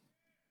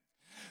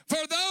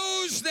 For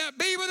those that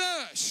be with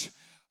us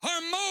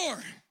are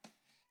more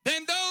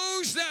than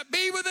those that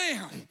be with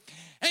them.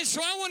 And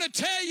so I want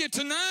to tell you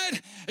tonight,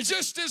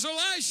 just as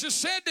Elisha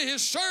said to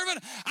his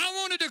servant, I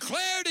want to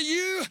declare to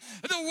you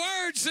the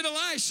words that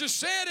Elisha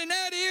said, and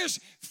that is,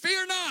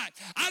 fear not.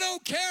 I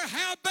don't care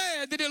how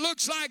bad that it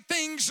looks like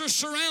things are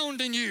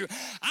surrounding you.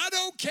 I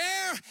don't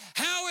care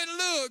how it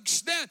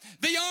looks that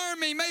the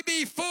army may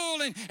be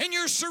full and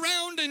your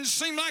surroundings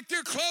seem like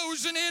they're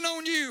closing in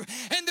on you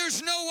and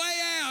there's no way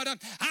out.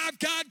 I've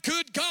got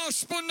good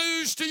gospel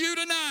news to you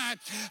tonight.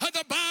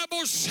 The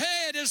Bible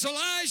said, as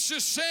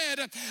Elisha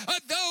said,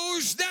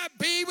 those that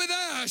be with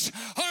us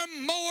are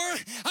more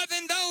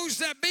than those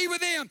that be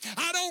with them.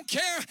 I don't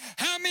care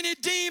how many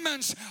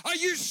demons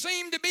you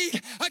seem to be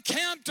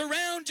camped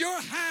around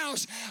your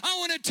house. I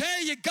want to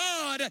tell you,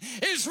 God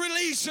is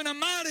releasing a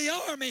mighty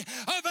army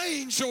of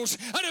angels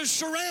to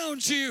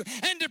surround you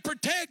and to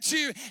protect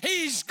you.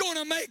 He's going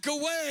to make a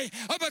way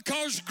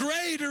because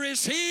greater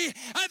is He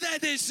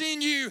that is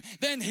in you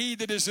than he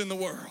that is in the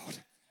world.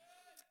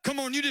 Come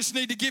on, you just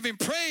need to give Him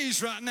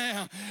praise right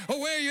now.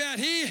 Where you at?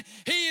 He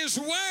is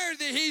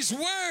worthy. He's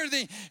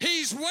worthy.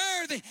 He's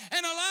worthy.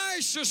 And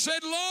Elisha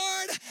said,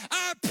 Lord,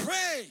 I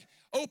pray,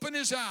 open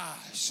his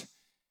eyes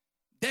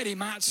that he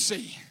might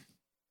see.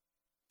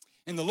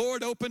 And the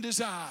Lord opened his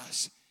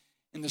eyes,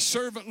 and the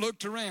servant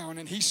looked around,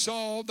 and he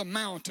saw the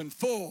mountain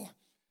full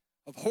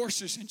of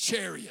horses and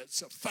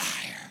chariots of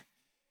fire.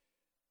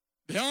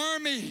 The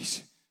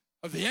armies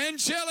of the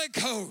angelic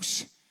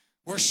hosts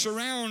were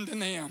surrounding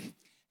them.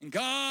 And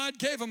God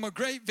gave them a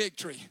great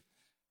victory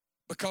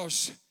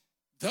because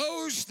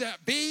those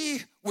that be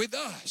with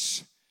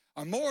us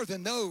are more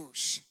than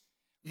those,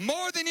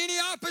 more than any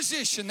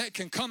opposition that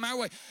can come our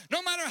way.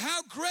 No matter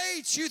how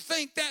great you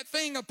think that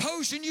thing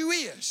opposing you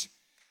is,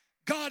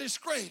 God is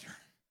greater.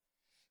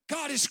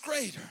 God is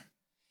greater.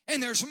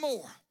 And there's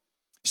more.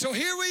 So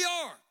here we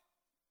are,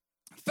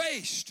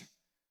 faced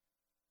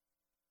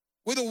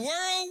with a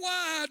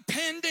worldwide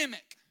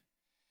pandemic.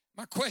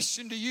 My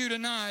question to you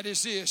tonight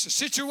is this: a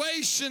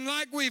situation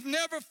like we've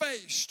never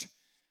faced.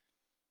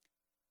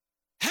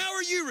 How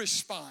are you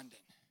responding?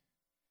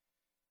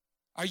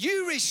 Are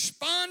you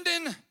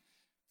responding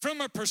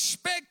from a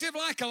perspective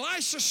like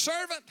Elisha's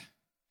servant,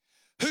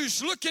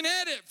 who's looking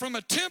at it from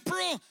a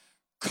temporal,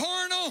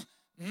 carnal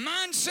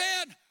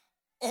mindset?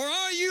 Or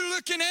are you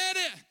looking at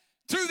it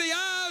through the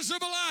eyes of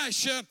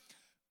Elisha,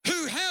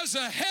 who has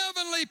a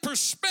heavenly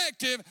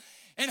perspective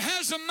and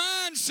has a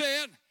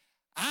mindset,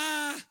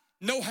 I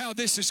know how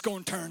this is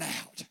going to turn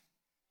out.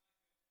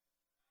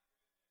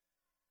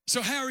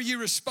 So how are you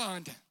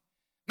responding?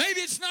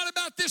 Maybe it's not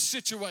about this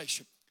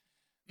situation.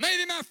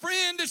 Maybe, my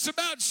friend, it's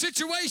about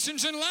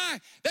situations in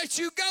life that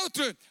you go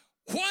through.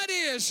 What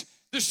is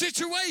the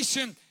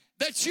situation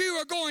that you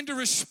are going to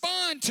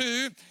respond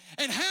to,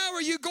 and how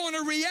are you going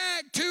to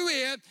react to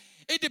it?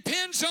 It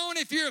depends on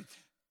if you're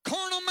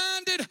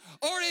carnal-minded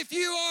or if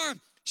you are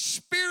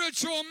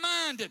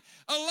spiritual-minded.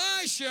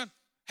 Elisha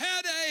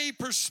had a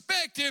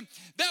perspective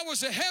that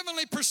was a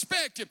heavenly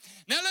perspective.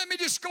 Now, let me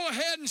just go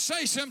ahead and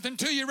say something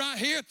to you right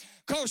here,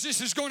 because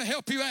this is going to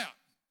help you out.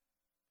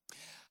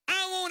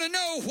 I want to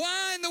know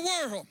why in the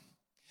world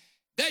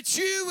that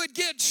you would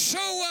get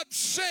so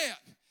upset,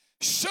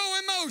 so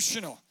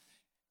emotional,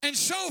 and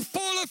so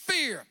full of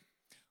fear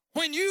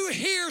when you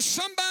hear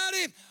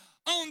somebody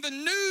on the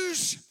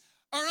news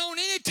or on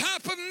any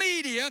type of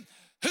media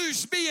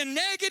who's being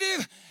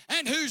negative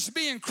and who's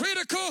being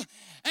critical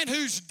and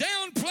who's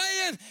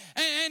downplaying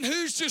and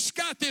who's just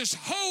got this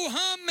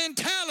ho-hum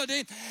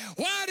mentality.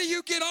 Why do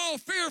you get all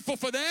fearful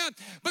for that?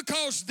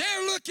 Because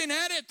they're looking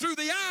at it through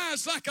the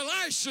eyes like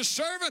Elisha's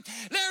servant.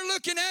 They're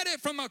looking at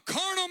it from a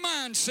carnal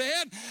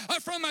mindset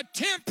or from a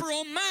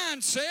temporal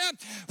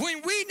mindset,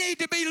 when we need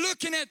to be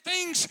looking at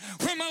things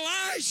from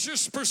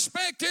Elisha's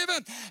perspective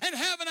and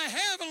having a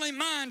heavenly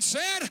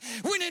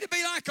mindset. We need to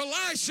be like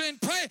Elisha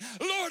and pray,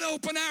 Lord,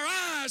 open our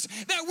eyes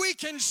that we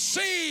can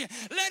see.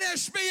 Let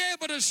us be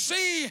able to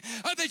see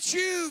that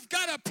you've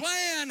got a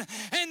plan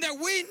and that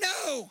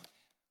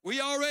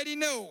we already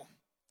know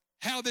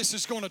how this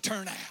is going to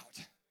turn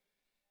out.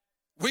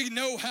 We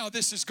know how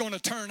this is going to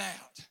turn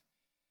out.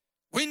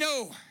 We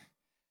know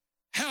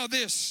how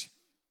this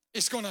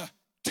is going to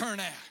turn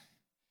out.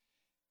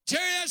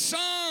 Jerry, that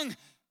song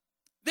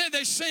that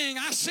they sing,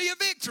 I See a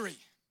Victory.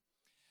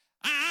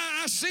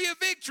 I see a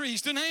victory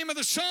is the name of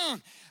the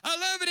song. I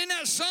love it. In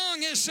that song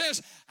it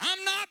says,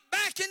 I'm not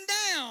backing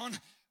down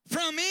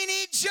from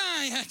any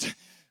giant,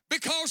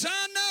 because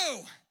I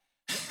know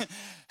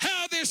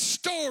how this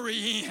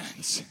story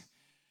ends.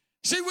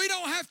 See, we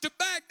don't have to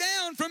back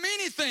down from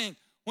anything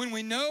when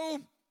we know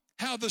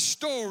how the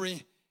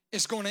story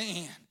is going to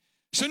end.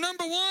 So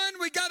number one,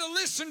 we got to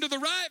listen to the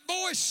right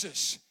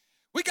voices.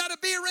 We got to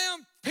be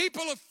around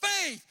people of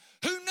faith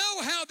who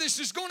know how this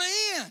is going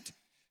to end.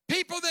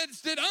 People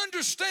that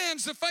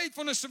understands the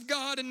faithfulness of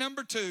God. And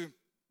number two,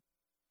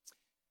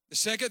 the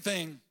second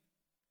thing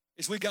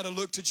is we got to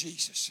look to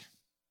Jesus.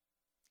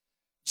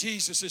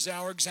 Jesus is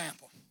our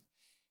example.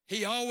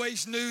 He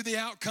always knew the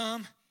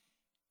outcome,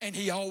 and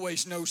he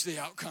always knows the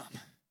outcome.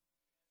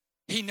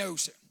 He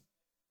knows it.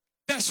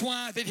 That's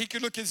why that he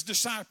could look at his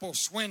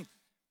disciples when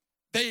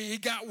he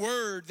got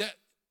word that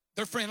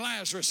their friend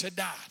Lazarus had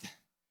died.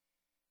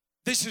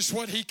 This is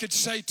what he could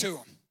say to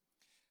them.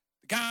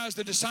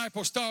 The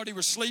disciples thought he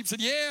was asleep.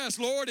 Said, yes,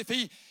 Lord, if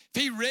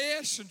he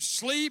rests and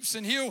sleeps,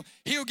 and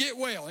he'll get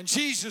well. And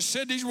Jesus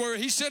said these words.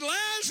 He said,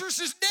 Lazarus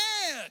is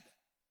dead.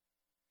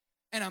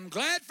 And I'm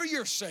glad for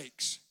your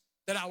sakes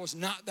that I was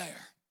not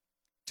there,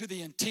 to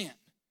the intent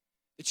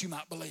that you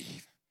might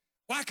believe.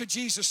 Why could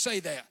Jesus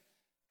say that?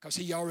 Because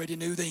he already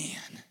knew the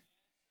end.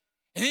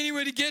 And then he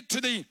would get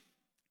to the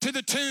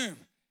tomb,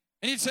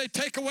 and he'd say,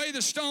 take away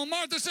the stone.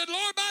 Martha said,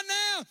 Lord, by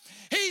now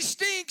he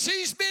stinks.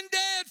 He's been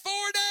dead 4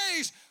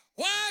 days.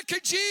 Why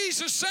could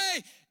Jesus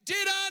say,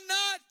 did I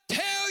not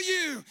tell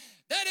you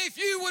that if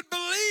you would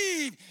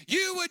believe,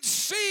 you would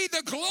see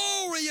the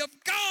glory of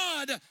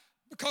God?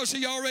 Because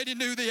he already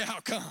knew the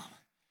outcome.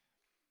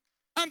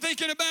 I'm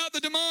thinking about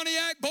the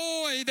demoniac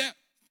boy that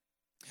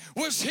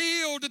was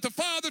healed, that the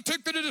father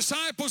took to the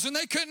disciples, and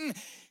they couldn't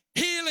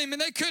heal him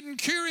and they couldn't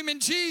cure him,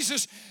 and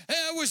Jesus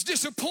was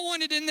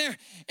disappointed in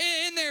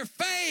their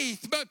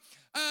faith. But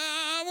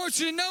I want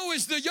you to know,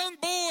 as the young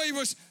boy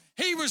was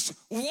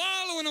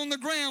wallowing on the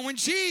ground, when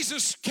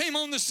Jesus came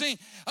on the scene,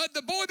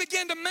 the boy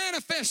began to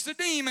manifest the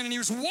demon, and he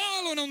was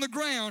wallowing on the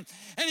ground,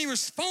 and he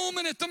was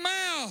foaming at the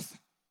mouth.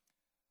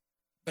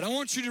 But I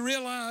want you to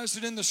realize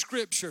that in the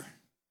scripture,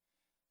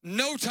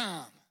 no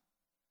time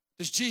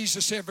does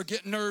Jesus ever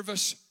get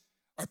nervous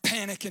or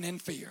panicking in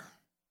fear.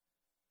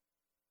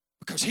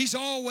 Because he's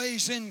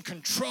always in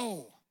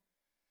control.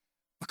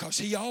 Because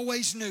he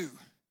always knew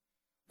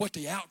what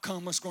the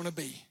outcome was going to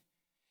be.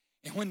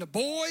 And when the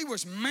boy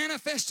was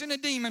manifesting a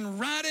demon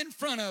right in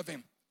front of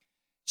him,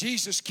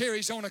 Jesus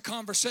carries on a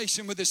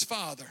conversation with his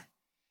father.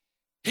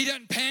 He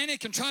doesn't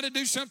panic and try to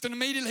do something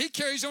immediately. He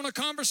carries on a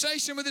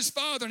conversation with his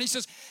father, and he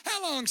says,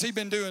 how long has he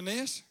been doing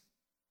this?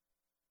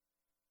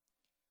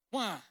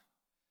 Why?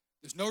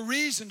 There's no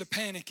reason to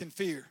panic and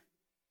fear.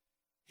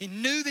 He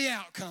knew the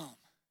outcome.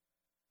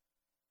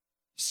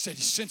 He said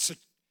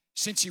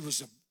since he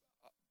was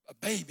a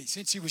baby,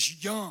 since he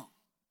was young,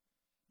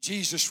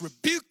 Jesus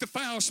rebuked the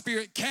foul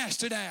spirit,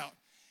 cast it out,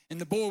 and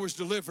the boy was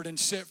delivered and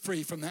set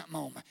free from that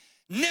moment.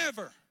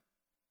 Never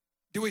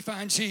do we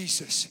find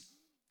Jesus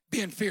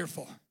being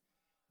fearful,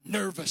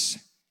 nervous,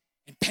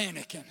 and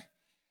panicking,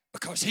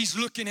 because he's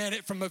looking at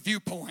it from a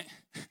viewpoint.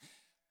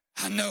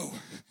 I know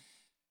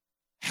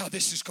how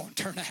this is going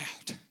to turn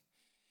out.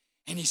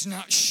 And he's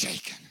not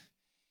shaken.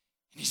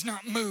 And he's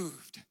not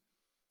moved.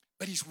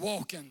 But he's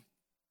walking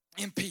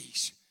in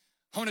peace.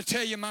 I want to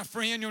tell you, my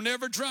friend, you'll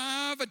never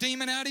drive a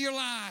demon out of your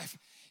life.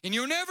 And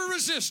you'll never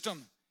resist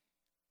them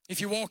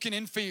if you're walking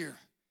in fear.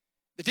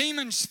 The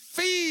demons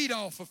feed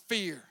off of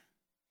fear.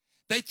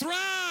 They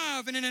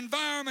thrive in an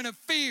environment of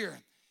fear.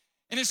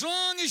 And as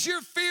long as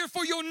you're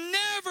fearful, you'll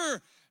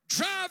never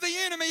drive the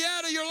enemy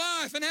out of your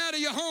life and out of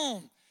your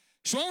home.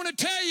 So I want to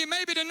tell you,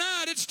 maybe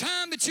tonight it's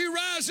time that you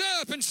rise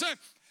up and say,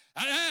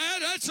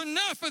 that's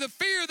enough of the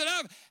fear that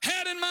I've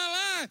had in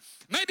my life.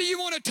 Maybe you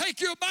want to take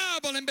your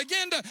Bible and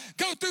begin to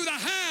go through the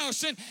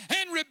house and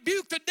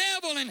rebuke the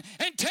devil and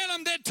tell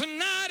him that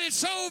tonight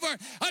it's over.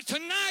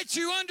 Tonight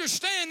you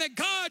understand that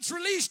God's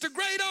released a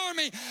great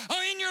army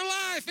in your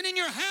life and in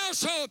your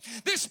household.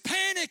 This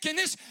panic and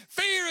this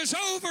fear is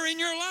over in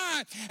your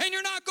life. And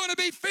you're not going to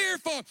be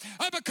fearful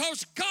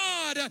because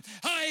God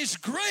is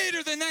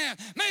greater than that.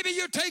 Maybe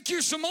you take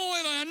you some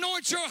oil and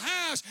anoint your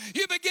house.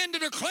 You begin to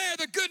declare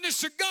the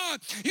goodness of God.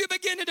 You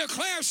begin to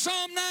declare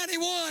Psalm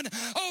 91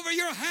 over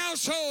your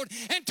household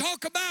and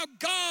talk about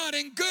God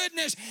and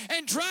goodness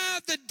and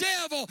drive the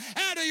devil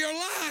out of your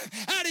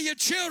life, out of your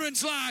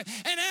children's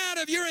life, and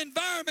out of your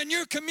environment,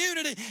 your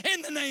community,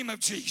 in the name of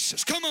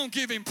Jesus. Come on,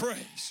 give him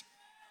praise.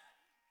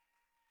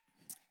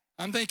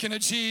 I'm thinking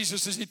of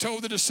Jesus as he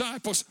told the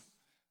disciples,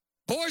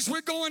 boys,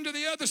 we're going to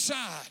the other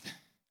side.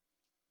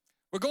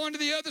 We're going to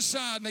the other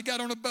side, and they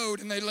got on a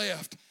boat and they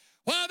left.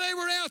 While they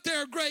were out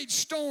there, a great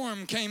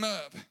storm came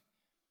up.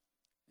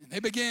 And they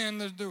began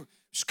to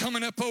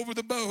coming up over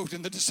the boat,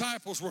 and the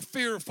disciples were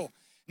fearful.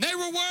 And they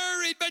were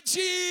worried, but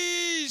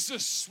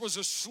Jesus was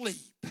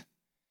asleep.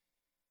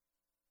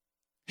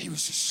 He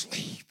was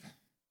asleep.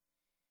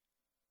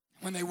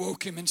 When they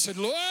woke him and said,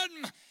 Lord,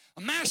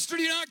 Master,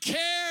 do you not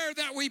care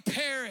that we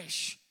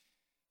perish?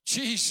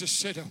 Jesus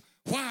said,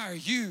 why are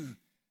you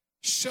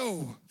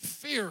so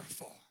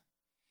fearful?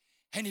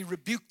 And he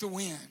rebuked the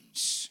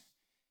winds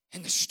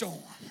and the storm,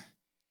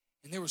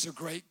 and there was a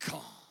great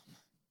calm.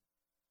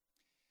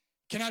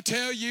 Can I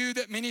tell you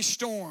that many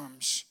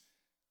storms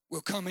will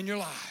come in your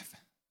life?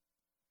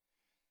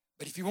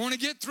 But if you want to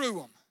get through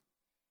them,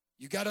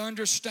 you got to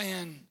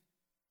understand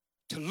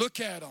to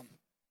look at them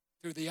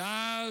through the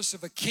eyes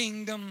of a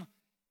kingdom,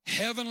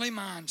 heavenly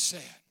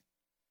mindset.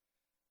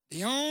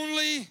 The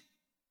only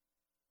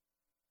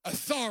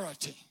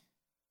authority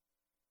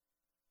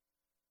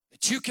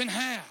that you can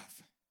have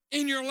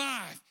in your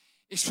life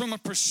is from a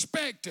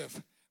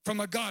perspective,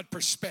 from a God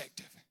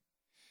perspective.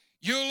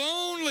 You'll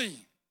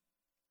only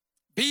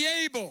be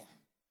able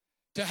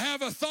to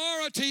have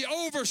authority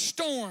over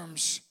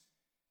storms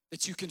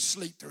that you can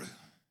sleep through.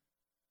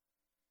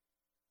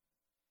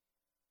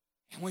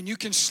 And when you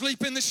can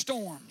sleep in the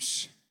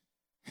storms,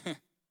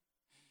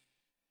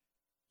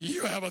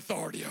 you have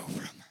authority over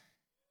them.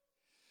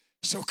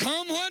 So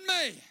come what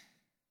may,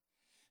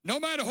 no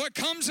matter what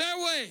comes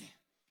our way,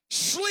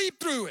 sleep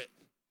through it.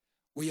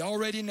 We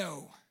already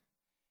know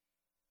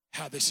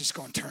how this is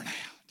going to turn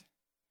out.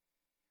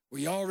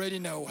 We already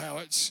know how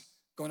it's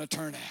going to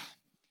turn out.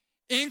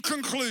 In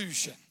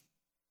conclusion,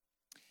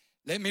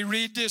 let me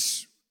read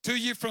this to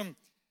you from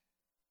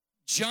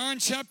John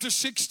chapter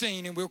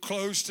 16, and we'll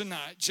close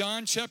tonight.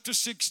 John chapter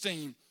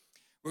 16,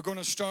 we're going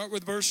to start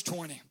with verse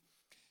 20.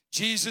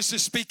 Jesus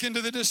is speaking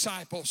to the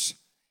disciples.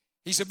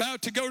 He's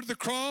about to go to the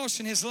cross,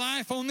 and his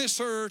life on this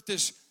earth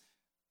is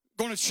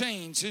going to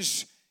change.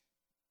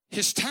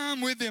 His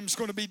time with them is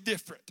going to be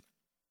different.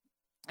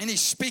 And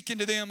he's speaking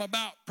to them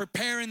about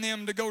preparing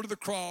them to go to the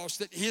cross,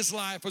 that his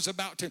life was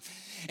about to.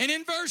 And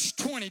in verse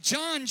 20,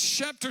 John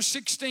chapter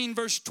 16,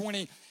 verse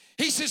 20,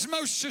 he says,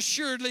 most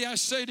assuredly I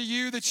say to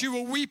you that you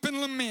will weep and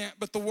lament,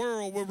 but the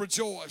world will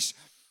rejoice.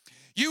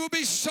 You will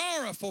be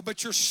sorrowful,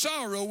 but your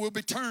sorrow will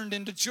be turned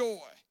into joy.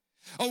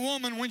 A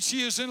woman, when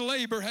she is in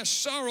labor, has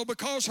sorrow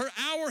because her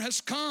hour has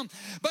come.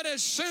 But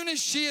as soon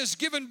as she has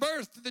given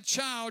birth to the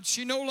child,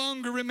 she no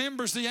longer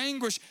remembers the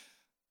anguish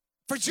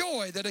for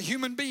joy that a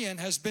human being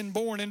has been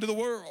born into the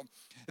world.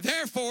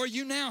 Therefore,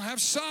 you now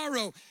have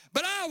sorrow,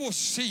 but I will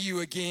see you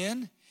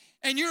again,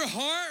 and your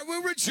heart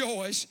will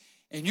rejoice,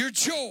 and your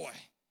joy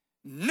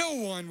no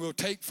one will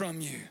take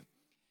from you.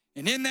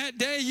 And in that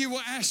day you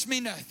will ask me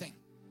nothing.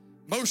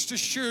 Most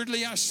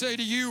assuredly I say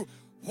to you,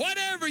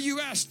 whatever you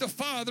ask the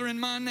Father in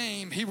my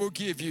name, he will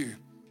give you.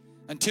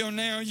 Until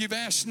now you've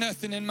asked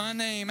nothing in my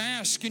name.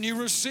 Ask and you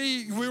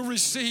will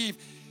receive,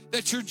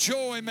 that your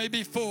joy may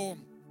be full.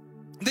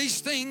 These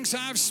things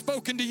I've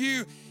spoken to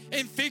you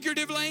in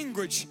figurative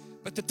language,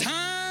 but the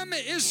time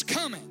is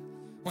coming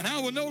when I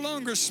will no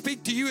longer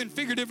speak to you in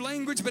figurative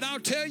language, but I'll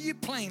tell you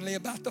plainly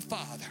about the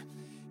Father.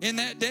 In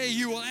that day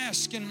you will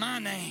ask in my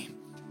name.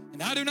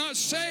 And I do not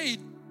say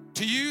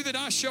to you that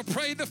I shall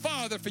pray the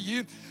Father for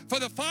you, for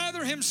the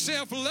Father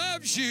himself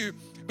loves you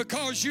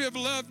because you have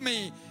loved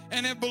me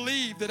and have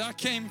believed that I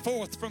came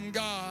forth from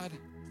God.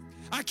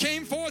 I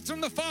came forth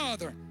from the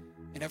Father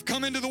and have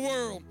come into the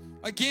world.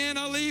 Again,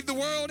 I leave the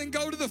world and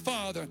go to the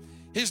Father.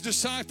 His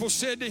disciples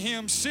said to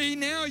him, "See,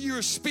 now you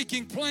are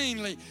speaking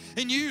plainly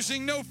and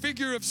using no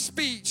figure of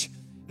speech.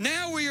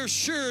 Now we are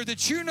sure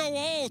that you know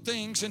all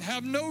things and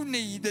have no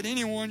need that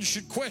anyone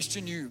should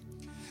question you.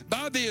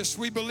 By this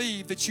we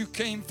believe that you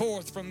came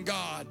forth from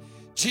God."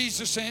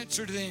 Jesus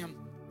answered them,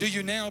 "Do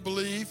you now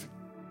believe?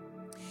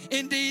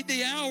 Indeed,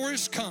 the hour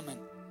is coming,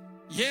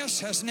 yes,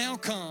 has now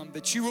come,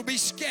 that you will be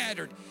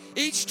scattered,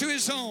 each to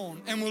his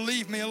own, and will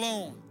leave me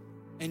alone.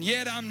 And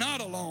yet I'm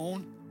not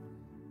alone,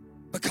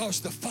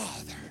 because the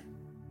Father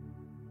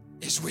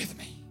is with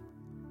me."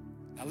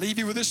 I'll leave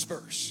you with this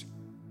verse.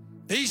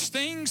 "These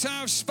things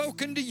I've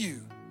spoken to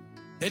you,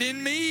 that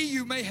in me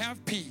you may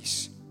have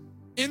peace.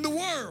 In the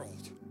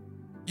world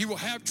you will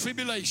have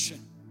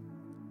tribulation,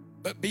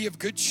 but be of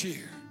good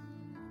cheer.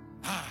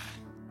 I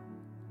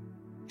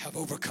have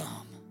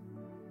overcome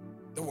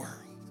the world."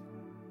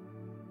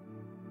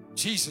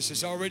 Jesus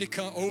has already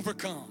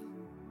overcome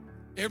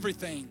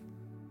everything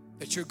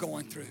that you're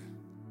going through.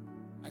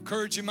 I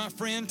encourage you, my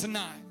friend,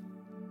 tonight,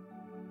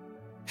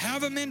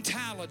 have a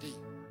mentality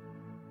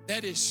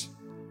that is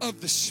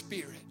of the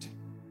Spirit,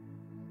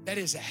 that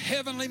is a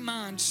heavenly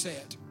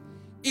mindset,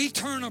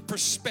 eternal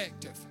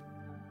perspective.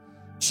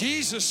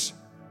 Jesus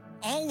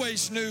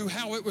always knew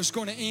how it was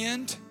going to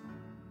end,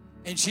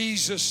 and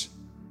Jesus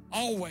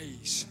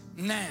always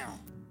now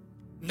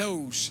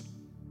knows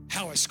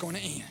how it's going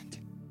to end.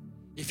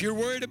 If you're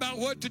worried about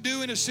what to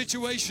do in a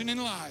situation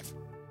in life,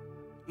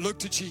 look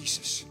to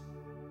Jesus.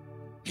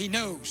 He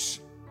knows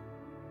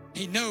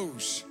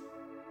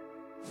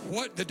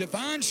what the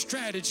divine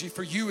strategy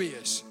for you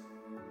is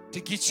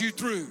to get you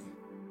through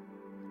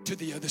to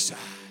the other side.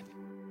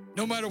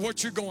 No matter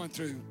what you're going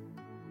through,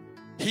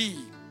 He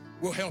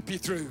will help you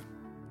through.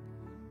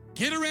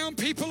 Get around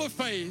people of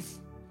faith,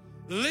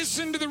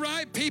 listen to the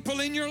right people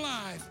in your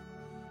life,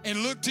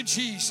 and look to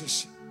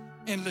Jesus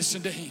and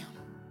listen to Him.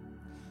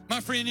 My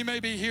friend, you may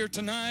be here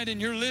tonight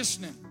and you're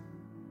listening.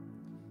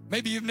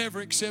 Maybe you've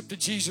never accepted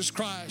Jesus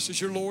Christ as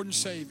your Lord and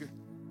Savior.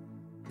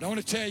 But I want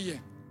to tell you,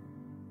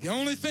 the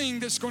only thing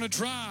that's going to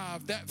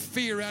drive that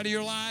fear out of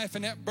your life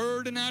and that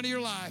burden out of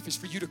your life is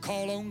for you to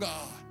call on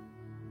God.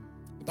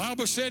 The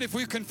Bible said if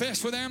we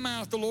confess with our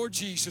mouth the Lord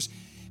Jesus,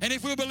 and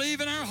if we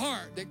believe in our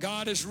heart that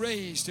God has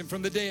raised Him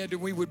from the dead, then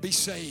we would be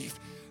saved.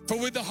 For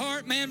with the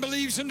heart man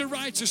believes unto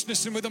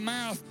righteousness, and with the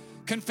mouth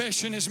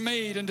confession is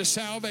made unto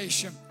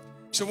salvation.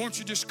 So won't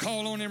you just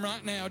call on Him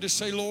right now? Just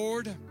say,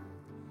 "Lord,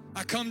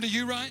 I come to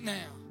you right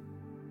now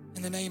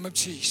in the name of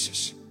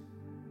Jesus.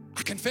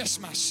 I confess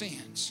my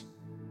sins.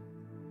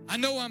 I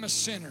know I'm a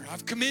sinner.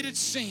 I've committed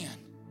sin,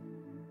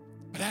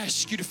 but I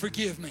ask you to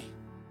forgive me.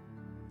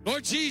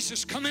 Lord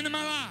Jesus, come into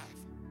my life.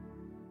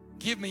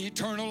 Give me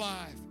eternal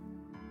life.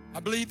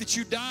 I believe that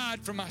you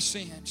died for my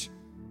sins.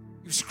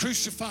 You was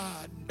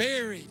crucified and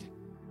buried.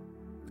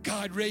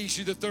 God raised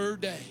you the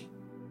third day.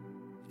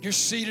 You're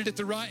seated at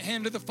the right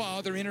hand of the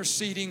Father,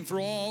 interceding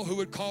for all who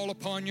would call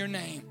upon your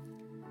name.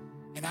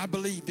 And I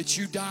believe that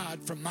you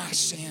died for my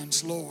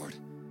sins, Lord.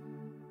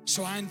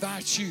 So I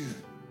invite you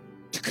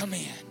to come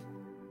in.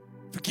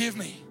 Forgive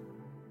me.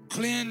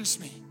 Cleanse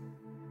me.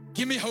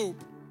 Give me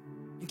hope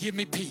and give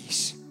me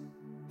peace.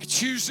 I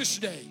choose this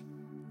day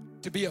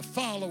to be a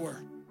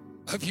follower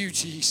of you,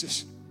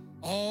 Jesus,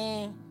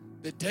 all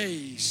the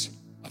days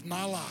of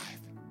my life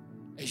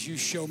as you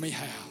show me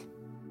how.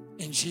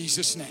 In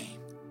Jesus' name,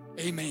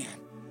 amen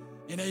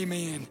and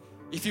amen.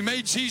 If you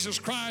made Jesus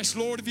Christ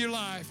Lord of your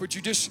life, would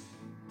you just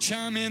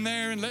chime in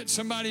there and let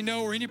somebody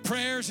know, or any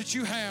prayers that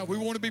you have, we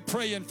want to be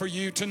praying for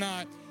you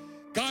tonight.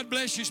 God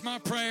bless you is my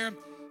prayer.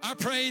 I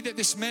pray that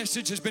this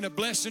message has been a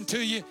blessing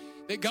to you,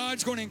 that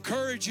God's going to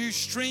encourage you,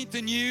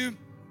 strengthen you,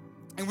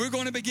 and we're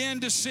going to begin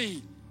to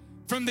see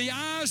from the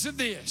eyes of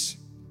this,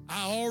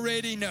 I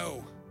already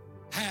know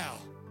how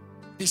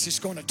this is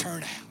going to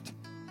turn out.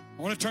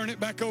 I want to turn it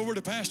back over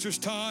to Pastors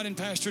Todd and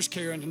Pastors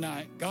Karen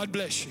tonight. God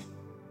bless you.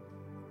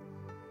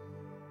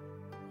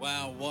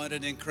 Wow, what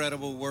an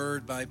incredible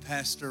word by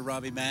Pastor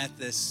Robbie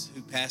Mathis,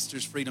 who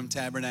pastors Freedom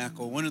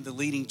Tabernacle, one of the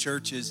leading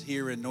churches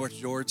here in North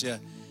Georgia,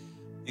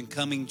 in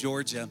Cumming,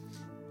 Georgia,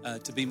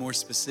 to be more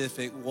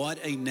specific. What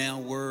a now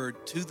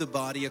word to the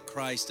body of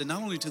Christ, and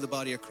not only to the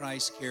body of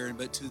Christ, Karen,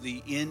 but to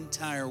the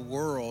entire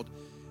world,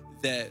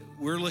 that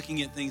we're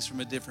looking at things from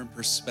a different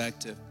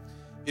perspective.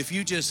 If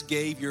you just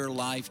gave your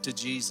life to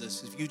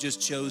Jesus, if you just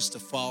chose to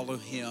follow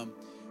Him,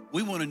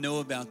 we want to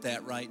know about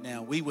that right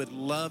now. We would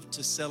love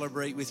to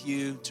celebrate with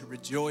you, to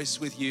rejoice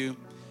with you.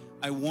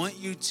 I want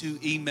you to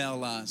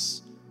email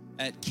us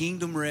at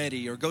Kingdom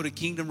Ready, or go to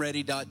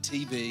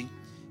kingdomready.tv,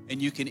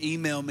 and you can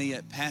email me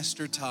at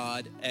Pastor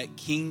Todd at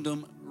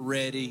Kingdom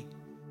Ready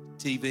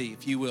TV,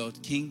 if you will,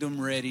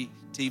 Kingdom Ready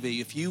TV.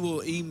 If you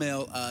will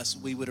email us,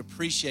 we would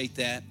appreciate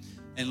that,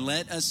 and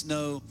let us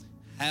know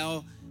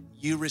how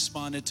you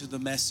responded to the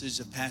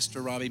message of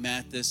Pastor Robbie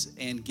Mathis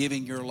and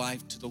giving your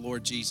life to the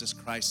Lord Jesus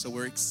Christ. So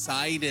we're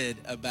excited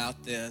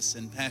about this.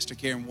 And Pastor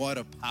Karen, what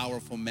a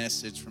powerful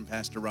message from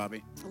Pastor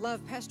Robbie. I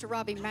love Pastor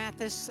Robbie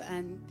Mathis,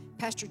 and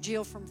Pastor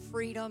Jill from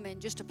Freedom,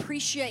 and just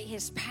appreciate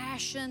his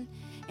passion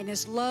and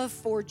his love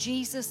for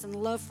Jesus and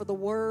love for the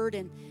Word.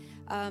 And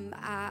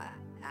I'm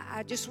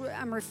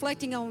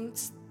reflecting on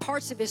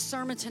parts of his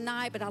sermon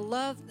tonight, but I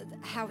love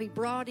how he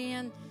brought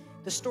in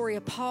the story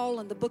of Paul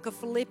and the book of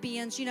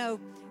Philippians. You know,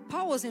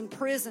 Paul was in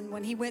prison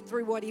when he went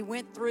through what he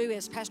went through,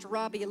 as Pastor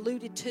Robbie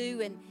alluded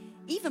to, and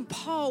even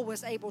Paul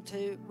was able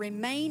to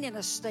remain in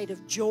a state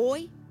of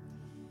joy,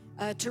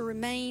 to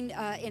remain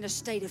in a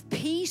state of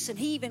peace. And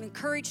he even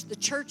encouraged the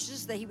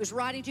churches that he was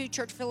writing to,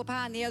 Church Philippi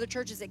and the other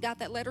churches that got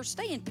that letter,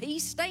 stay in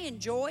peace, stay in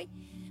joy.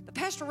 But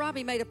Pastor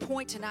Robbie made a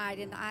point tonight,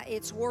 and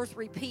it's worth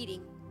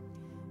repeating.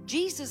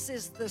 Jesus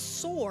is the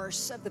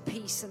source of the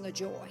peace and the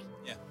joy.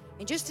 Yeah.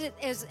 And just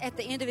as at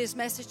the end of his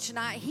message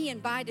tonight, he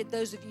invited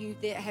those of you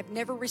that have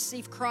never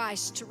received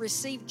Christ to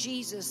receive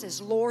Jesus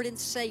as Lord and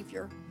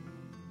Savior.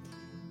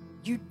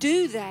 You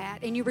do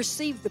that and you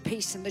receive the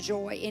peace and the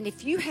joy. And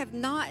if you have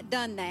not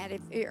done that,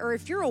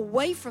 if you're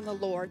away from the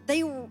Lord,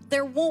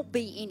 there won't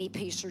be any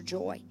peace or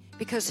joy,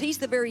 because he's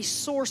the very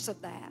source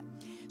of that.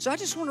 So I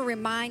just want to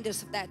remind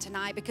us of that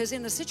tonight, because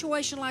in the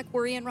situation like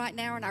we're in right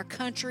now in our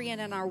country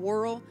and in our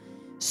world,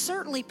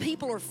 certainly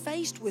people are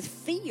faced with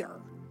fear.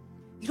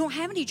 You don't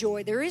have any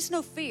joy. There is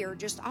no fear,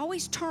 just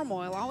always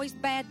turmoil, always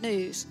bad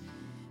news.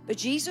 But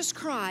Jesus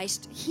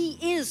Christ,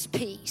 he is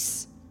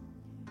peace.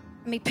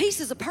 I mean, peace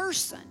is a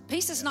person.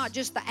 Peace is not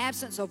just the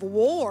absence of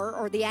war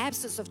or the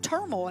absence of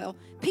turmoil.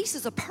 Peace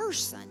is a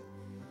person.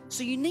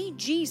 So you need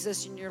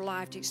Jesus in your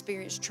life to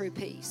experience true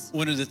peace.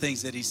 One of the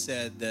things that he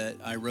said that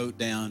I wrote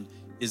down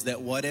is that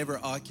whatever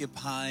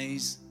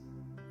occupies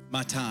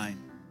my time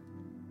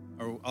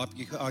or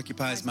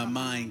occupies my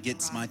mind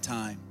gets my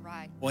time.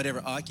 Right.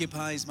 Whatever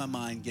occupies my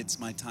mind gets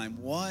my time.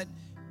 What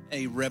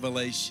a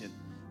revelation.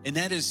 And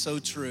that is so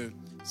true.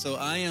 So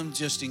I am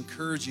just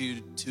encourage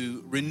you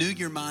to renew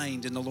your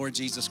mind in the Lord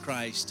Jesus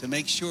Christ, to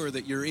make sure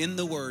that you're in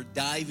the Word,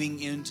 diving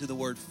into the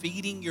Word,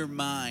 feeding your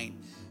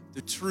mind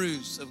the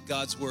truths of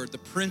God's Word, the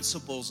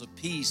principles of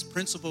peace,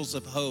 principles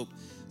of hope.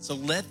 So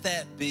let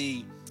that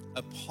be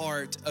a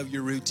part of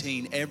your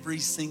routine every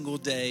single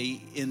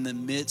day in the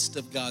midst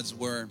of God's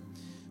Word.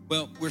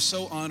 Well, we're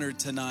so honored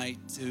tonight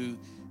to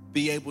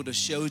be able to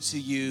show to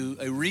you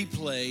a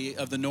replay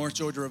of the North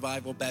Georgia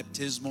Revival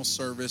baptismal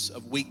service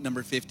of week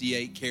number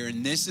 58,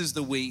 Karen. This is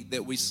the week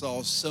that we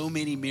saw so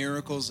many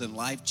miracles and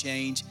life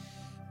change.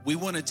 We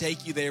want to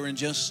take you there in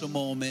just a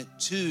moment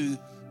to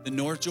the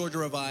North Georgia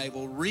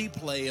Revival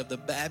replay of the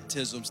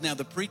baptisms. Now,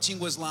 the preaching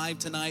was live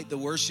tonight. The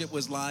worship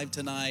was live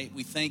tonight.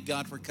 We thank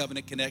God for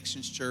Covenant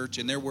Connections Church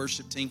and their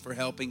worship team for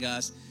helping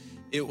us.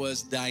 It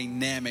was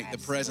dynamic. Absolutely.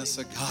 The presence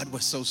of God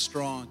was so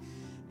strong.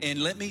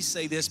 And let me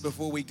say this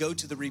before we go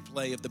to the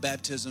replay of the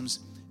baptisms,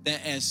 that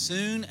as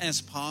soon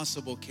as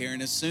possible,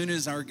 Karen, as soon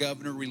as our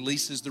governor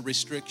releases the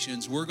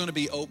restrictions, we're going to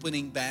be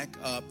opening back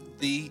up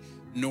the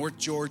North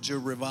Georgia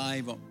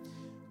Revival.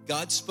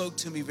 God spoke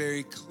to me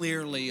very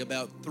clearly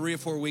about 3 or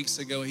 4 weeks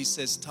ago. He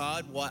says,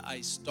 Todd, what I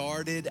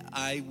started,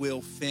 I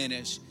will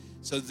finish.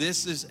 So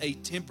this is a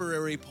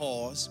temporary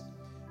pause.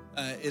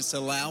 It's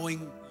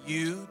allowing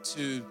you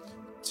to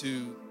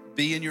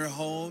be in your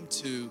home,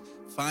 to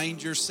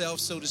find yourself,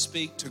 so to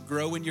speak, to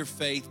grow in your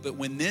faith. But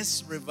when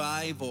this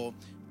revival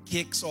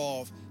kicks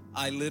off,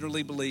 I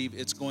literally believe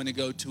it's going to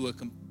go to a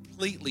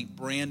completely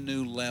brand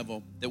new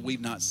level that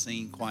we've not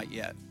seen quite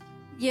yet.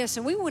 Yes,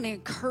 and we want to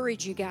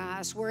encourage you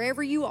guys,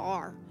 wherever you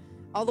are,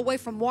 all the way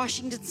from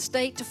Washington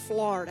State to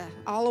Florida,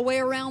 all the way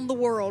around the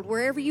world,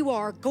 wherever you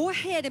are, go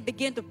ahead and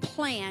begin to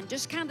plan.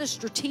 Just kind of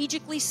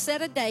strategically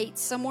set a date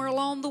somewhere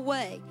along the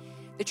way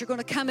that you're going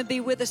to come and be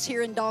with us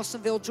here in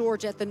Dawsonville,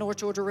 Georgia at the North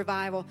Georgia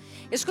Revival.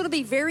 It's going to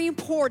be very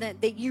important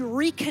that you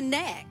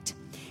reconnect,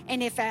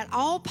 and if at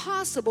all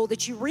possible,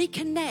 that you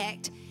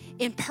reconnect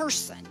in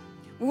person.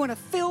 We want to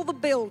fill the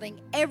building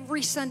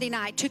every Sunday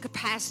night to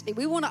capacity.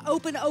 We want to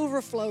open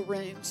overflow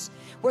rooms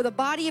where the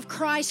body of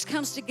Christ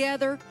comes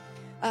together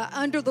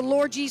under the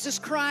Lord Jesus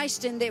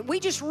Christ, and that we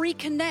just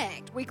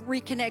reconnect. We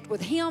reconnect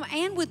with Him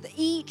and with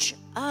each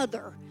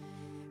other.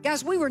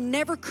 Guys, we were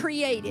never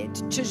created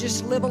to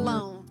just live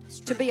alone,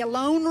 to be a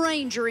lone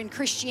ranger in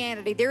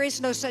Christianity. There is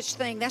no such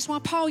thing. That's why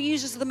Paul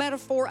uses the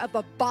metaphor of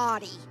a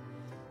body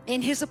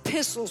in his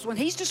epistles. When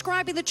he's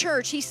describing the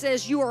church, he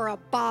says you are a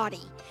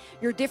body.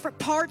 You're different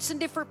parts and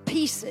different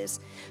pieces.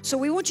 So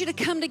we want you to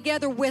come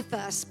together with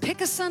us.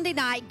 Pick a Sunday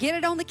night, get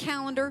it on the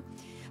calendar,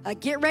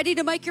 get ready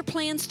to make your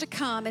plans to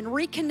come and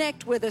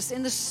reconnect with us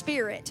in the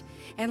Spirit.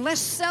 And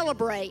let's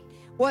celebrate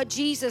what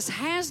Jesus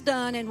has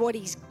done and what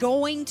He's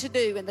going to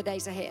do in the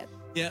days ahead.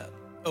 Yeah,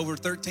 over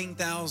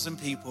 13,000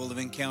 people have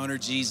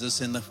encountered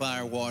Jesus in the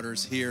fire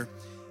waters here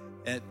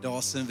at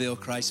Dawsonville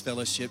Christ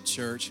Fellowship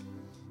Church.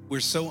 We're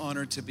so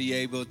honored to be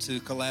able to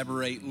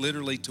collaborate,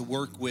 literally to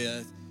work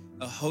with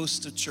a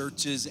host of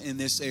churches in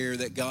this area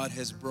that God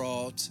has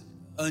brought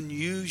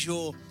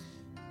unusual,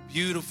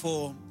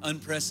 beautiful,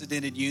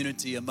 unprecedented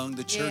unity among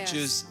the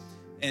churches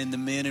and the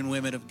men and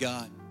women of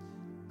God.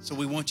 So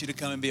we want you to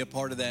come and be a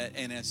part of that.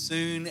 And as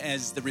soon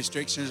as the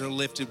restrictions are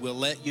lifted, we'll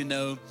let you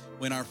know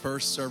when our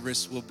first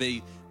service will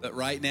be. But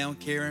right now,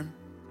 Karen,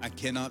 I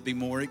cannot be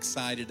more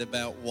excited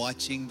about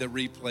watching the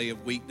replay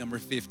of week number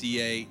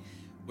 58,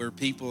 where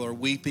people are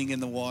weeping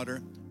in the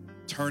water,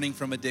 turning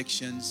from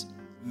addictions,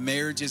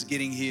 marriages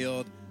getting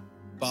healed,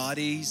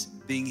 bodies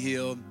being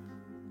healed,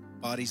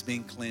 bodies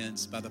being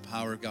cleansed by the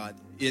power of God.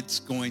 It's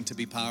going to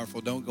be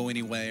powerful. Don't go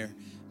anywhere.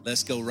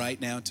 Let's go right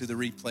now to the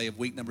replay of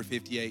week number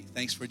 58.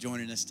 Thanks for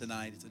joining us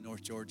tonight at the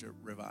North Georgia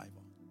Revival.